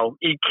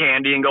 eat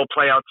candy and go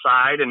play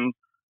outside. And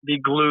be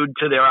glued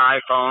to their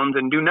iPhones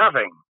and do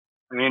nothing.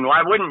 I mean,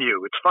 why wouldn't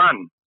you? It's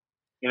fun,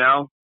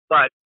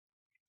 but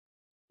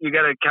you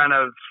got to kind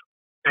of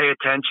pay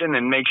attention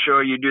and make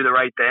sure you do the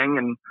right thing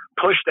and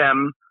push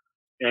them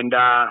and,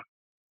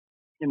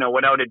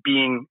 without it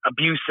being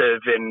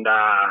abusive and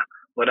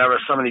whatever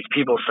some of these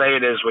people say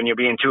it is when you're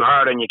being too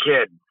hard on your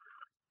kid.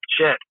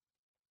 Shit.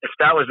 If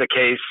that was the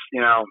case,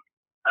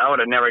 I would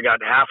have never got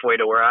halfway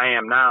to where I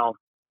am now.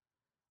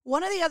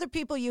 One of the other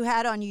people you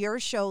had on your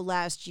show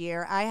last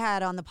year, I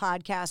had on the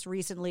podcast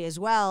recently as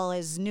well,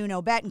 is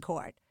Nuno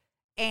Betancourt.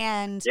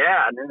 And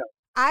yeah, Nuno.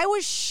 I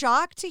was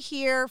shocked to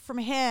hear from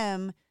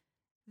him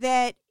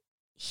that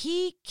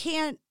he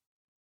can't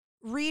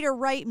read or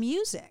write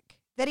music,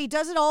 that he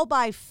does it all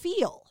by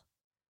feel.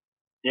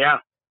 Yeah.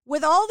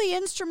 With all the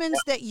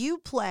instruments that you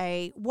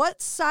play,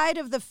 what side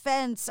of the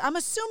fence? I'm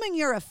assuming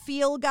you're a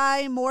feel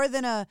guy more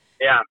than a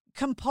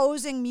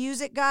composing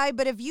music guy,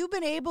 but have you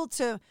been able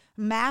to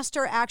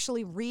master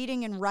actually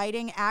reading and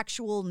writing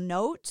actual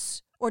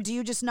notes, or do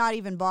you just not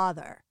even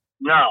bother?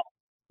 No,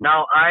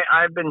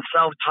 I've been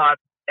self-taught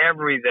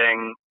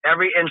everything.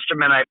 Every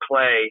instrument I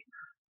play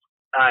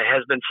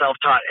has been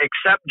self-taught,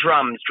 except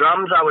drums.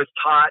 Drums I was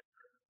taught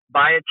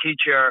by a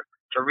teacher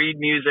to read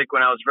music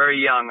when I was very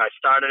young. I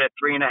started at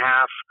 3.5.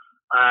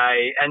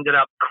 I ended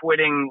up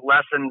quitting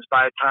lessons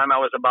by the time I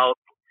was about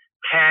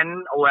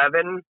 10,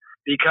 11,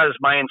 because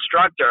my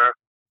instructor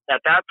at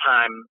that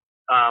time,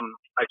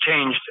 I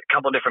changed a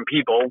couple different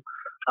people,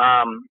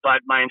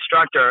 but my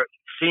instructor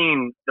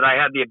seen that I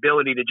had the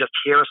ability to just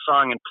hear a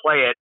song and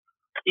play it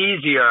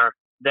easier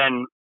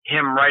than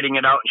him writing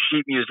it out in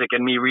sheet music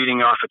and me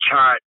reading off a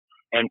chart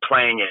and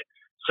playing it.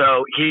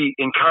 So he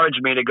encouraged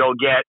me to go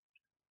get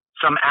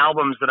some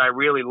albums that I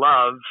really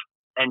love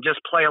and just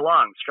play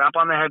along. Strap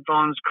on the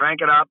headphones, crank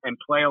it up, and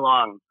play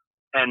along.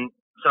 And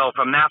so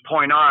from that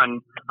point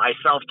on, I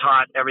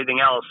self-taught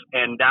everything else.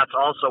 And that's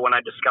also when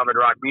I discovered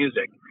rock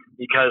music,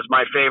 because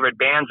my favorite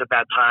bands at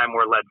that time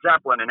were Led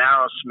Zeppelin and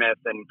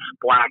Aerosmith and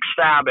Black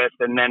Sabbath.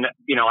 And then,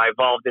 I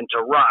evolved into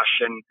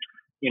Rush. And,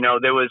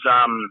 there was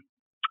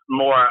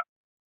more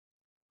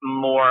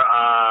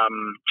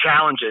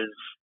challenges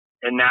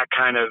in that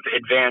kind of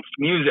advanced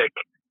music.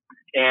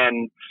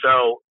 And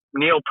so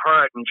Neil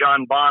Peart and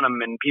John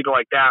Bonham and people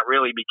like that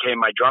really became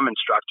my drum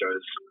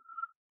instructors,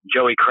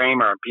 Joey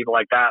Kramer, people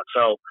like that.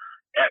 So,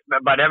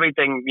 but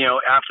everything,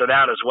 after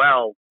that as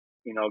well,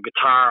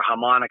 guitar,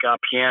 harmonica,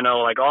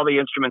 piano, like all the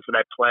instruments that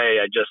I play,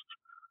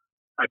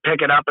 I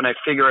pick it up and I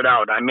figure it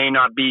out. I may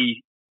not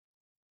be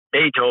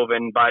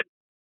Beethoven, but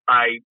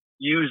I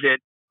use it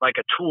like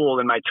a tool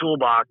in my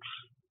toolbox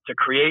to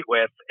create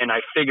with, and I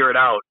figure it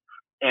out.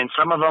 And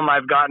some of them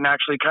I've gotten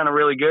actually kind of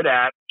really good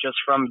at just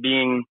from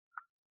being,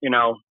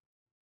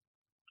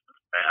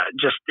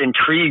 just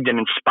intrigued and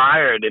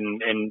inspired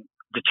and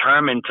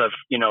determined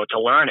to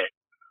learn it.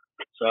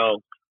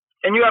 So,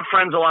 and you have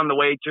friends along the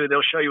way too.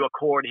 They'll show you a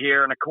chord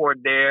here and a chord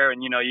there,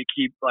 and you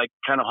keep like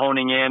kind of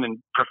honing in and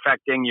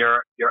perfecting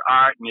your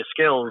art and your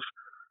skills.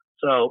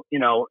 So,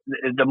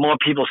 the more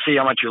people see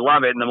how much you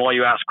love it and the more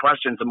you ask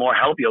questions, the more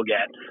help you'll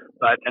get.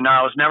 And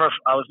I was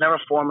never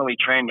formally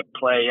trained to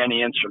play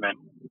any instrument.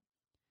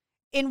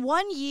 In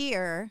 1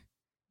 year,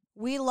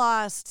 we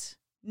lost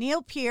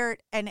Neil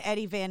Peart and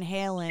Eddie Van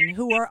Halen,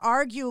 who are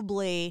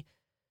arguably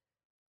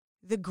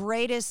the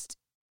greatest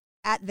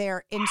at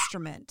their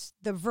instrument,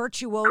 the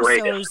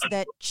virtuosos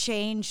that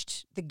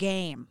changed the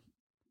game.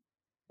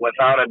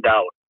 Without a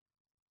doubt.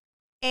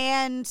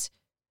 And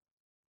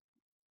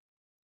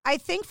I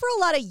think for a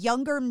lot of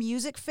younger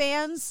music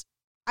fans,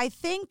 I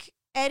think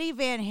Eddie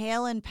Van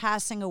Halen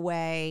passing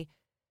away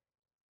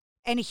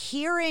and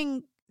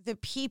hearing the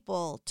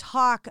people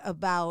talk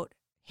about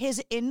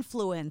his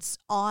influence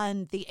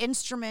on the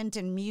instrument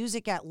and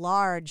music at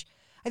large,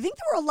 I think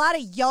there were a lot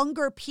of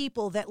younger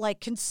people that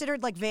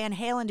considered Van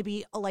Halen to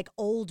be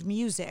old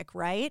music,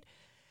 right?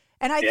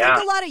 And I think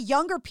a lot of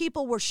younger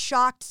people were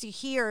shocked to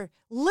hear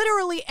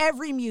literally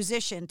every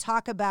musician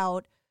talk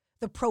about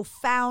the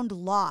profound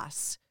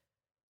loss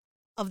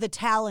of the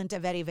talent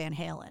of Eddie Van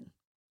Halen.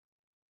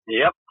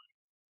 Yep.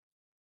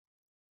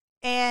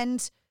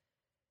 And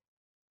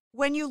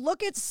when you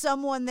look at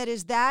someone that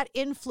is that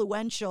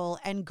influential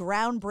and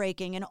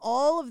groundbreaking and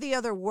all of the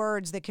other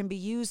words that can be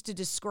used to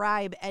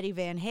describe Eddie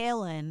Van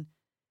Halen,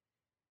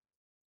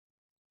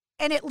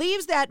 and it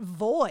leaves that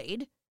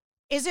void,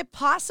 is it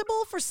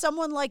possible for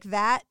someone like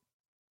that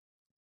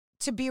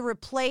to be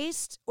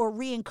replaced or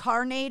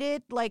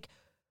reincarnated?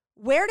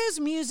 Where does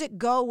music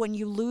go when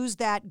you lose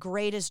that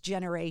greatest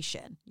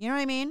generation? You know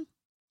what I mean?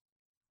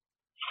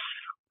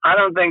 I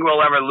don't think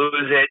we'll ever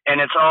lose it,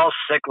 and it's all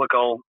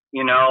cyclical.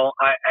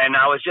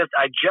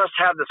 I just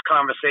had this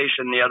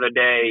conversation the other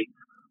day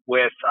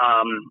with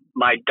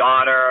my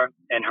daughter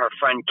and her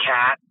friend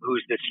Kat,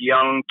 who's this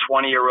young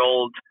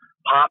 20-year-old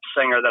pop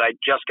singer that I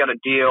just got a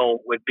deal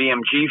with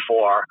BMG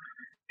for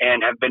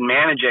and have been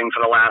managing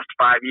for the last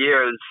 5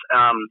 years.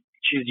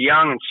 She's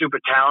young and super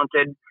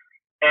talented,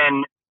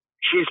 and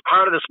she's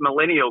part of this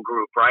millennial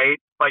group, right?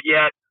 But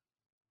yet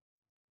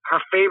her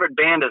favorite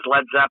band is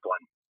Led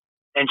Zeppelin.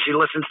 and she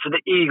listens to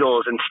the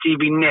Eagles and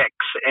Stevie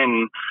Nicks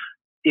and,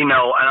 and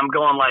I'm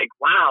going like,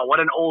 wow, what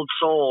an old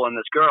soul in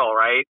this girl,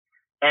 right?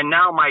 And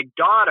now my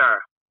daughter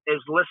is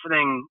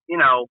listening,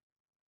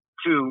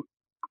 to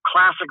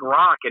classic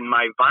rock in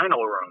my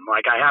vinyl room.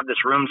 Like I have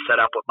this room set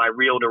up with my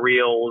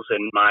reel-to-reels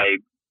and my,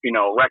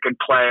 record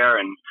player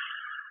and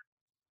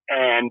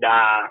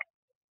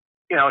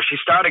she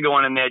started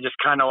going in there just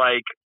kind of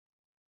like,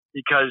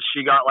 because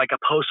she got like a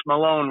Post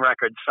Malone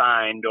record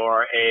signed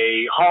or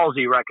a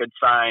Halsey record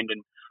signed.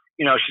 And,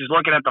 she's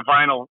looking at the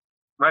vinyl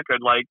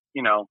record like,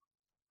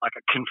 like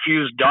a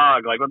confused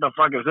dog, like, what the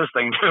fuck is this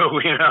thing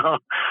do,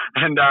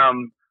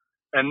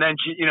 And then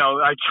she,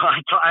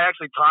 I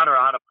actually taught her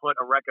how to put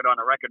a record on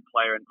a record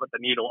player and put the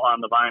needle on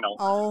the vinyl.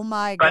 Oh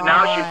my God. But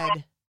now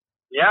she's,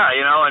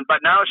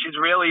 but now she's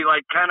really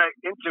like kind of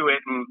into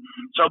it. And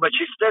so, but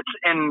she sits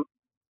in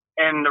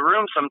the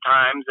room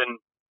sometimes and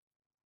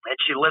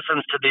she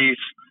listens to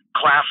these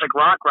classic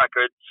rock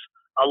records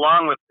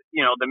along with,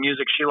 the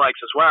music she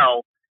likes as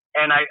well.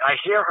 And I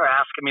hear her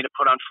asking me to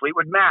put on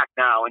Fleetwood Mac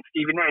now and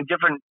Stevie and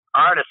different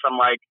artists. I'm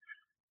like,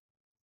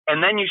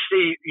 and then you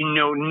see,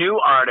 new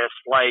artists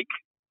like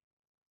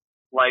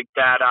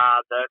that,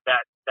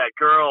 that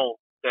girl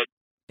that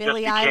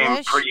Billie just became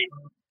Eilish? pretty.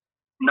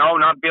 No,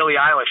 not Billie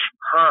Eilish.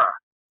 Her.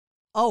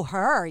 Oh,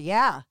 Her.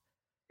 Yeah.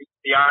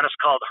 The artist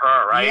called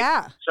Her, right?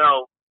 Yeah.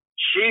 So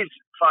she's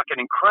fucking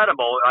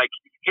incredible. Like,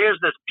 here's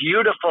this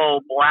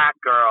beautiful black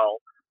girl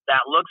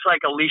that looks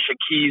like Alicia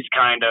Keys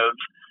kind of,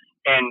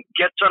 and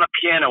gets on a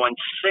piano and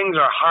sings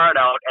her heart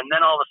out. And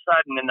then all of a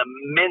sudden, in the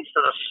midst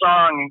of the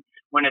song,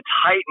 when it's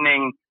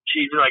heightening,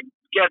 she like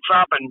gets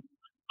up and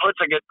puts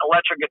a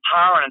electric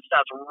guitar on and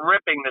starts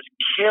ripping this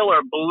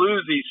killer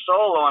bluesy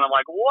solo. And I'm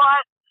like,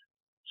 what?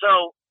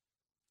 So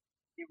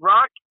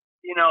rock,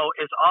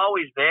 is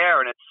always there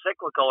and it's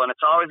cyclical and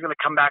it's always going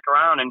to come back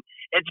around. And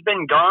it's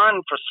been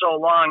gone for so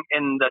long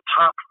in the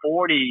top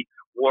 40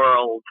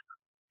 world,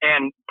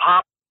 and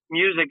pop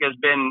music has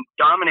been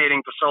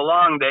dominating for so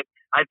long that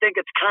I think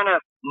it's kind of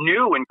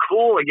new and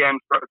cool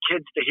again for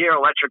kids to hear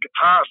electric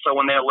guitar. So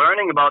when they're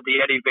learning about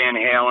the Eddie Van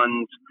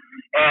Halens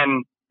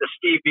and the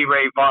Stevie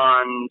Ray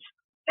Vaughns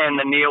and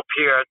the Neil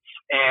Pearts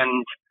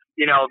and,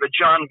 the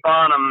John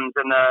Bonhams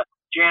and the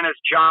Janis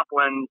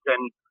Joplins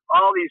and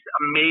all these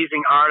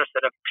amazing artists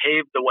that have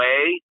paved the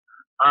way,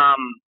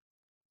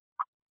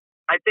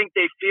 I think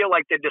they feel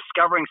like they're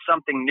discovering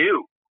something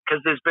new because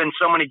there's been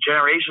so many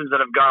generations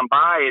that have gone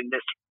by and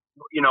this,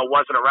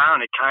 wasn't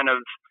around. It kind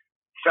of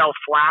fell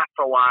flat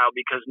for a while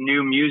because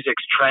new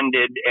music's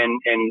trended and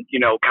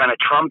kind of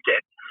trumped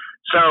it.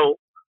 So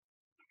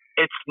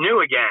it's new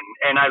again.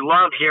 And I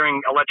love hearing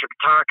electric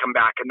guitar come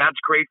back. And that's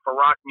great for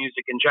rock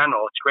music in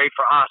general. It's great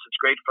for us. It's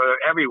great for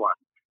everyone,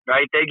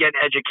 right? They get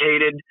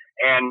educated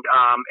and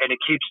it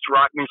keeps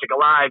rock music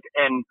alive.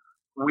 And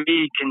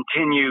we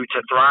continue to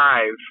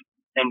thrive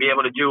and be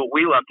able to do what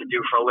we love to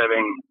do for a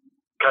living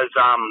because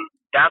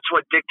that's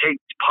what dictates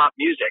pop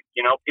music.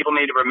 People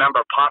need to remember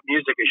pop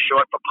music is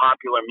short for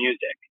popular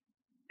music.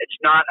 It's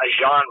not a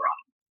genre.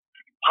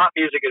 Pop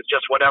music is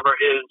just whatever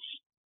is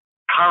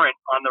current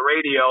on the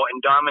radio and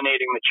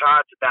dominating the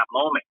charts at that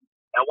moment.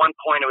 At one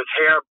point it was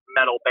hair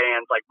metal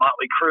bands like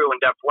Motley Crue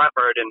and Def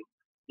Leppard, and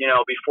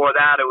before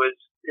that it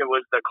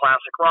was the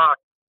classic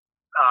rock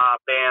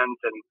bands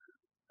and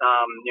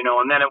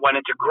and then it went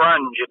into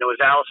grunge and it was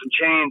Alice in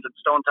Chains and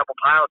Stone Temple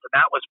Pilots, and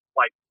that was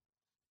like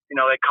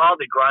they called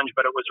it grunge,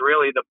 but it was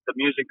really the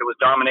music that was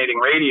dominating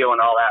radio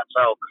and all that.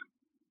 So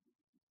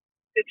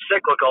it's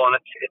cyclical and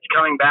it's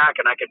coming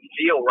back, and I can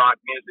feel rock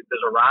music.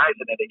 There's a rise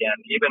in it again.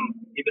 Even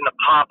the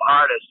pop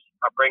artists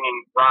are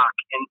bringing rock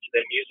into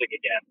their music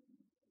again.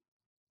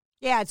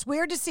 Yeah, it's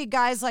weird to see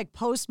guys like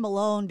Post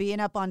Malone being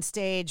up on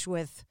stage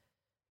with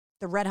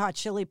the Red Hot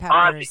Chili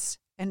Peppers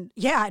and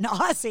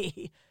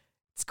Ozzy.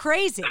 It's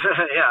crazy.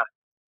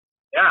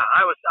 Yeah,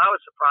 I was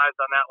surprised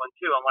on that one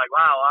too. I'm like,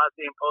 wow,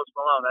 Ozzy and Post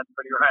Malone, that's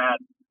pretty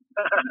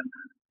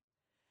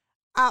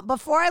rad.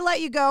 Before I let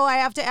you go, I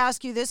have to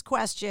ask you this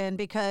question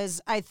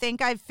because I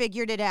think I've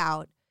figured it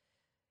out.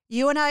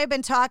 You and I have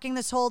been talking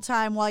this whole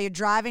time while you're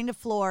driving to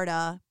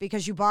Florida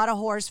because you bought a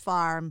horse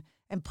farm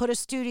and put a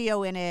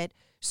studio in it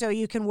so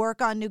you can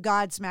work on new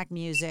Godsmack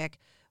music.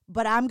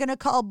 But I'm going to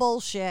call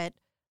bullshit.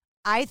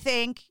 I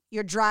think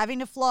you're driving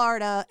to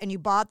Florida and you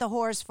bought the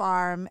horse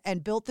farm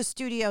and built the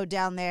studio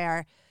down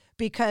there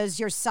because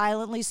you're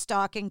silently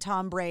stalking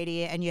Tom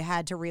Brady and you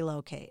had to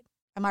relocate.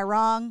 Am I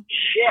wrong?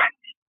 Shit.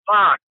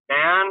 Fuck,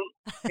 man.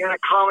 You're going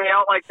to call me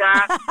out like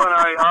that in front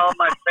of all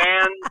my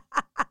fans?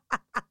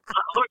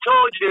 Who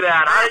told you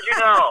that? How did you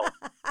know?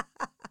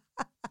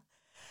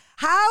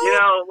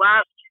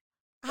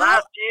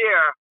 Last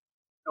year,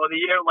 or the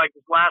year, like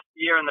this last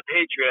year in the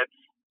Patriots,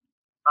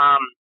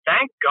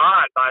 thank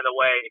God, by the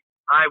way,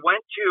 I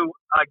went to,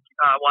 I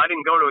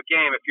didn't go to a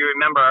game. If you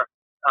remember,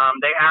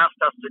 they asked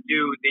us to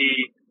do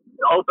the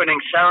opening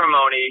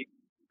ceremony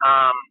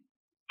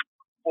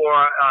for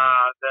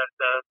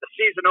the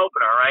season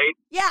opener, right?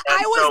 Yeah, and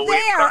I was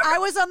there. I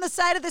was on the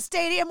side of the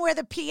stadium where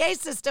the PA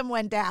system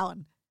went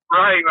down.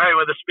 Right,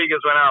 where the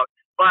speakers went out.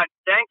 But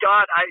thank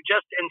God, I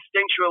just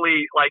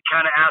instinctually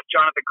kind of asked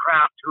Jonathan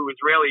Kraft, who has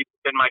really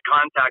been my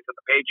contact with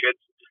the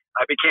Patriots.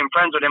 I became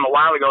friends with him a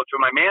while ago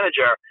through my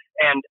manager,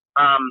 and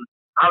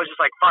I was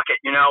just like, fuck it,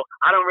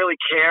 I don't really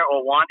care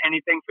or want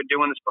anything for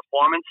doing this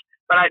performance,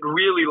 but I'd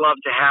really love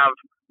to have,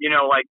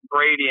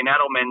 Brady and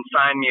Edelman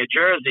sign me a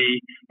jersey,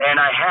 and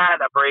I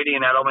had a Brady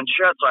and Edelman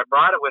shirt, so I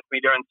brought it with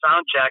me during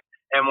sound check,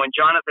 and when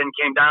Jonathan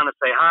came down to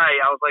say hi,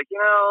 I was like,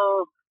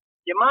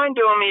 you mind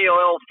doing me a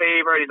little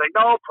favor? And he's like,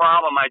 no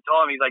problem. I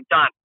told him, he's like,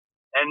 done.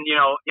 And,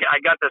 I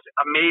got this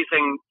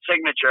amazing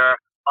signature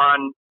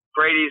on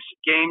Brady's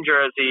game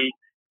jersey,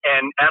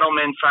 and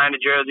Edelman signed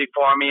a jersey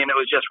for me, and it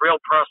was just real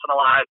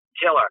personalized,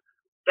 killer.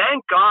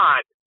 Thank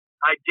God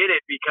I did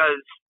it,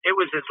 because it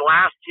was his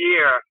last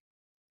year,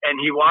 and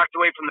he walked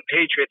away from the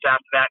Patriots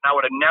after that, and I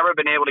would have never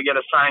been able to get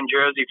a signed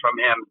jersey from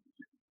him.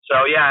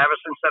 So, yeah, ever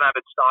since then I've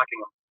been stalking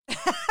him.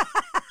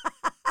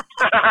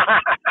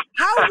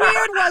 How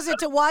weird was it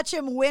to watch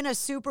him win a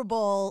Super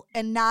Bowl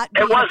and not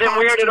be It wasn't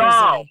weird jersey? at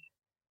all.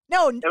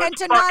 No, and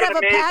to not have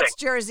amazing. a Pats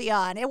jersey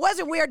on. It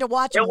wasn't weird to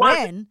watch him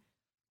win.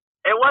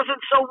 It wasn't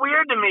so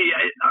weird to me.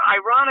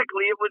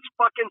 Ironically, it was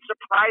fucking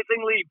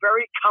surprisingly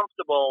very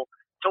comfortable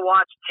to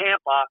watch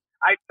Tampa.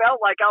 I felt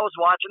like I was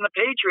watching the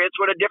Patriots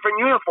with a different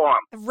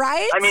uniform.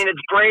 Right? I mean,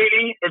 it's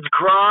Brady, it's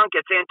Gronk,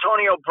 it's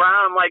Antonio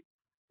Brown. I'm like,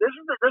 this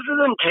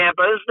isn't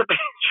Tampa. This is the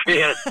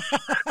Patriots.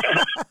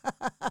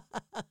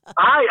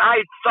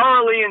 I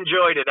thoroughly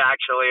enjoyed it,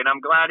 actually, and I'm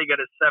glad he got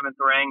his 7th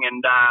ring.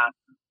 And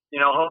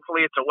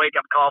hopefully it's a wake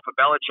up call for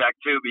Belichick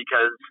too,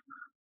 because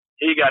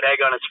he got egg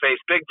on his face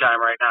big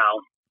time right now.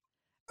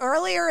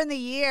 Earlier in the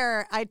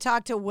year, I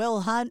talked to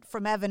Will Hunt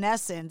from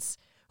Evanescence,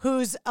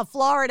 who's a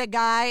Florida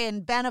guy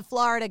and been a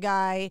Florida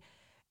guy,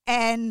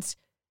 and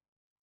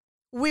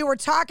we were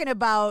talking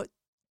about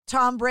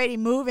Tom Brady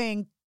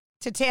moving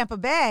to Tampa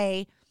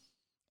Bay.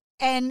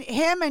 And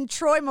him and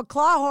Troy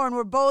McClawhorn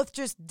were both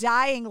just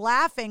dying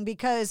laughing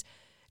because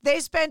they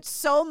spent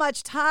so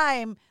much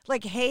time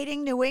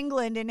hating New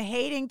England and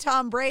hating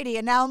Tom Brady.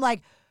 And now I'm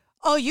like,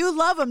 oh, you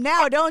love him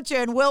now, don't you?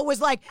 And Will was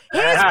like, he's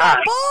my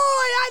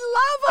boy. I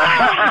love him.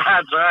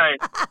 That's right.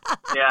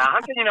 Yeah. How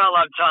can you not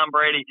love Tom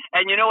Brady?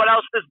 And you know what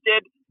else this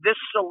did? This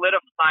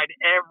solidified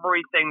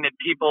everything that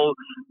people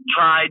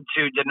tried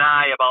to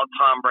deny about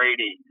Tom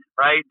Brady,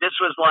 right? This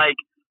was like,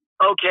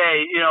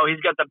 okay,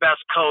 he's got the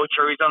best coach,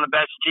 or he's on the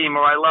best team,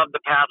 or I love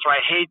the Pats, or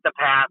I hate the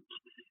Pats.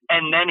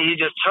 And then he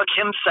just took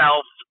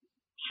himself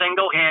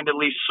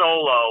single-handedly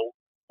solo,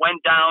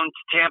 went down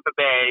to Tampa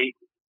Bay.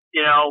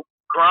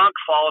 Gronk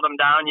followed him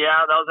down.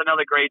 Yeah, that was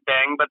another great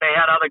thing. But they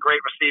had other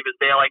great receivers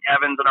there, like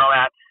Evans and all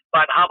that.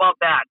 But how about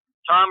that?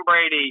 Tom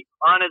Brady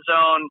on his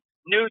own,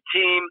 new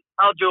team.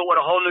 I'll do it with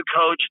a whole new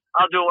coach.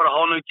 I'll do it with a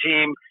whole new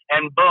team.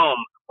 And boom,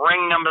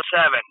 ring number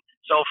 7.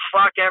 So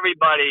fuck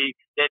everybody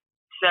that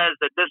says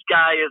that this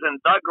guy isn't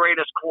the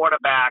greatest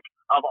quarterback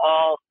of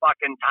all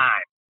fucking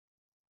time.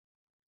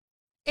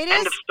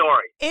 End of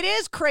story. It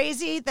is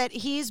crazy that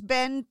he's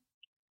been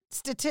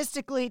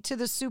statistically to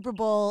the Super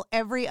Bowl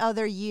every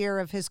other year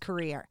of his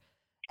career.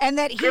 And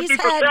that he's 50%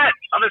 had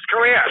of his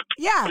career.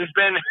 Yeah. He's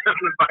been in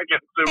the fucking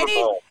Super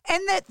Bowl.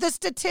 And that the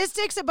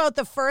statistics about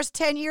the first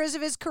 10 years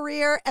of his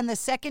career and the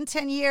second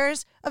 10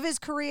 years of his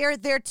career,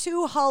 they're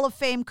 2 Hall of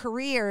Fame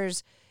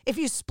careers if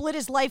you split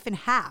his life in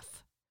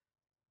half.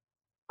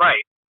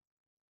 Right.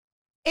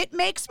 It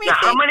makes me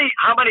now, think.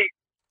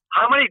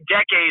 How many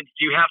decades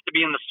do you have to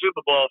be in the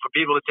Super Bowl for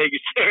people to take you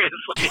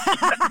seriously?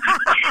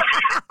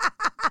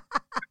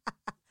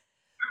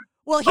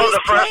 Well, he's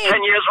the first played,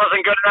 10 years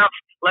wasn't good enough.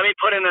 Let me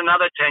put in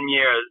another 10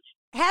 years.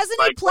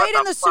 Hasn't he played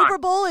in the Super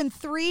Bowl in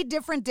 3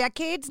 different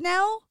decades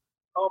now?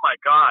 Oh, my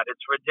God.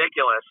 It's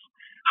ridiculous.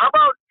 How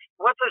about,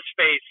 what's his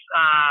face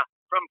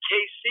from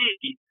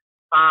KC?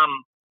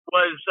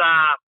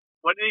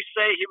 What did he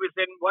say? He was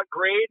in what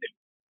grade?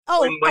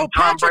 When Tom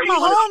Patrick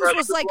Brady Mahomes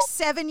was like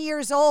 7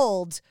 years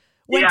old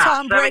when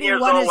Tom Brady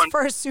won his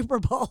first Super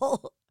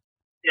Bowl.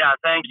 Yeah,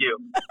 thank you.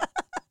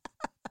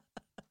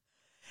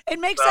 It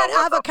makes that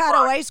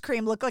avocado ice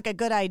cream look like a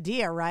good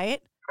idea,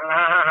 right?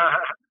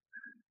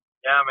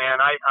 Yeah,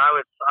 man, I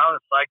was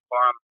psyched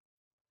for him.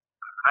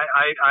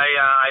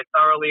 I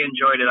thoroughly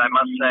enjoyed it, I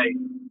must say.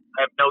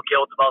 I have no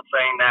guilt about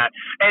saying that.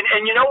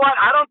 And you know what?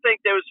 I don't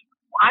think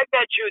I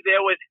bet you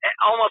there was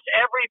almost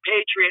every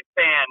Patriot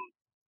fan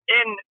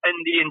in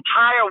the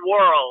entire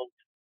world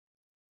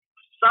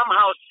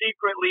somehow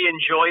secretly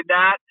enjoyed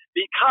that,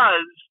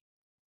 because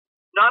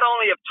not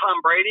only of Tom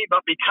Brady,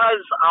 but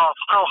because of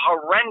how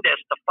horrendous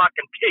the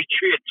fucking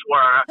Patriots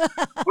were.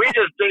 We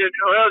just did it.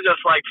 We were just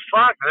like,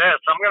 fuck this.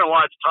 I'm going to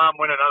watch Tom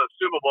win another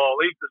Super Bowl.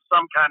 At least there's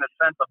some kind of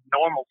sense of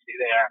normalcy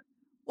there.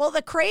 Well,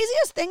 the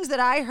craziest things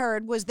that I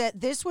heard was that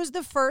this was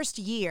the first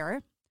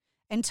year,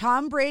 and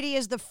Tom Brady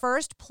is the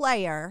first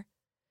player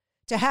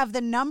to have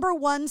the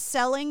 #1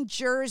 selling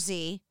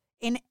jersey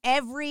in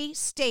every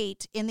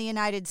state in the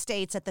United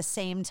States at the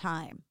same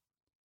time.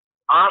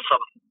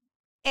 Awesome.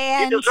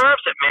 And he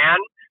deserves it, man.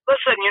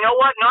 Listen, you know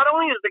what? Not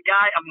only is the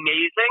guy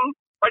amazing,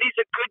 but he's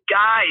a good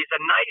guy. He's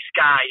a nice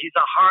guy. He's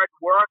a hard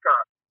worker.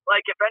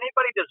 like, if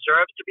anybody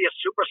deserves to be a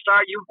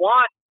superstar, you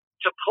want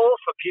to pull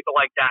for people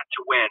like that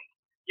to win.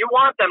 You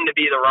want them to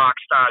be the rock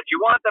stars.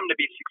 You want them to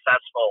be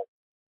successful,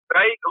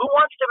 right? Who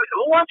wants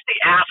the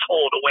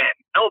asshole to win?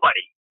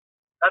 Nobody.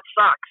 That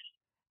sucks.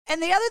 And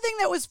the other thing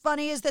that was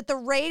funny is that the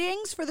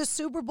ratings for the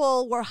Super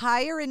Bowl were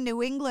higher in New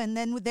England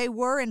than they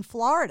were in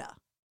Florida.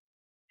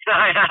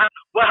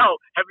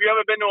 Well, have you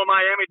ever been to a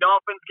Miami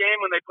Dolphins game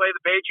when they play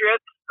the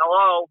Patriots?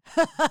 Hello.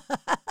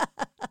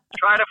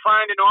 Try to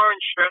find an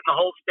orange shirt in the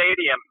whole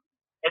stadium.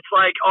 It's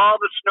like all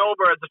the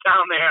snowbirds are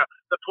down there.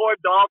 The poor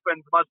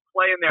Dolphins must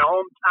play in their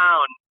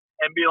hometown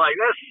and be like,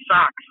 this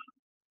sucks.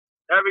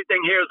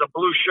 Everything here is a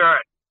blue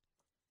shirt.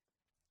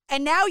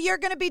 And now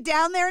you're going to be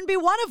down there and be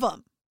one of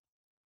them.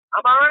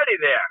 I'm already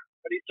there.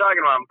 What are you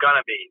talking about? I'm going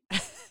to be.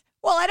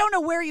 Well, I don't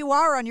know where you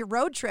are on your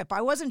road trip.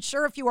 I wasn't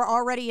sure if you were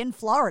already in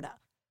Florida.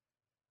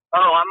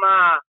 Oh, I'm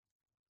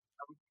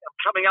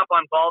coming up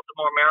on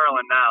Baltimore,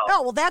 Maryland now.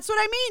 Oh, well, that's what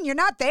I mean. You're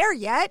not there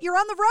yet. You're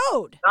on the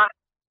road.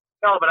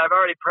 No, but I've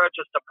already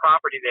purchased a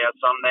property there,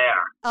 so I'm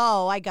there.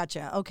 Oh, I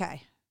gotcha.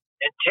 Okay.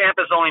 And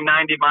Tampa's only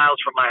 90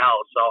 miles from my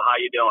house, so how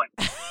you doing?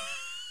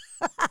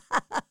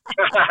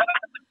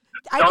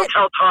 Don't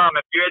tell Tom.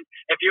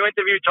 If you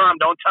interview Tom,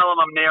 don't tell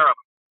him I'm near him.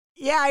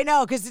 Yeah, I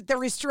know, because the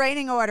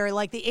restraining order,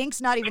 like the ink's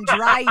not even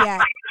dry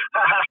yet.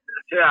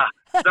 Yeah,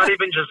 it's not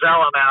even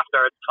Giselle I'm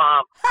after. It's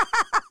Tom.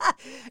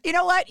 You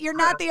know what? You're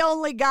not the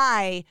only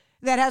guy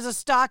that has a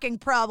stalking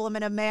problem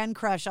and a man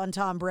crush on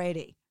Tom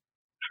Brady.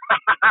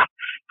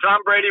 Tom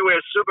Brady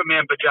wears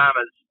Superman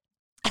pajamas.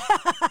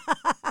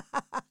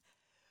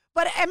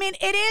 But, I mean,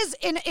 it is,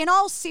 in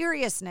all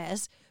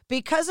seriousness,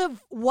 because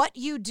of what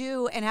you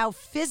do and how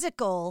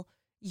physical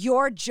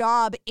your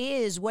job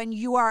is when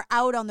you are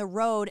out on the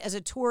road as a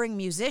touring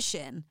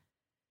musician,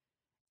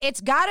 it's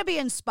got to be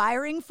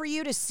inspiring for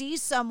you to see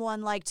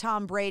someone like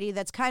Tom Brady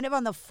that's kind of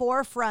on the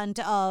forefront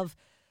of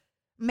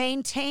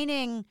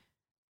maintaining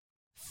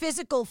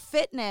physical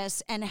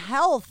fitness and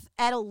health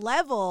at a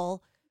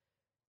level,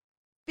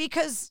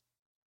 because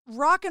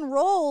rock and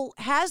roll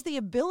has the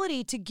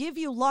ability to give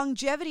you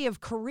longevity of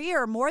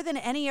career more than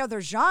any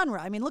other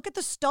genre. I mean, look at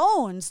the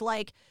Stones.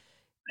 Like,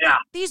 yeah,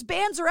 these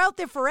bands are out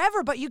there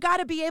forever, but you got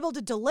to be able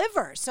to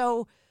deliver.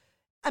 So,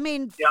 I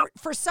mean,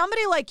 for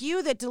somebody like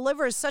you that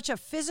delivers such a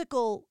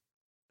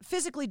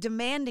physically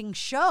demanding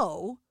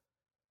show,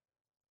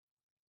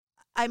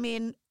 I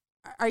mean,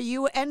 are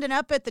you ending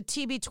up at the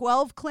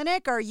TB12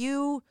 clinic? Are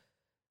you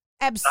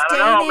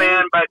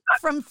abstaining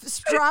from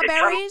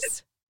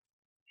strawberries?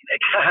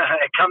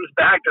 It comes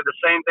back to the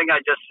same thing I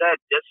just said.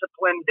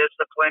 Discipline,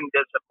 discipline,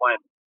 discipline.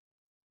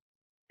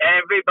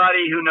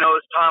 Everybody who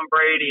knows Tom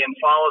Brady and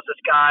follows this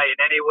guy in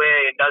any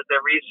way and does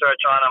their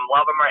research on him,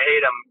 love him or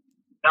hate him,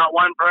 not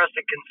one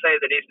person can say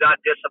that he's not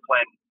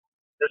disciplined.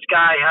 This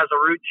guy has a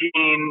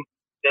routine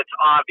that's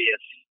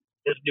obvious.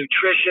 His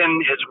nutrition,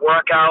 his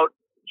workout,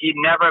 he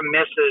never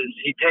misses.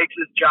 He takes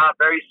his job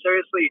very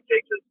seriously. He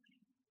takes his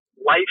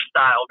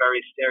lifestyle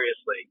very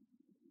seriously.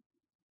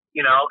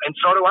 You know, and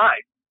so do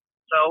I.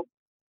 So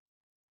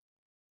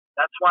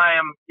that's why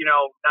I'm,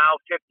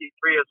 now 53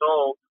 years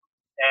old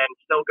and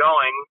still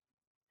going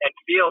and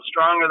feel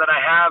stronger than I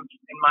have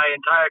in my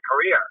entire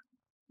career.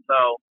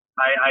 So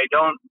I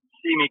don't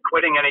see me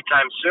quitting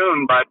anytime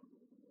soon, but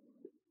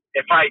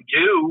if I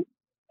do,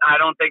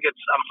 I don't think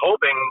I'm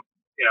hoping,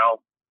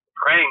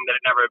 praying that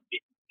it never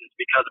is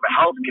because of a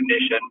health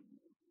condition,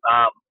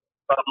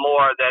 but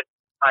more that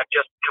I've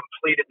just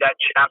completed that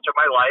chapter of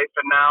my life,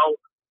 and now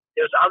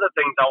there's other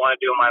things I want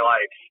to do in my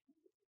life.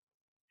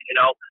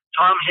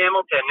 Tom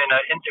Hamilton in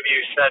an interview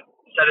said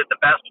it the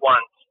best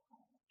once.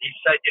 He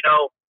said,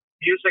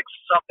 music's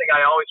something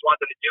I always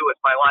wanted to do with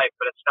my life,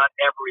 but it's not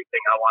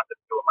everything I wanted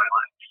to do in my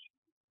life.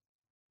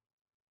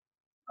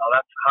 So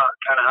that's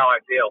kind of how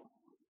I feel.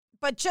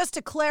 But just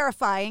to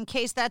clarify, in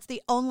case that's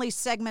the only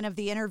segment of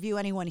the interview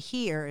anyone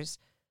hears,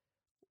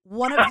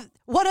 one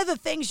of the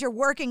things you're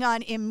working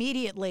on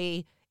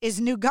immediately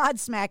is new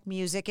Godsmack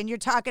music, and you're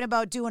talking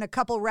about doing a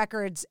couple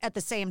records at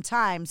the same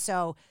time.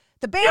 So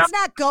the band's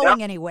not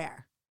going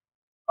anywhere.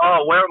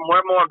 Oh,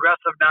 we're more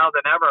aggressive now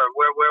than ever.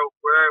 We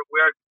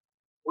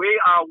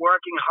are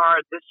working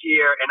hard this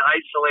year and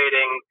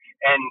isolating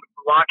and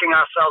locking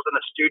ourselves in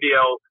the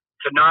studio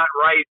to not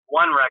write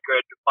one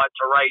record, but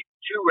to write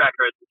two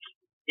records,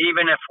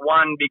 even if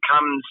one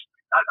becomes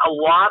a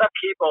lot of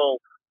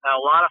people,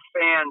 a lot of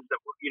fans that,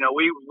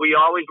 we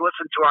always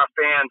listen to our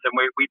fans and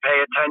we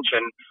pay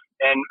attention.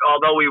 And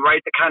although we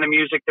write the kind of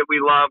music that we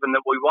love and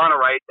that we want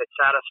to write that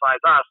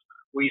satisfies us,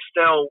 we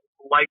still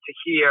like to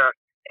hear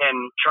and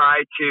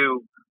try to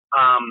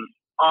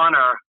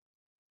honor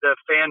the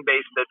fan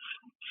base that's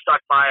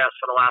stuck by us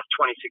for the last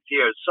 26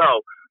 years.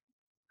 So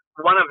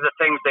one of the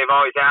things they've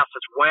always asked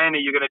is, when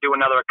are you going to do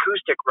another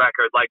acoustic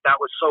record? Like, that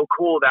was so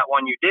cool, that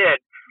one you did.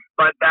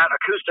 But that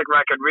acoustic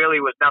record really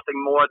was nothing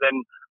more than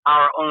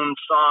our own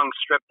songs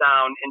stripped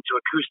down into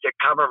acoustic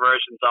cover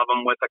versions of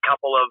them with a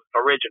couple of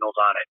originals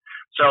on it.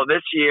 So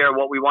this year,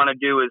 what we want to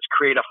do is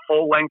create a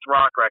full-length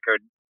rock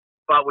record,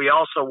 but we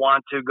also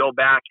want to go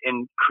back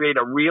and create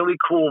a really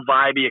cool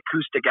vibey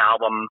acoustic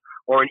album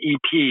or an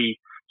EP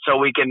so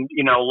we can,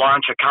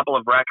 launch a couple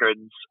of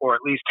records or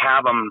at least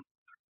have them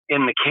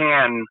in the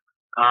can.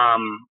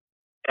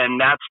 And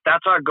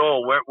that's our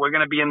goal. We're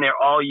going to be in there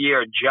all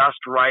year just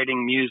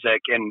writing music.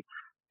 And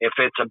if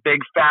it's a big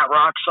fat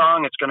rock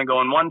song, it's going to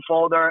go in one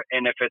folder.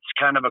 And if it's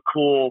kind of a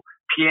cool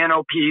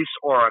piano piece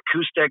or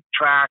acoustic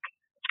track,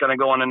 it's going to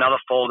go in another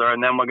folder.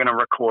 And then we're going to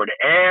record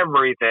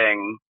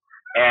everything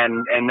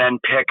and then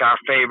pick our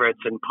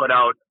favorites and put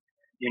out,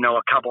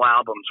 a couple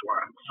albums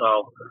worth.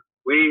 So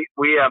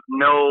we have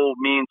no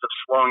means of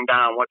slowing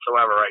down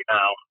whatsoever right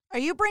now. Are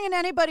you bringing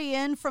anybody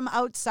in from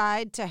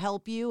outside to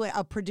help you,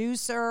 a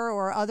producer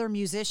or other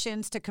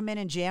musicians to come in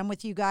and jam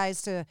with you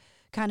guys to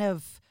kind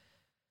of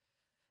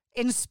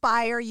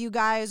inspire you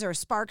guys or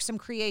spark some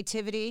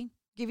creativity,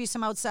 give you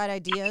some outside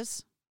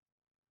ideas?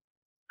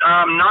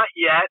 Not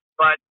yet,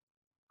 but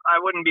I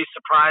wouldn't be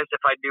surprised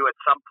if I do at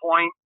some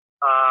point.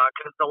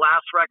 Because the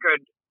last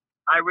record,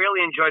 I really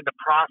enjoyed the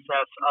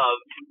process of,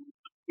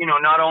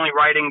 not only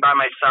writing by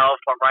myself,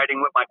 but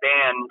writing with my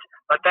band.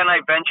 But then I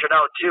ventured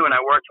out too, and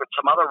I worked with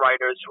some other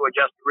writers who are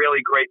just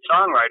really great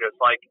songwriters,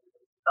 like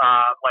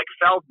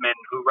Feldman,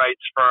 who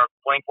writes for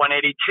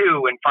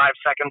Blink-182 and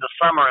 5 Seconds of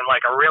Summer, and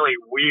like a really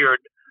weird,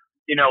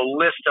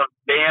 list of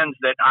bands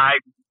that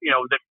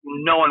that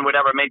no one would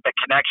ever make the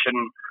connection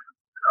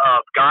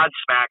of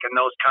Godsmack and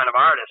those kind of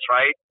artists,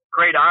 right?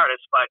 Great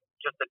artists, but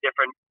just a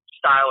different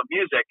style of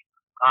music.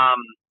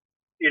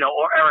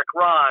 Or Eric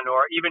Ron,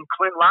 or even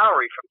Clint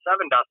Lowry from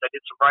Seven Dust. I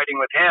did some writing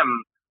with him.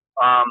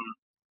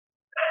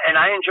 And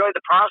I enjoyed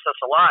the process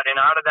a lot. And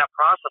out of that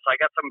process, I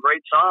got some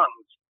great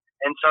songs.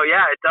 And so,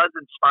 yeah, it does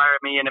inspire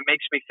me, and it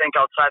makes me think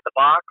outside the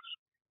box.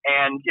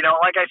 And,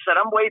 like I said,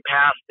 I'm way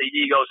past the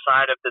ego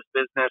side of this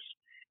business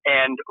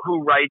and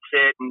who writes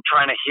it and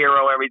trying to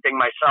hero everything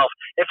myself.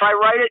 If I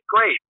write it,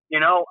 great.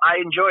 I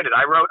enjoyed it.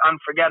 I wrote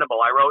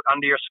Unforgettable. I wrote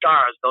Under Your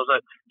Scars. Those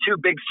are two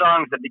big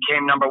songs that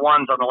became number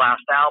ones on the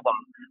last album.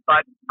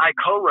 But I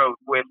co-wrote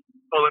with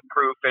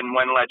Bulletproof and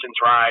When Legends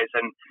Rise.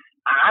 And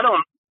I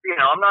don't,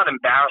 I'm not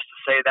embarrassed to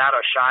say that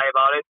or shy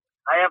about it.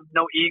 I have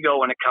no ego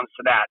when it comes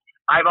to that.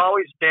 I've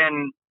always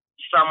been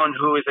someone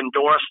who has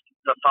endorsed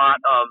the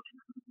thought of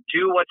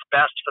do what's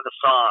best for the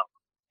song.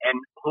 And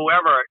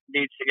whoever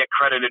needs to get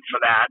credited for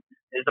that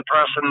is the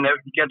person that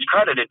gets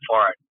credited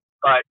for it.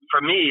 But for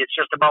me, it's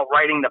just about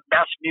writing the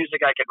best music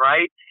I can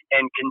write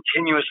and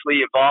continuously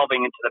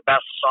evolving into the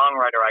best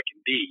songwriter I can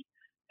be.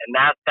 And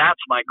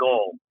that's my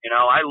goal.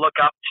 I look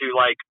up to,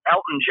 like,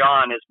 Elton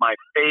John is my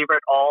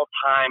favorite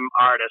all-time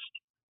artist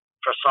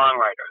for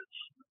songwriters.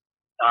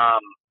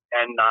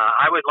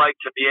 I would like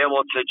to be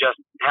able to just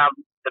have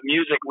the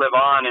music live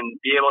on and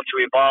be able to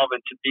evolve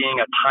into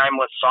being a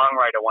timeless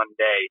songwriter one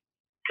day.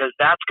 Because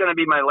that's going to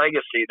be my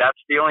legacy. That's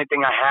the only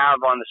thing I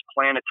have on this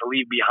planet to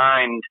leave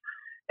behind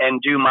and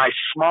do my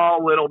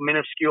small little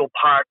minuscule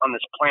part on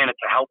this planet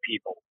to help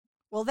people.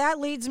 Well, that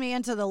leads me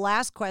into the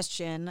last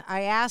question.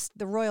 I asked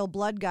the Royal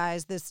Blood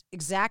guys this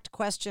exact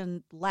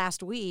question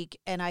last week,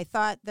 and I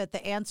thought that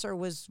the answer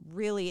was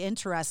really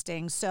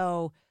interesting.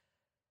 So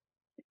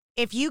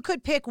if you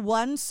could pick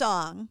one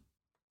song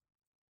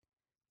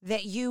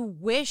that you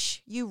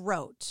wish you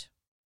wrote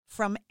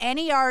from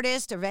any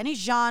artist of any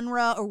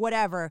genre or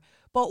whatever,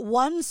 but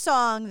one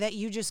song that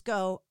you just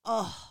go,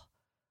 oh,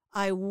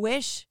 I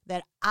wish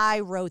that I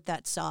wrote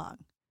that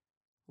song,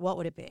 what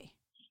would it be?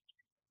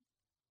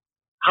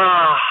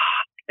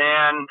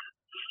 And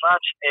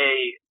such a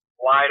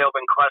wide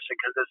open question,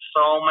 because there's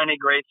so many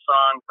great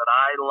songs that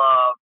I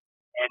love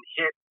and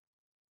hit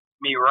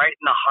me right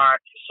in the heart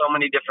for so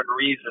many different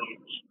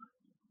reasons.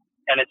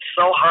 And it's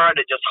so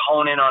hard to just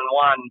hone in on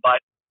one,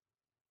 but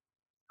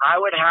I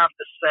would have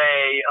to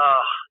say,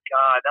 oh,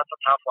 God, that's a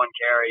tough one,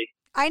 Carrie.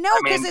 I know,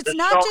 because it's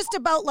not just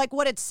about like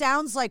what it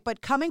sounds like, but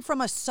coming from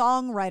a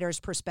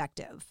songwriter's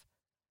perspective.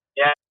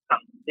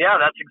 Yeah,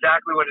 that's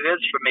exactly what it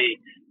is for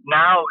me.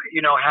 Now,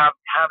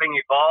 having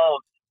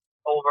evolved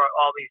over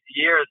all these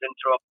years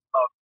into a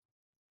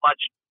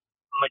much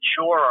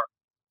mature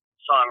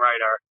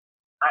songwriter,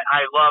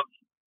 I love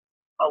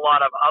a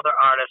lot of other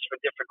artists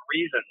for different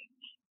reasons.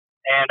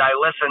 And I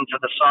listen to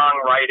the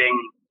songwriting,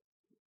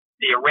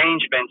 the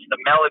arrangements,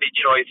 the melody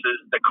choices,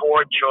 the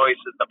chord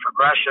choices, the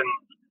progressions.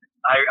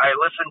 I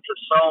listen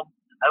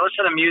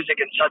to music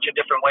in such a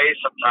different way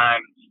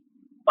sometimes,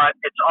 but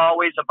it's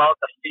always about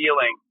the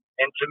feeling.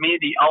 And to me,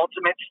 the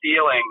ultimate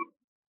feeling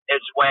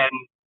is when,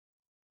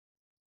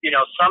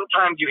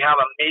 sometimes you have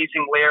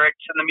amazing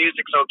lyrics and the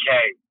music's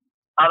okay.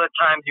 Other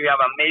times you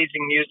have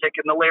amazing music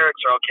and the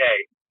lyrics are okay.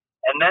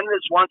 And then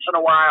there's once in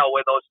a while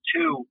where those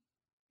two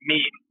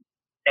meet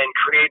and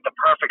create the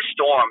perfect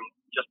storm,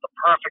 just the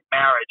perfect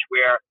marriage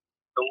where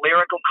the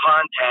lyrical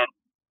content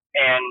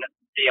and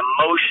the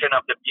emotion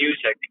of the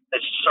music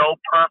is so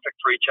perfect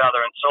for each other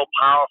and so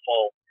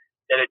powerful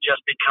that it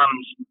just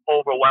becomes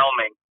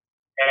overwhelming.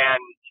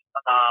 And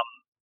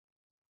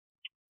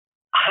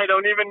I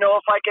don't even know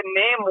if I can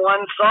name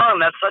one song.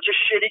 That's such a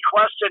shitty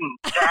question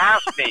to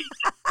ask me.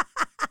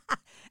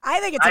 I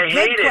think it's a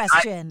good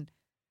question.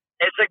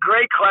 It's a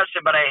great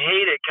question, but I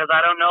hate it because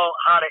I don't know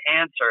how to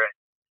answer it.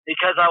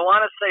 Because I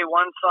want to say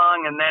one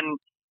song and then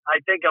I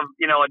think of,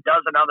 a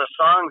dozen other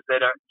songs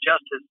that are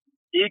just as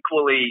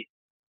equally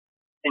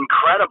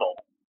incredible.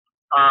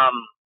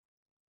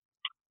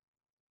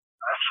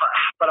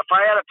 But if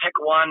I had to pick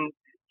one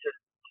to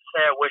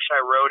say I wish I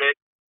wrote it,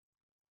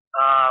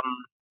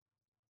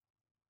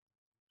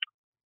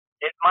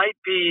 it might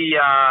be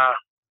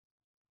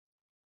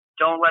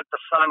Don't Let the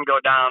Sun Go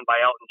Down by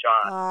Elton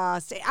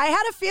John. See, I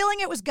had a feeling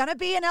it was going to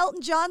be an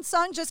Elton John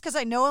song just because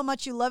I know how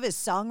much you love his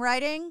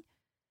songwriting.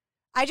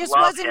 I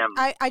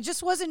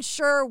just wasn't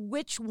sure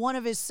which one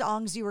of his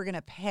songs you were going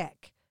to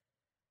pick.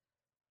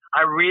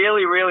 I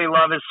really, really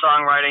love his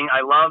songwriting.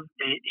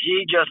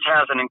 He just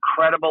has an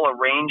incredible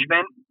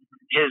arrangement.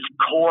 His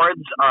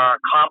chords are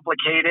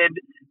complicated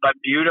but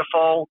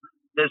beautiful.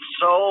 There's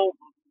so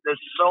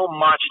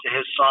much to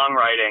his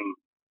songwriting.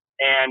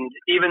 And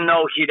even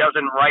though he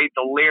doesn't write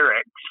the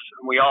lyrics,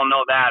 we all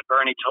know that,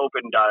 Bernie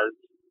Taupin does,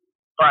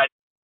 but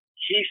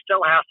he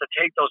still has to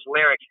take those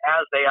lyrics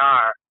as they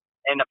are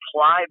and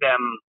apply them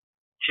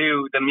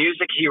to the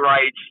music he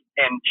writes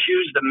and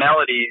choose the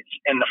melodies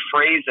and the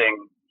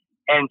phrasing.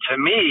 And to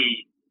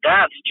me,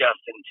 that's just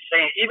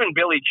insane. Even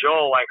Billy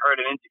Joel, I heard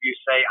an interview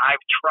say,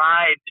 I've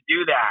tried to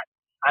do that.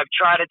 I've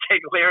tried to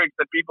take lyrics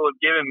that people have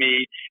given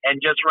me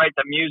and just write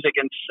the music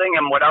and sing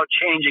them without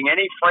changing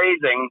any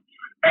phrasing,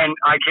 and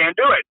I can't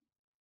do it.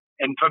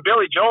 And for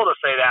Billy Joel to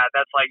say that,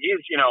 that's like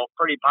he's,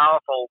 pretty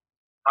powerful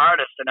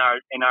artist in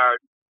our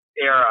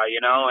era,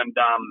 and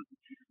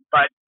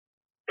but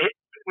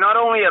not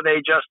only are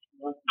they just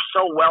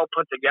so well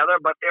put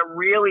together, but they're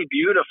really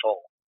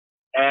beautiful.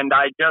 And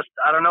I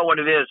don't know what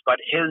it is, but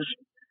his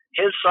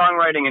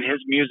songwriting and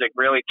his music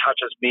really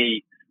touches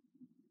me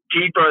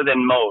deeper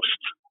than most.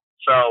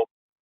 So,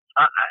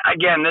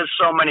 again, there's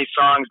so many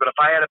songs, but if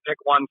I had to pick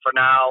one for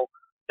now,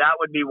 that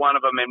would be one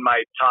of them in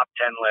my top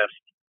 10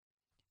 list.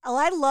 Well,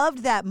 I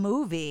loved that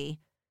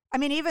movie. I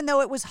mean, even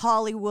though it was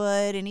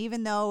Hollywood and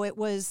even though it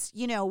was,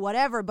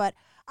 whatever, but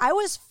I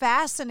was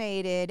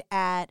fascinated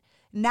at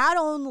not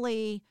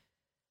only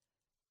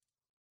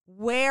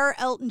where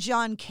Elton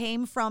John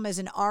came from as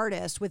an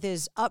artist with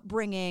his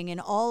upbringing and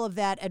all of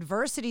that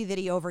adversity that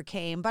he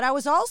overcame, but I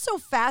was also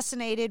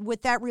fascinated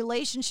with that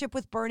relationship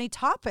with Bernie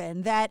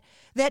Taupin, that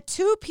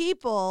two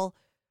people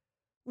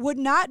would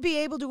not be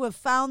able to have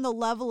found the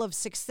level of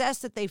success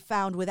that they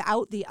found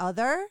without the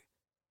other.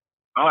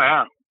 Oh,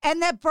 yeah.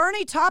 And that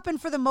Bernie Taupin,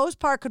 for the most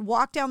part, could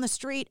walk down the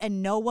street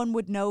and no one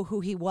would know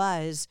who he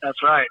was.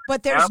 That's right.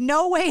 But there's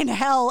no way in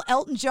hell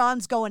Elton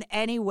John's going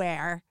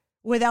anywhere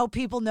without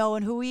people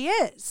knowing who he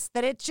is.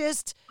 That's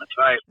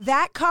right.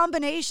 That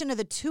combination of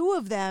the two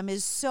of them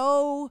is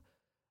so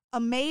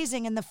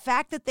amazing. And the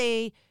fact that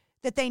they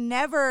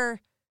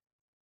never,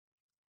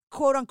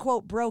 quote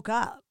unquote, broke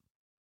up.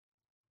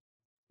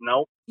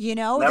 Nope.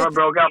 Never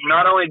broke up.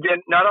 Not only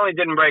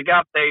didn't break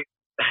up,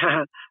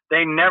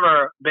 they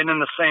never been in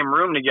the same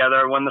room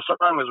together when the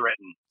song was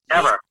written.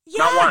 Ever.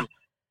 Yeah. Not once.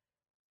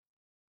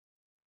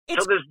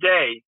 To this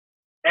day.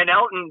 And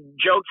Elton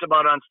jokes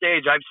about on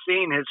stage. I've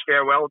seen his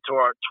farewell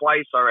tour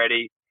twice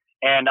already,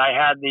 and I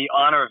had the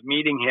honor of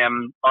meeting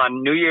him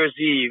on New Year's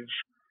Eve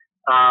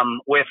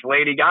with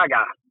Lady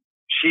Gaga.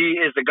 She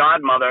is the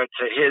godmother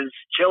to his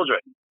children,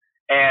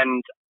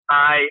 and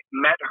I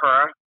met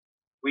her.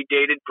 We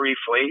dated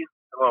briefly.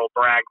 A little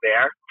brag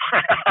there.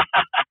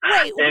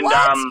 Wait, and,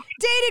 what?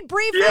 Dated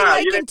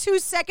briefly, in 2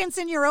 seconds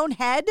in your own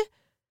head?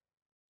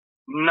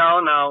 No.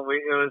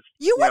 It was.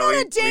 You went on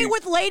a date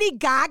with Lady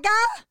Gaga?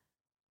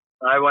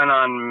 I went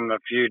on a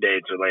few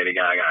dates with Lady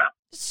Gaga.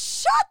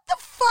 Shut the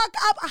fuck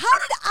up. How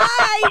did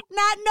I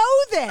not know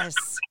this?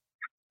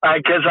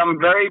 Because I'm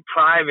very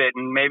private,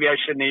 and maybe I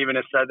shouldn't even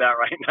have said that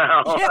right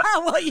now.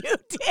 Yeah, well, you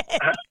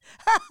did.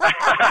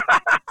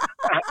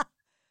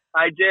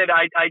 I did.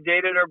 I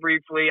dated her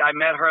briefly. I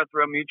met her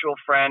through a mutual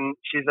friend.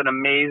 She's an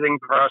amazing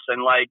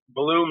person,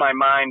 blew my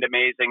mind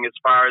amazing as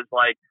far as,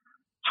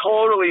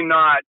 totally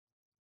not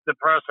the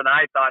person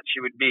I thought she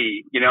would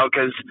be,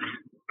 because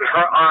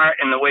her art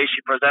and the way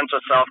she presents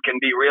herself can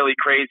be really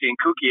crazy and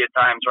kooky at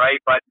times, right?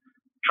 But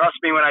trust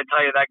me when I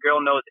tell you that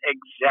girl knows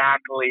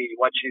exactly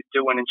what she's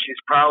doing, and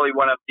she's probably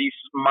one of the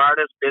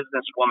smartest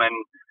businesswomen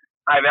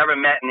I've ever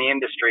met in the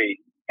industry.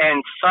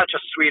 And such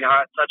a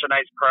sweetheart, such a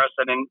nice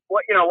person, and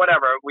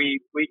whatever. We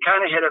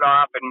kind of hit it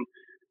off and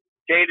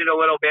dated a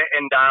little bit,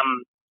 and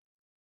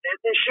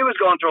she was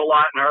going through a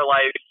lot in her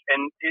life,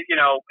 and it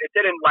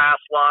didn't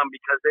last long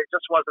because it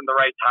just wasn't the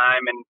right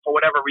time, and for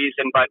whatever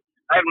reason. But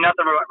I have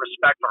nothing but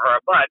respect for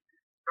her. But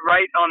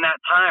right on that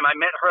time, I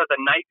met her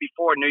the night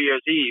before New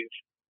Year's Eve,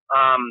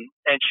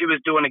 and she was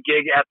doing a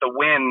gig at the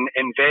Wynn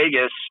in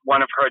Vegas,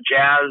 one of her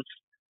jazz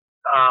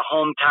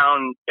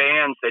hometown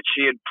bands that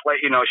she had played.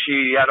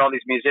 She had all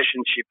these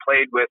musicians she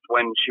played with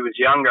when she was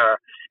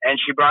younger, and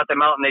she brought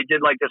them out, and they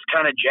did this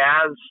kind of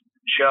jazz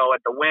show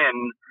at the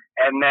Wynn.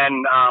 And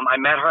then I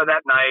met her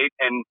that night,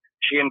 and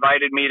she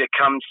invited me to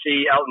come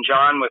see Elton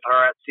John with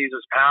her at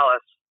Caesar's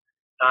Palace.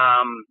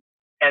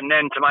 And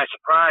then, to my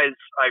surprise,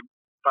 I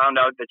found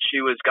out that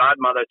she was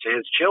godmother to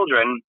his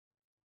children.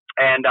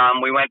 And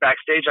we went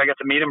backstage. I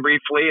got to meet him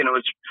briefly, and it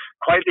was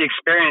quite the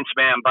experience,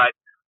 man. But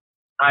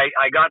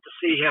I got to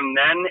see him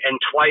then and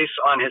twice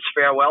on his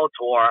farewell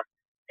tour.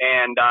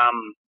 And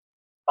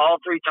all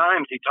 3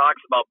 times he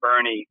talks about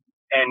Bernie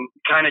and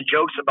kind of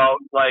jokes about,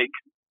 like,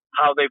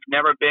 how they've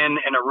never been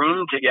in a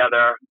room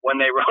together when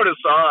they wrote a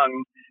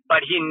song.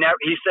 But he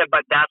said,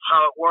 but that's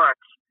how it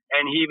works.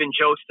 And he even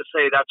jokes to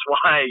say that's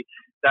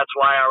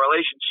why our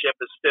relationship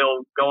is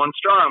still going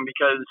strong,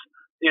 because,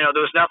 you know,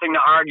 there was nothing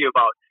to argue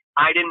about.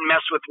 I didn't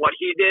mess with what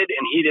he did,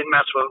 and he didn't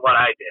mess with what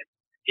I did.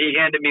 He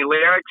handed me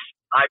lyrics.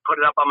 I put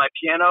it up on my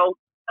piano.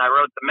 I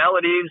wrote the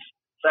melodies,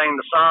 sang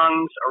the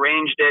songs,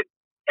 arranged it,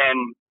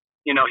 and,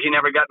 you know, he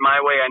never got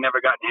my way. I never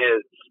got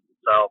his.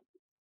 So,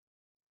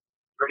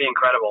 pretty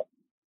incredible.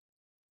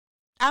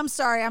 I'm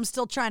sorry. I'm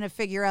still trying to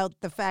figure out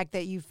the fact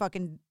that you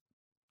fucking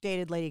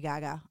dated Lady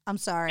Gaga. I'm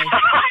sorry.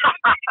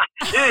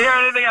 You didn't hear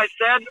anything I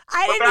said?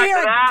 I didn't hear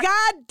a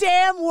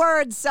goddamn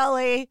word,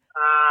 Sully.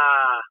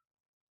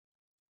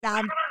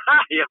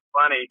 You're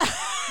funny.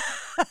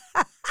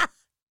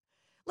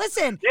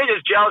 Listen. You're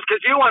just jealous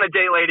because you want to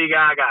date Lady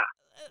Gaga.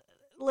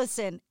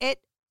 Listen,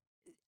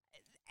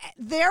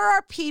 there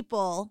are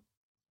people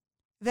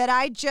that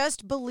I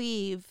just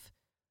believe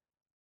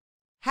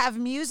have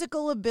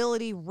musical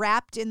ability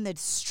wrapped in the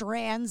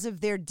strands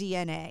of their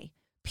DNA.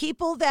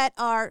 People that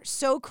are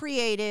so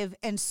creative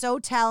and so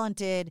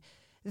talented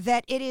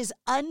that it is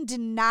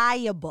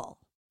undeniable.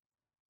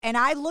 And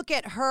I look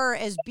at her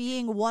as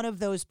being one of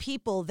those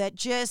people that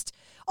just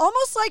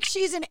almost like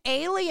she's an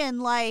alien.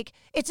 Like,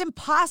 it's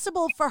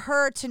impossible for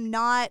her to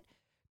not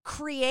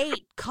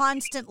create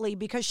constantly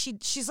because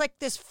she's like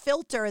this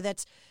filter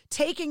that's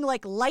taking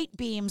like light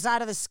beams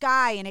out of the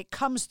sky and it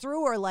comes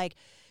through her. Like,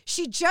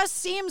 she just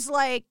seems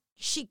like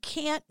she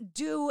can't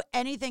do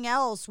anything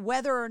else,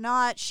 whether or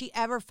not she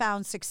ever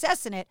found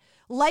success in it.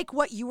 Like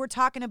what you were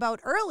talking about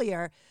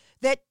earlier,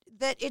 that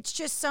it's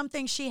just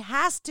something she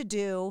has to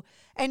do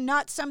and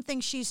not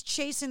something she's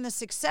chasing the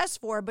success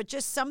for, but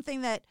just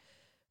something that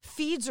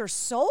feeds her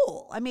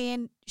soul. I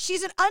mean,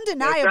 she's an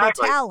undeniable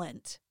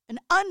talent. An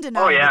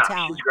undeniable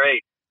talent. She's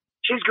great.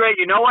 She's great.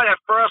 You know what? At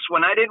first,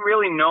 when I didn't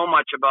really know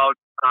much about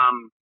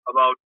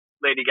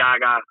Lady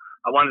Gaga,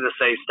 I wanted to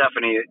say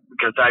Stephanie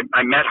because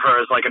I met her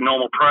as like a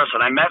normal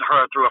person. I met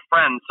her through a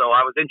friend, so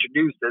I was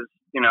introduced as,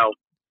 you know,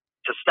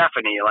 to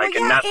Stephanie. Like,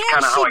 and that's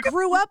kind of how I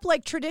grew up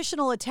like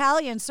traditional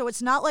Italian, so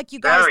it's not like you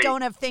guys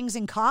don't have things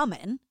in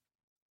common.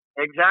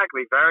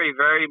 Exactly. Very,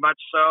 very much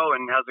so,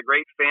 and has a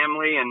great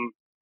family. And,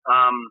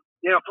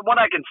 you know, from what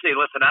I can see,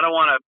 listen, I don't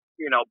want to,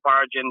 you know,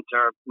 barge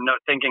into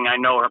thinking I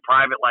know her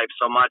private life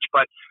so much,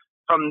 but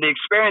from the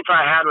experience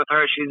I had with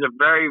her, she's a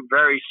very,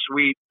 very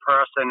sweet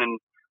person, and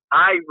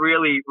I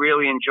really,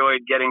 really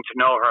enjoyed getting to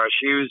know her.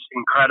 She was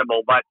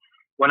incredible. But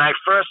when I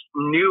first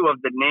knew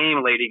of the name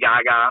Lady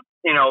Gaga,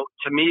 you know,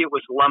 to me it was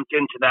lumped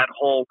into that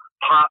whole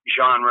pop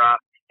genre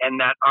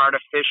and that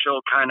artificial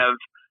kind of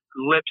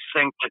lip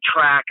sync to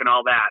track and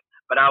all that.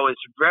 But I was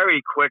very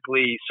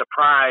quickly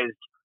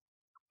surprised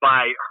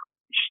by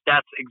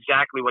that's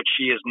exactly what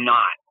she is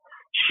not.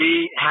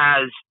 She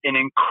has an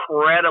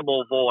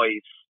incredible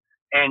voice,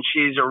 and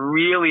she's a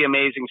really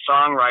amazing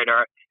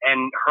songwriter,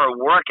 and her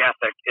work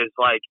ethic is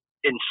like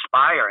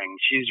inspiring.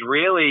 She's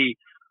really,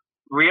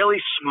 really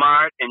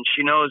smart, and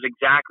she knows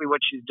exactly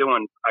what she's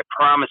doing. I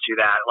promise you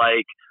that.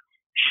 Like,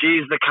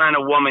 she's the kind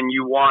of woman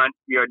you want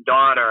your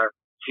daughter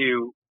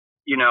to,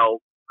 you know,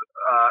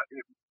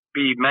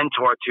 be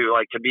mentored to,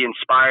 like, to be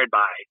inspired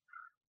by.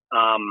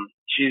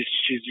 She's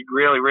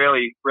really,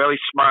 really, really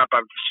smart,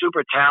 but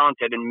super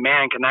talented, and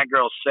man, can that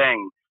girl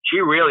sing. She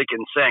really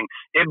can sing.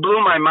 It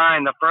blew my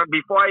mind.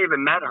 Before I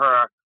even met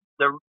her,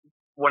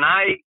 when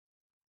I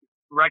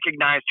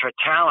recognized her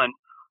talent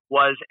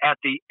was at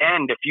the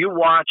end. If you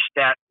watch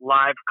that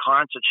live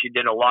concert she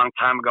did a long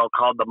time ago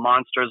called the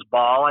Monsters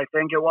Ball, I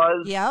think it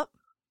was. Yep.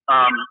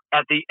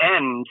 At the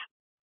end,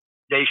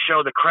 they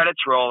show the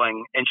credits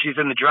rolling, and she's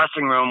in the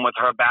dressing room with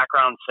her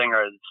background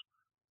singers,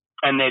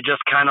 and they're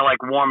just kind of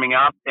like warming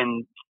up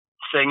and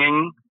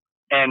singing,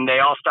 and they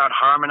all start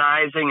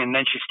harmonizing, and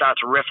then she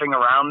starts riffing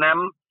around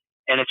them,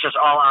 and it's just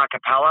all a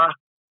cappella.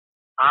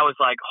 I was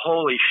like,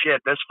 holy shit,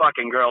 this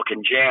fucking girl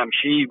can jam.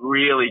 She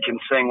really can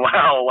sing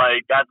well.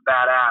 Like, that's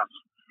badass.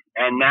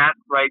 And that,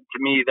 right to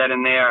me, then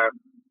and there,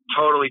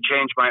 totally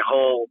changed my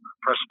whole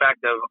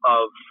perspective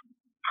of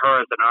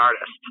her as an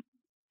artist,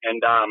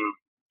 and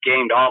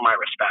gained all my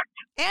respect.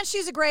 And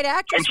she's a great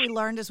actress, we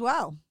learned as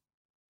well.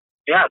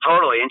 Yeah,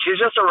 totally. And she's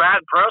just a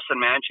rad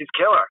person, man. She's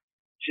killer.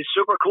 She's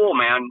super cool,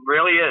 man.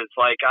 Really is.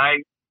 Like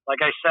I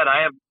said,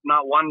 I have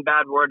not one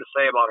bad word to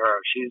say about her.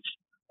 She's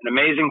an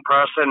amazing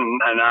person,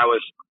 and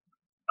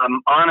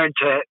I'm honored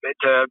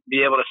to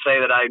be able to say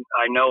that I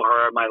know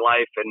her in my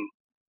life and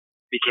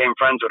became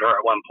friends with her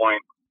at one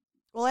point.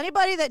 Well,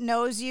 anybody that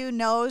knows you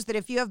knows that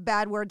if you have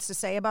bad words to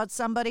say about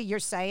somebody, you're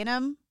saying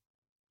them.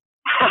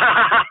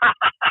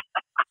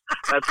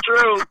 That's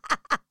true.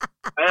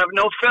 I have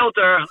no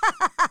filter.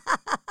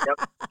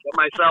 Get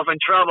myself in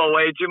trouble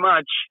way too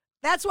much.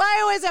 That's why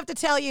I always have to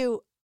tell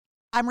you,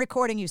 I'm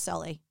recording you,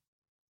 Sully.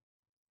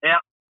 Yeah.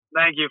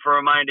 Thank you for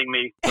reminding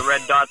me. The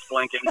red dot's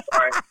blinking.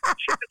 Sorry.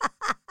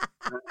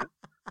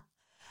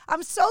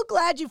 I'm so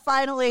glad you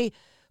finally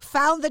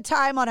found the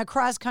time on a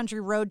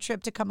cross-country road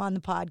trip to come on the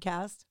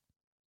podcast.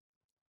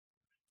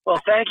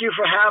 Well, thank you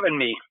for having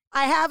me.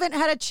 I haven't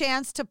had a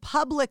chance to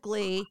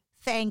publicly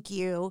thank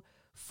you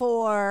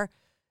for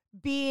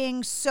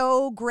being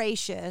so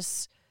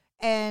gracious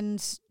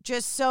and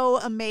just so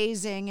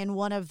amazing in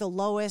one of the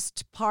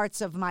lowest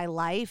parts of my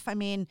life. I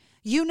mean,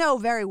 you know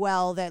very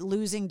well that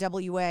losing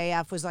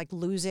WAF was like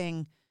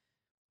losing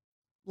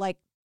like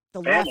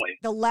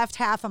the left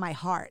half of my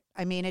heart.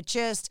 I mean, it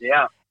just,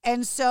 yeah.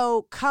 And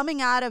so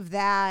coming out of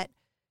that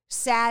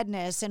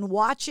sadness and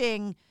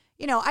watching,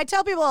 you know, I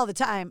tell people all the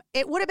time,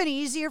 it would have been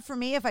easier for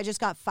me if I just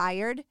got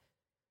fired,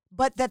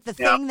 but that the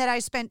thing that I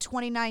spent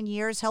 29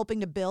 years helping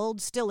to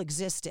build still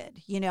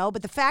existed, you know,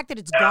 but the fact that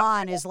it's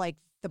gone is like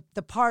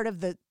the part of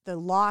the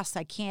loss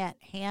I can't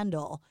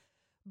handle.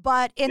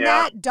 But in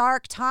that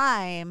dark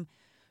time,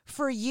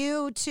 for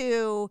you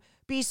to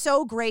be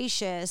so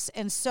gracious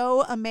and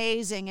so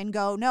amazing and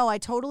go, no, I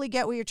totally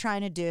get what you're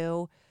trying to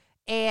do.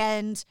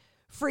 And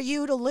for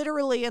you to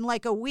literally in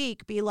like a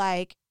week be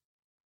like,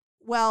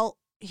 well,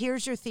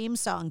 here's your theme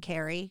song,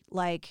 Carrie.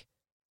 Like,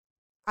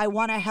 I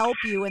want to help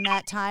you in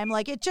that time.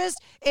 Like,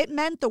 it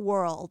meant the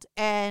world.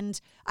 And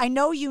I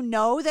know you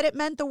know that it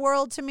meant the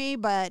world to me,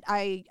 but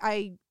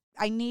I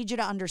need you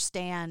to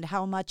understand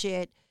how much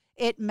it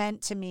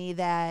meant to me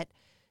that,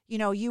 you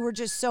know, you were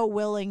just so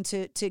willing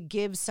to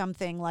give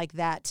something like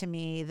that to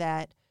me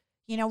that,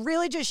 you know,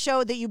 really just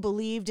showed that you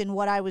believed in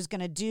what I was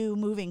going to do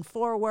moving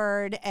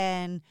forward.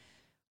 And,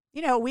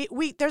 you know,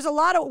 we there's a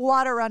lot of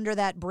water under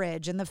that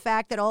bridge. And the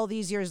fact that all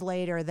these years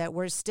later that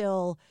we're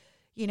still,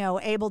 you know,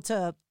 able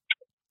to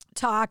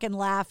talk and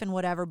laugh and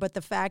whatever, but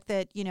the fact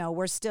that, you know,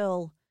 we're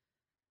still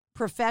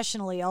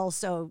professionally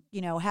also,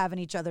 you know, having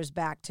each other's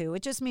back too,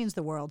 it just means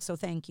the world. So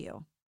thank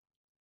you.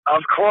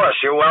 Of course,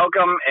 you're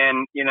welcome,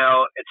 and you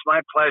know it's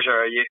my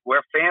pleasure. We're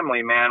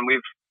family, man.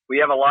 We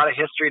have a lot of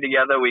history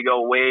together. We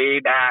go way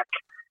back,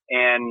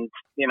 and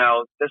you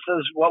know this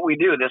is what we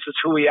do. This is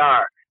who we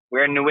are.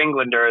 We're New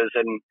Englanders,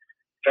 and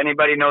if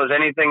anybody knows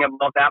anything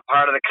about that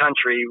part of the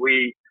country,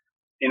 we,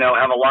 you know,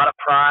 have a lot of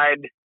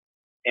pride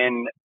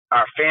in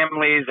our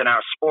families and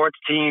our sports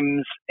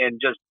teams, and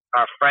just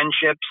our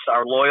friendships,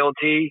 our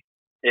loyalty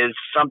is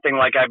something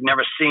like I've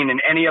never seen in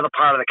any other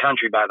part of the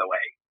country. By the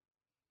way.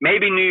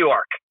 Maybe New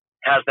York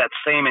has that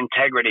same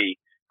integrity,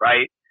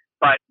 right?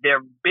 But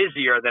they're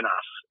busier than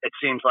us, it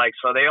seems like.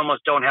 So they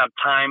almost don't have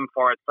time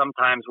for it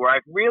sometimes, where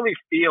I really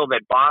feel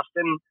that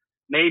Boston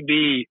may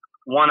be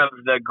one of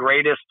the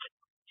greatest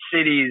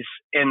cities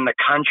in the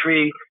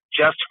country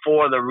just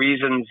for the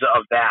reasons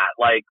of that.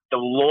 Like the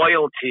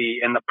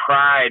loyalty and the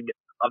pride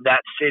of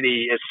that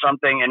city is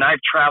something, and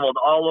I've traveled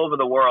all over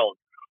the world.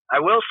 I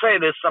will say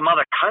there's some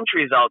other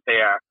countries out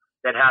there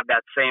that have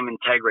that same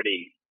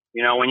integrity.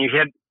 You know, when you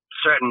hit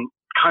certain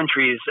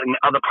countries in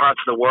other parts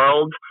of the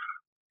world,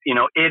 you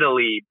know,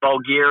 Italy,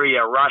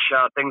 Bulgaria,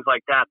 Russia, things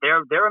like that,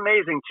 they're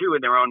amazing too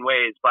in their own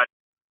ways. But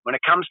when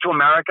it comes to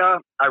America,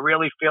 I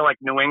really feel like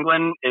New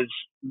England is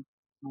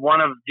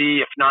one of the,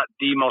 if not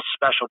the most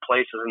special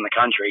places in the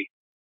country.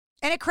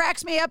 And it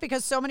cracks me up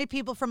because so many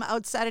people from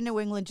outside of New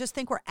England just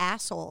think we're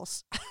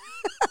assholes.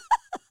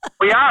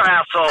 We are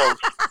assholes.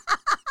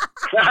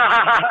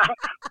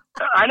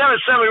 I never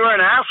said we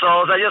weren't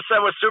assholes. I just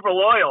said we're super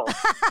loyal.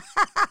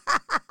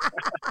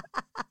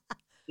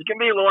 You can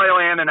be loyal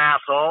and an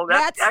asshole.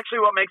 That's actually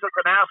what makes us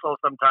an asshole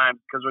sometimes,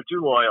 because we're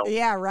too loyal.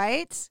 Yeah,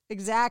 right?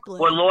 Exactly.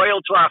 We're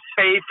loyal to our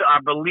faith,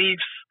 our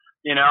beliefs,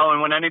 you know,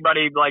 and when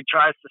anybody like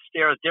tries to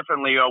steer us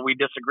differently or we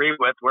disagree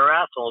with, we're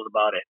assholes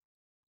about it.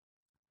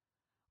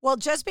 Well,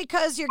 just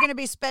because you're going to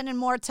be spending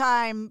more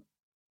time,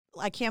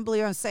 I can't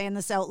believe I'm saying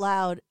this out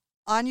loud,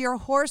 on your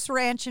horse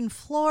ranch in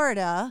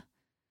Florida.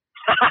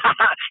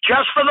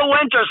 Just for the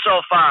winter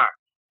so far.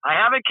 I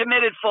haven't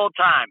committed full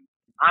time.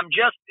 I am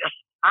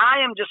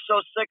just so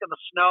sick of the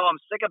snow. I'm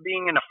sick of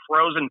being in a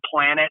frozen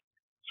planet.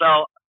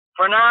 So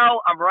for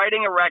now, I'm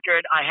writing a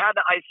record. I had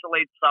to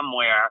isolate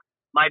somewhere.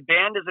 My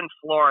band is in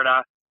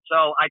Florida,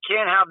 so I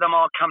can't have them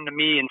all come to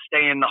me and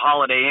stay in the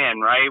Holiday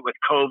Inn, right, with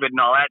COVID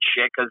and all that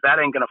shit, because that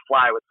ain't going to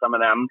fly with some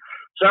of them.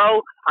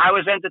 So I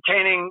was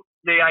entertaining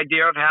the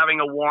idea of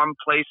having a warm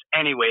place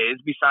anyways,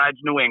 besides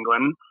New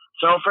England.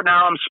 So for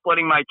now, I'm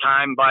splitting my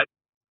time, but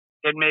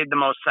it made the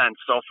most sense.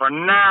 So for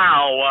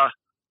now,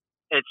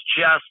 it's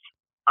just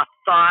a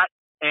thought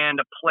and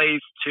a place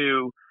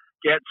to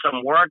get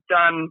some work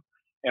done.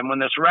 And when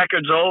this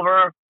record's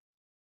over,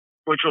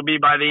 which will be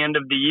by the end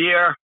of the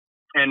year,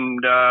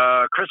 and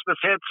Christmas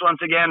hits once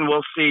again,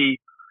 we'll see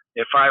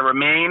if I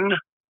remain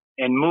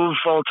and move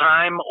full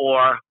time,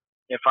 or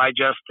if I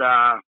just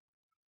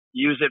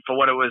use it for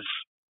what it was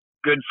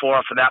good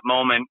for that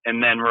moment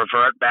and then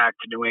revert back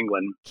to New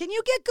England. Can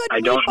you get good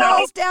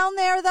meatballs down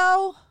there,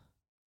 though?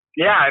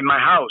 Yeah, in my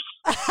house.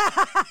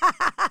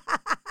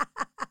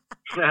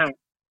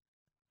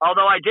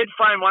 Although I did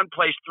find one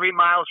place 3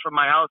 miles from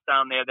my house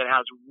down there that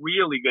has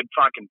really good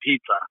fucking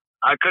pizza.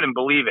 I couldn't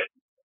believe it.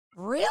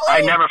 Really?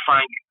 I never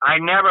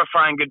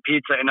find good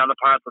pizza in other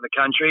parts of the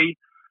country.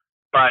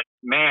 But,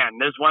 man,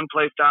 there's one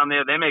place down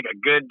there, they make a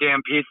good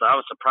damn pizza. I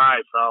was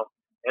surprised. So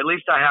at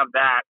least I have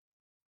that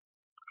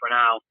for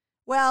now.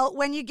 Well,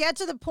 when you get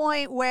to the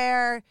point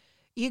where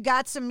you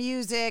got some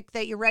music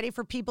that you're ready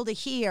for people to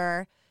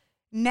hear,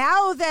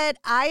 now that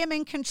I am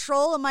in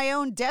control of my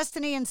own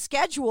destiny and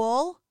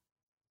schedule,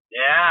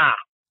 yeah,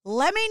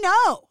 let me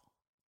know.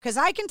 Because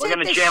I can take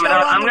this show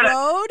on the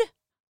road.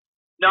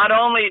 Not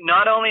only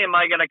am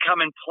I going to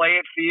come and play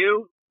it for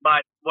you,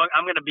 but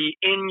I'm going to be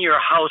in your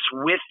house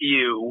with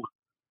you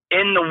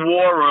in the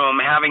war room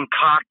having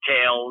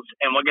cocktails,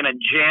 and we're going to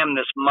jam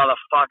this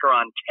motherfucker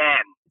on 10.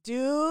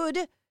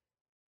 Dude,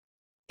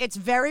 it's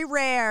very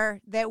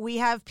rare that we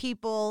have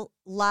people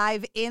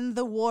live in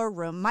the war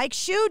room. Mike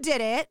Shue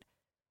did it.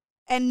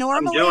 And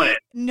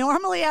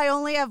normally I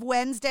only have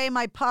Wednesday,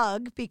 my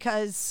pug,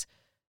 because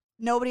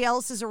nobody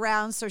else is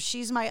around, so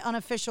she's my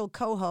unofficial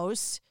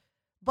co-host.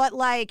 But,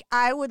 like,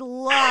 I would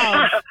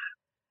love...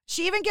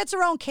 She even gets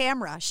her own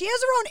camera. She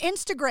has her own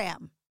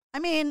Instagram. I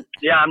mean...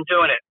 Yeah, I'm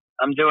doing it.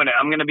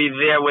 I'm going to be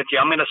there with you.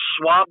 I'm going to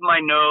swab my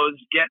nose,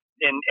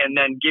 and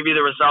then give you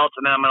the results,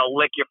 and then I'm going to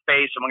lick your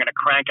face, and we're going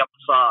to crank up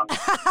the song.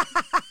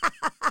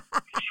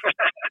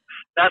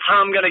 That's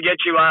how I'm going to get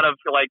you out of,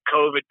 like,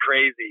 COVID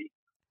crazy.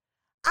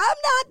 I'm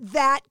not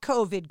that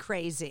COVID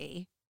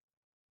crazy.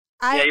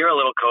 Yeah, you're a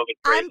little COVID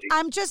crazy.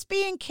 I'm just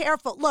being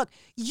careful. Look,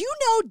 you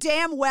know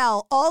damn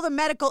well all the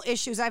medical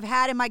issues I've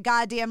had in my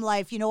goddamn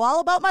life. You know all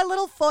about my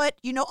little foot.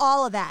 You know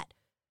all of that.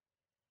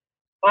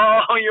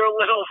 Oh, your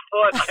little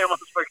foot. I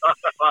almost forgot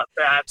about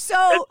that. So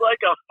it's like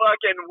a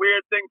fucking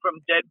weird thing from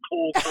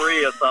Deadpool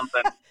 3 or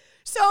something.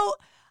 So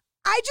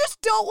I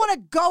just don't want to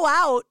go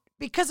out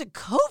because of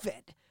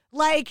COVID.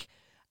 Like,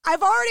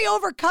 I've already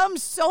overcome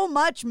so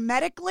much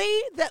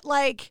medically that,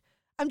 like,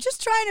 I'm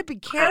just trying to be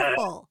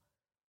careful.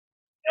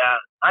 Yeah,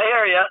 I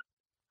hear you.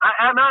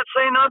 I'm not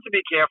saying not to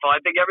be careful. I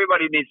think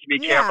everybody needs to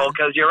be careful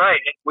because you're right.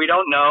 We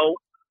don't know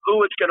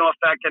who it's going to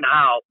affect and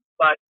how,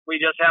 but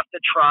we just have to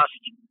trust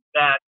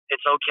that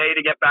it's okay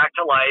to get back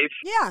to life.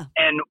 Yeah.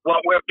 And what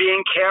we're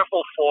being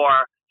careful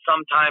for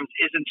sometimes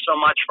isn't so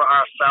much for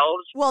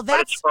ourselves,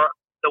 but it's for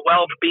the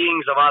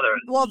well-beings of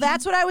others. Well,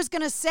 that's what I was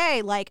going to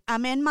say. Like,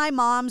 I'm in my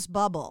mom's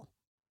bubble.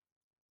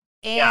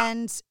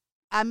 And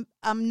I'm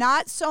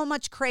not so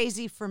much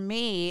crazy for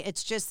me.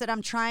 It's just that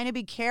I'm trying to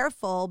be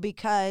careful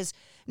because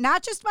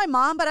not just my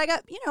mom, but I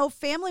got,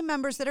 family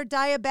members that are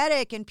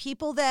diabetic and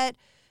people that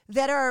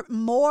are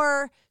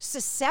more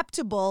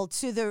susceptible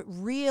to the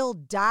real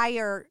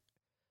dire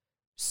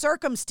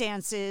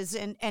circumstances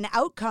and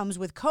outcomes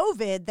with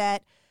COVID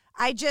that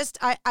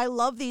I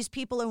love these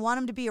people and want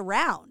them to be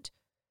around.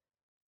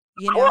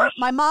 You know,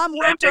 my mom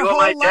worked her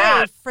whole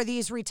life for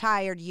these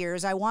retired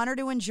years. I want her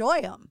to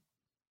enjoy them.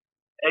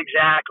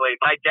 Exactly.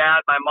 My dad,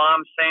 my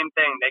mom, same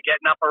thing. They're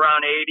getting up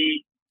around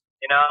 80.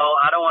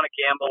 I don't want to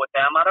gamble with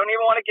them. I don't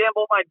even want to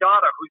gamble with my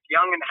daughter, who's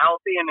young and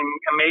healthy and in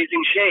amazing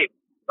shape,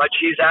 but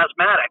she's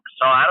asthmatic.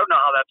 So I don't know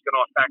how that's going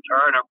to affect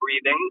her and her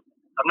breathing.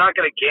 I'm not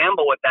going to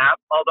gamble with that,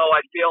 although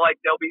I feel like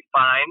they'll be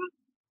fine.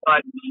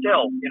 But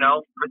still,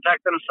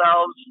 protect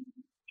themselves,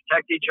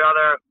 protect each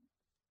other.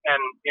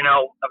 And,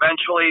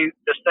 eventually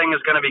this thing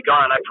is going to be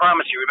gone. I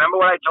promise you. Remember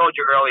what I told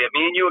you earlier?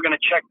 Me and you are going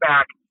to check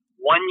back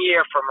 1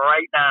 year from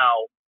right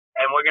now,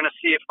 and we're going to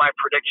see if my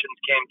predictions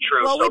came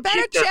true. Well, so we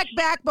better check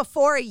back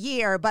before a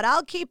year, but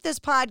I'll keep this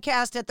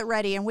podcast at the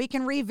ready, and we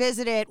can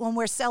revisit it when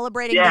we're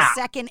celebrating the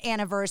second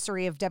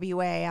anniversary of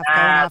WAAF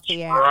going off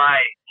the air. That's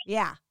right.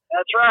 Yeah.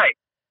 That's right.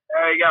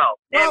 There you go.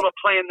 Well, and we're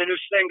playing the new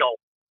single.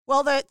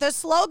 Well, the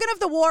slogan of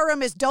the War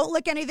Room is don't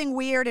lick anything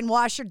weird and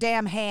wash your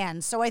damn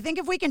hands. So I think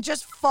if we can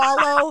just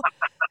follow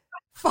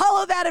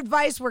that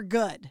advice, we're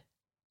good.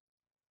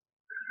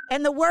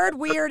 And the word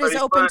weird is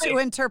open to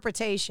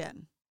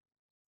interpretation.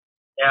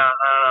 Yeah,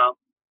 I don't know.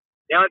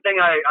 The only thing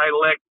I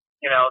lick,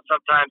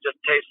 sometimes just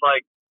tastes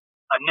like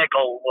a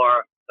nickel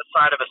or the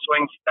side of a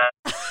swing set.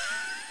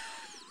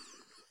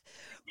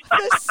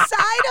 The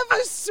side of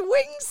a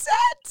swing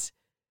set?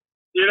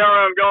 You know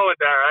where I'm going with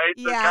that, right?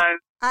 Yeah,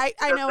 I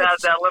know. It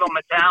has that little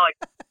metallic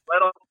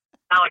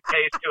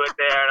taste to it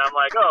there. And I'm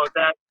like, what is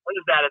that?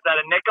 Is that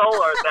a nickel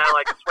or is that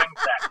like a swing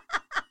set?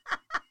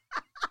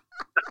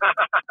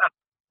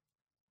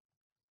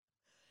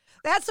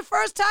 That's the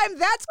first time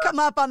that's come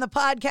up on the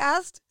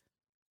podcast.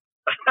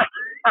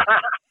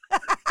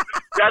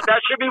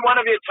 That should be one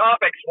of your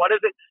topics. What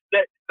is it?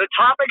 The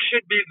topic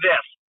should be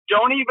this.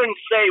 Don't even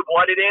say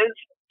what it is.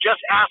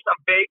 Just ask a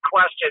vague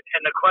question.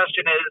 And the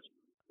question is,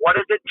 what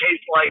does it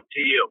taste like to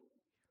you?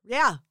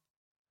 Yeah.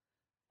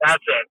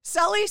 That's it.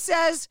 Sully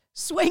says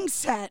swing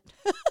set.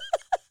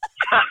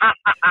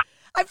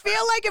 I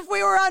feel like if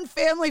we were on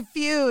Family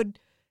Feud,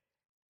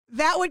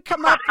 that would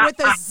come up with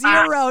a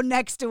 0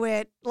 next to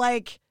it.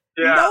 Like,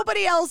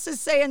 nobody else is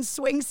saying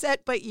swing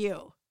set but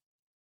you.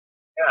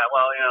 Yeah,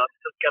 well, it's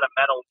just got a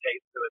metal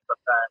taste to it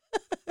sometimes.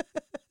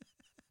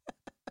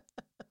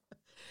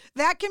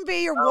 That can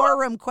be your war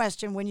room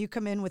question when you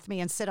come in with me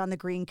and sit on the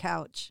green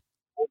couch.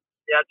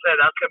 Yeah, that's it.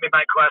 That's going to be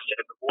my question.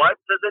 What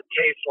does it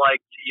taste like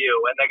to you?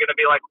 And they're going to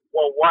be like,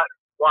 well, what?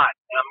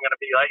 And I'm going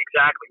to be like,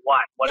 exactly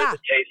what? What does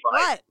it taste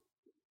like?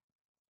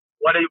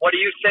 What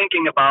are you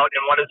thinking about,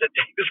 and what does it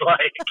taste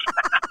like?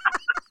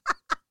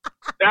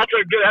 That's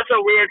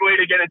a weird way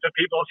to get into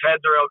people's heads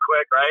real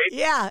quick, right?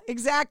 Yeah,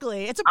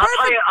 exactly. It's a I'll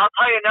perfect...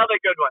 tell you another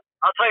good one.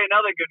 I'll tell you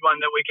another good one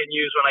that we can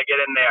use when I get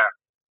in there.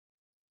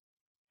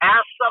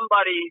 Ask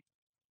somebody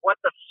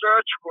what the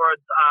search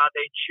words are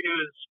they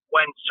choose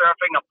when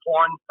surfing a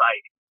porn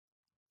site.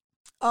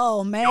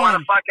 Oh, man.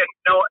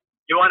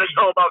 You want to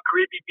know about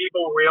creepy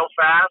people real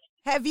fast?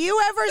 Have you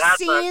ever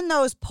seen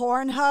those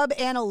Pornhub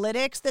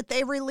analytics that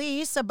they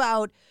release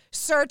about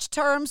search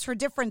terms for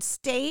different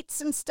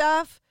states and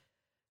stuff?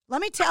 Let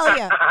me tell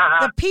you,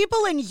 the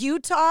people in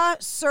Utah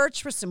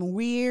search for some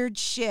weird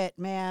shit,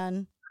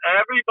 man.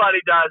 Everybody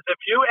does. If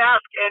you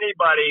ask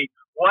anybody,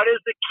 what is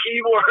the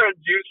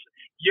keywords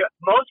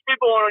most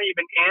people won't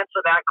even answer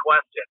that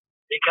question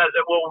because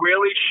it will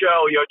really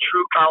show your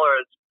true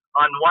colors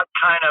on what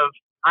kind of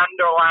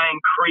underlying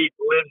creep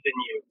lives in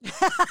you.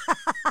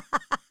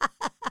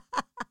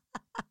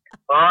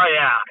 Oh,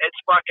 yeah. It's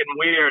fucking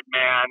weird,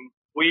 man.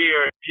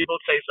 Weird. People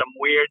say some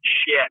weird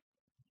shit.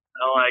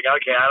 I'm like,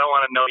 okay, I don't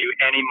want to know you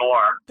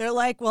anymore. They're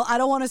like, well, I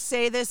don't want to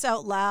say this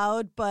out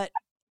loud, but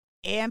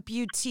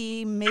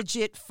amputee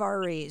midget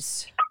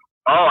furries.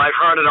 Oh, I've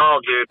heard it all,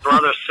 dude.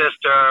 Brother,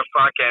 sister,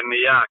 fucking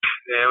yuck.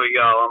 There we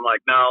go. I'm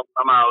like, no,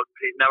 I'm out.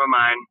 Never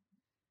mind.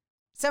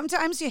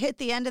 Sometimes you hit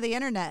the end of the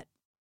internet.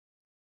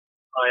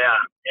 Oh,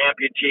 yeah.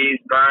 Amputees,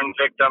 burn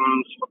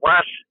victims.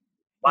 What?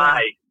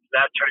 Why? Does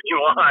that turn you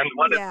on?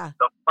 What is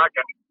the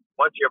fucking,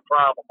 what's your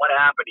problem? What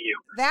happened to you?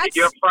 Did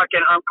your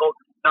fucking uncle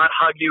not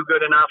hug you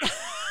good enough?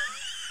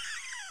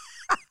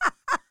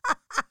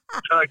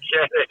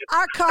 Okay.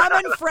 Our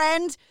common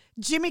friend,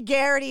 Jimmy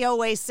Garrity,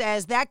 always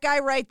says that guy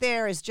right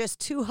there is just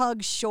 2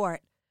 hugs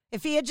short.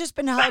 If he had just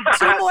been hugged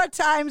 2 more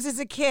times as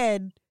a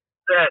kid,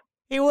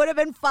 he would have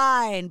been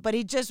fine. But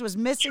he just was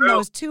missing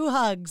those 2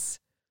 hugs.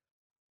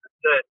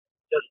 That's it.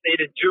 Just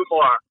needed 2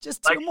 more.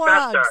 Just 2 more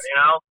Spencer, hugs. You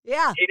know?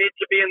 Yeah. He needs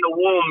to be in the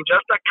womb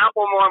just a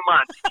couple more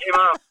months. Came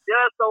out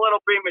just a little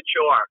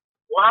premature.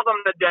 Love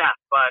him to death,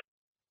 but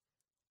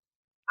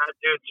that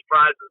dude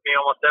surprises me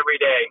almost every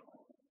day.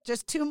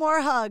 Just 2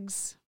 more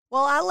hugs.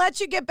 Well, I'll let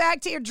you get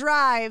back to your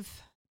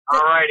drive.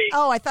 Alrighty.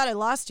 Oh, I thought I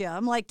lost you.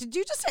 I'm like, did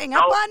you just hang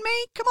up on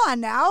me? Come on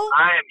now.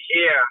 I am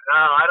here. No,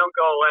 I don't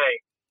go away.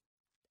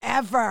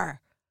 Ever.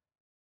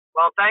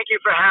 Well, thank you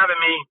for having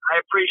me. I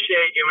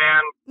appreciate you,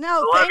 man.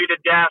 No, I love you to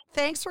death.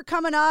 Thanks for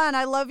coming on.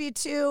 I love you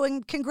too,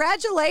 and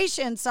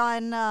congratulations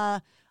on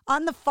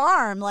the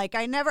farm. Like,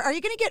 are you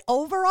going to get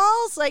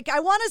overalls? Like, I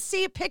want to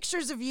see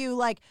pictures of you,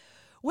 like,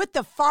 with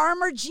the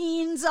farmer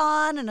jeans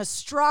on and a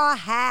straw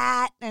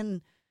hat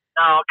and.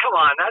 No, come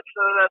on, that's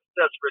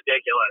just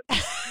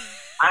ridiculous.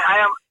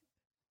 I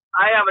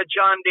have a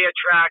John Deere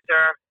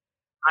tractor.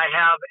 I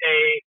have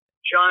a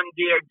John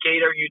Deere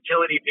Gator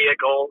utility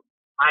vehicle.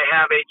 I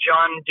have a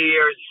John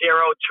Deere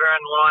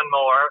zero-turn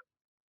lawnmower.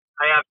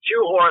 I have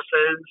 2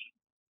 horses,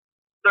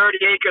 30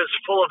 acres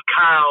full of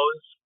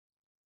cows,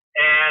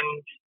 and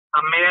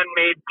a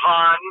man-made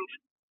pond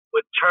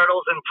with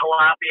turtles and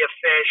tilapia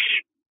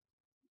fish,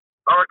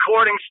 a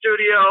recording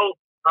studio,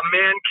 a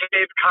man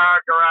cave car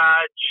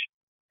garage,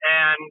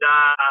 and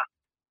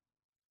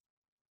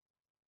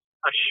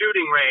a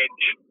shooting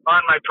range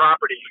on my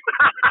property.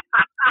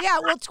 Yeah,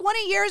 well,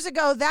 20 years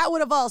ago, that would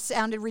have all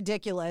sounded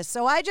ridiculous.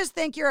 So I just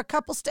think you're a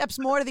couple steps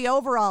more to the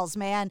overalls,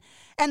 man.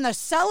 And the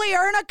Sully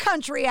Erna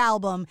country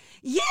album.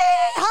 Yeehaw!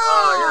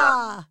 Oh,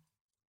 yeah.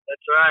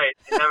 That's right.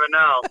 You never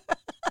know.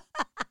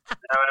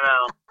 Never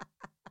know.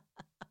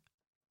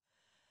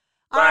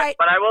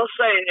 But I will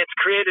say it's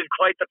created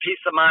quite the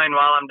peace of mind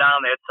while I'm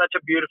down there. It's such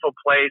a beautiful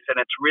place, and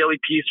it's really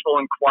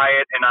peaceful and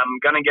quiet, and I'm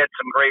going to get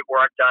some great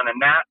work done. And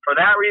for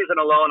that reason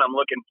alone, I'm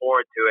looking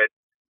forward to it.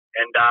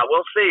 And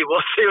we'll see.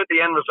 We'll see what the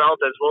end result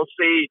is. We'll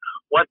see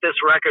what this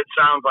record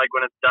sounds like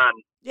when it's done.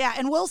 Yeah,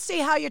 and we'll see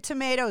how your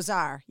tomatoes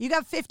are. You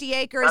got 50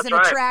 acres and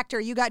a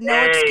tractor. You got no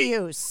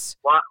excuse.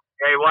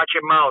 Hey, watch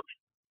your mouth.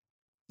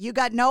 You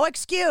got no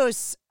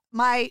excuse.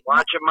 Watch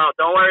your mouth.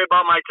 Don't worry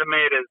about my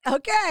tomatoes.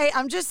 Okay,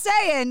 I'm just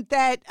saying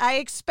that I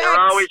expect... They're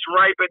always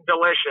ripe and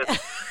delicious.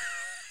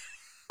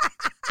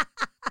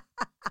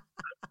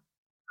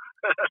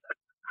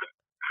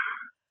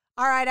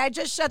 All right, I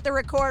just shut the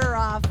recorder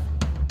off.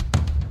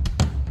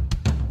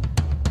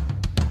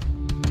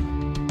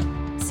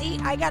 See,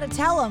 I got to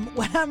tell them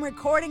when I'm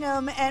recording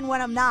them and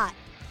when I'm not.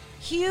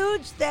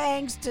 Huge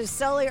thanks to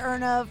Sully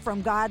Erna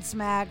from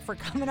Godsmack for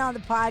coming on the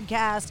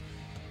podcast.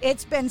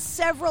 It's been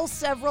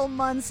several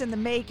months in the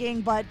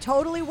making, but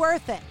totally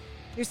worth it.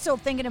 You're still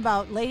thinking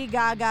about Lady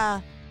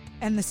Gaga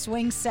and the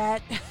swing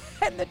set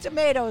and the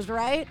tomatoes,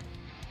 right?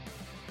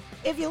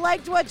 If you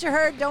liked what you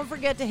heard, don't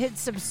forget to hit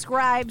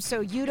subscribe so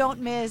you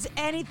don't miss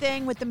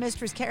anything with the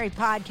Mistress Carrie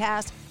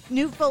podcast.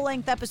 New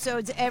full-length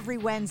episodes every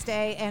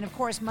Wednesday, and of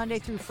course, Monday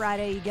through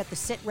Friday, you get the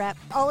sit rep.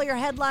 All your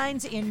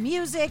headlines in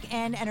music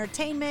and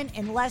entertainment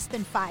in less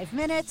than 5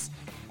 minutes.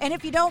 And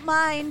if you don't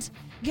mind,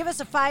 give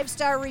us a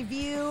 5-star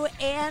review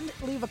and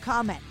leave a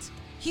comment.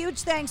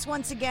 Huge thanks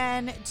once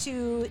again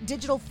to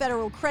Digital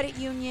Federal Credit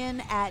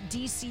Union at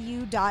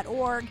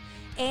dcu.org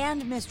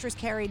and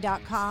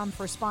mistresscarrie.com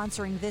for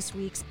sponsoring this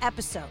week's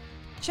episode.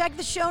 Check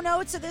the show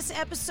notes of this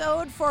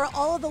episode for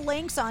all of the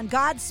links on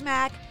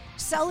Godsmack,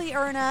 Sully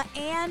Erna,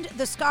 and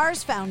the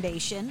Scars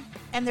Foundation.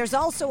 And there's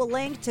also a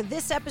link to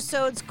this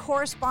episode's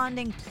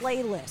corresponding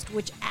playlist,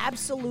 which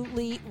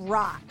absolutely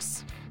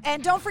rocks.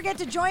 And don't forget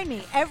to join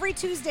me every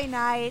Tuesday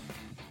night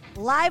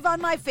live on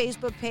my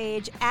Facebook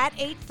page at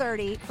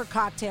 8:30 for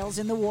Cocktails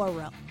in the War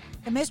Room.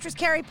 The Mistress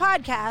Carrie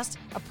Podcast,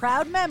 a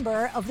proud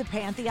member of the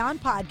Pantheon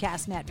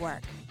Podcast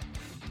Network.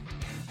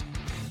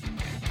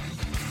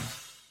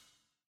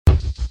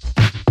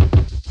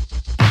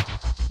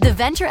 The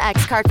Venture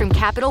X card from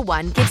Capital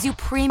One gives you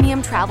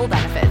premium travel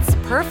benefits,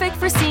 perfect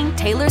for seeing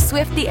Taylor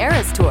Swift the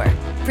Eras Tour.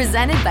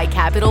 Presented by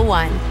Capital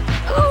One.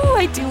 Ooh,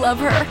 I do love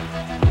her.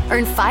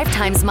 Earn 5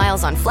 times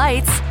miles on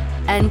flights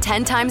and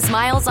 10 times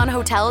miles on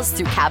hotels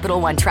through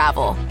Capital One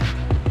Travel.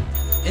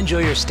 Enjoy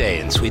your stay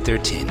in Suite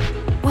 13.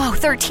 Whoa,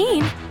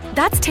 13?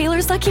 That's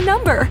Taylor's lucky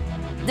number.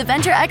 The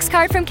Venture X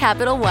card from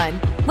Capital One.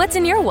 What's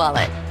in your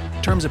wallet?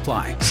 Terms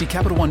apply. See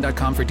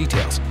CapitalOne.com for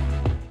details.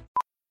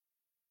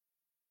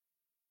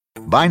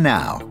 By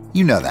now,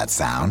 you know that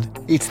sound.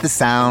 It's the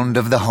sound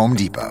of the Home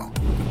Depot.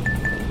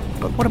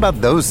 But what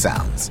about those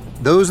sounds?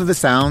 Those are the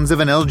sounds of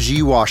an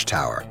LG wash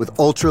tower with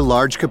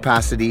ultra-large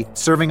capacity,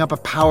 serving up a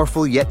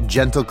powerful yet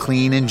gentle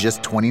clean in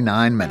just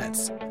 29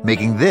 minutes.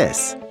 Making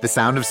this the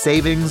sound of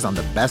savings on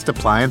the best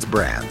appliance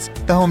brands.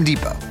 The Home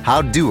Depot.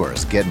 How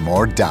doers get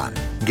more done.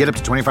 Get up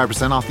to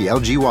 25% off the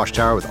LG wash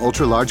tower with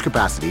ultra-large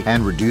capacity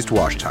and reduced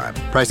wash time.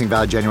 Pricing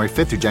valid January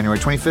 5th through January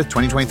 25th,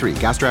 2023.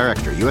 Gas dryer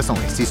extra. U.S.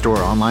 only. See store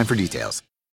or online for details.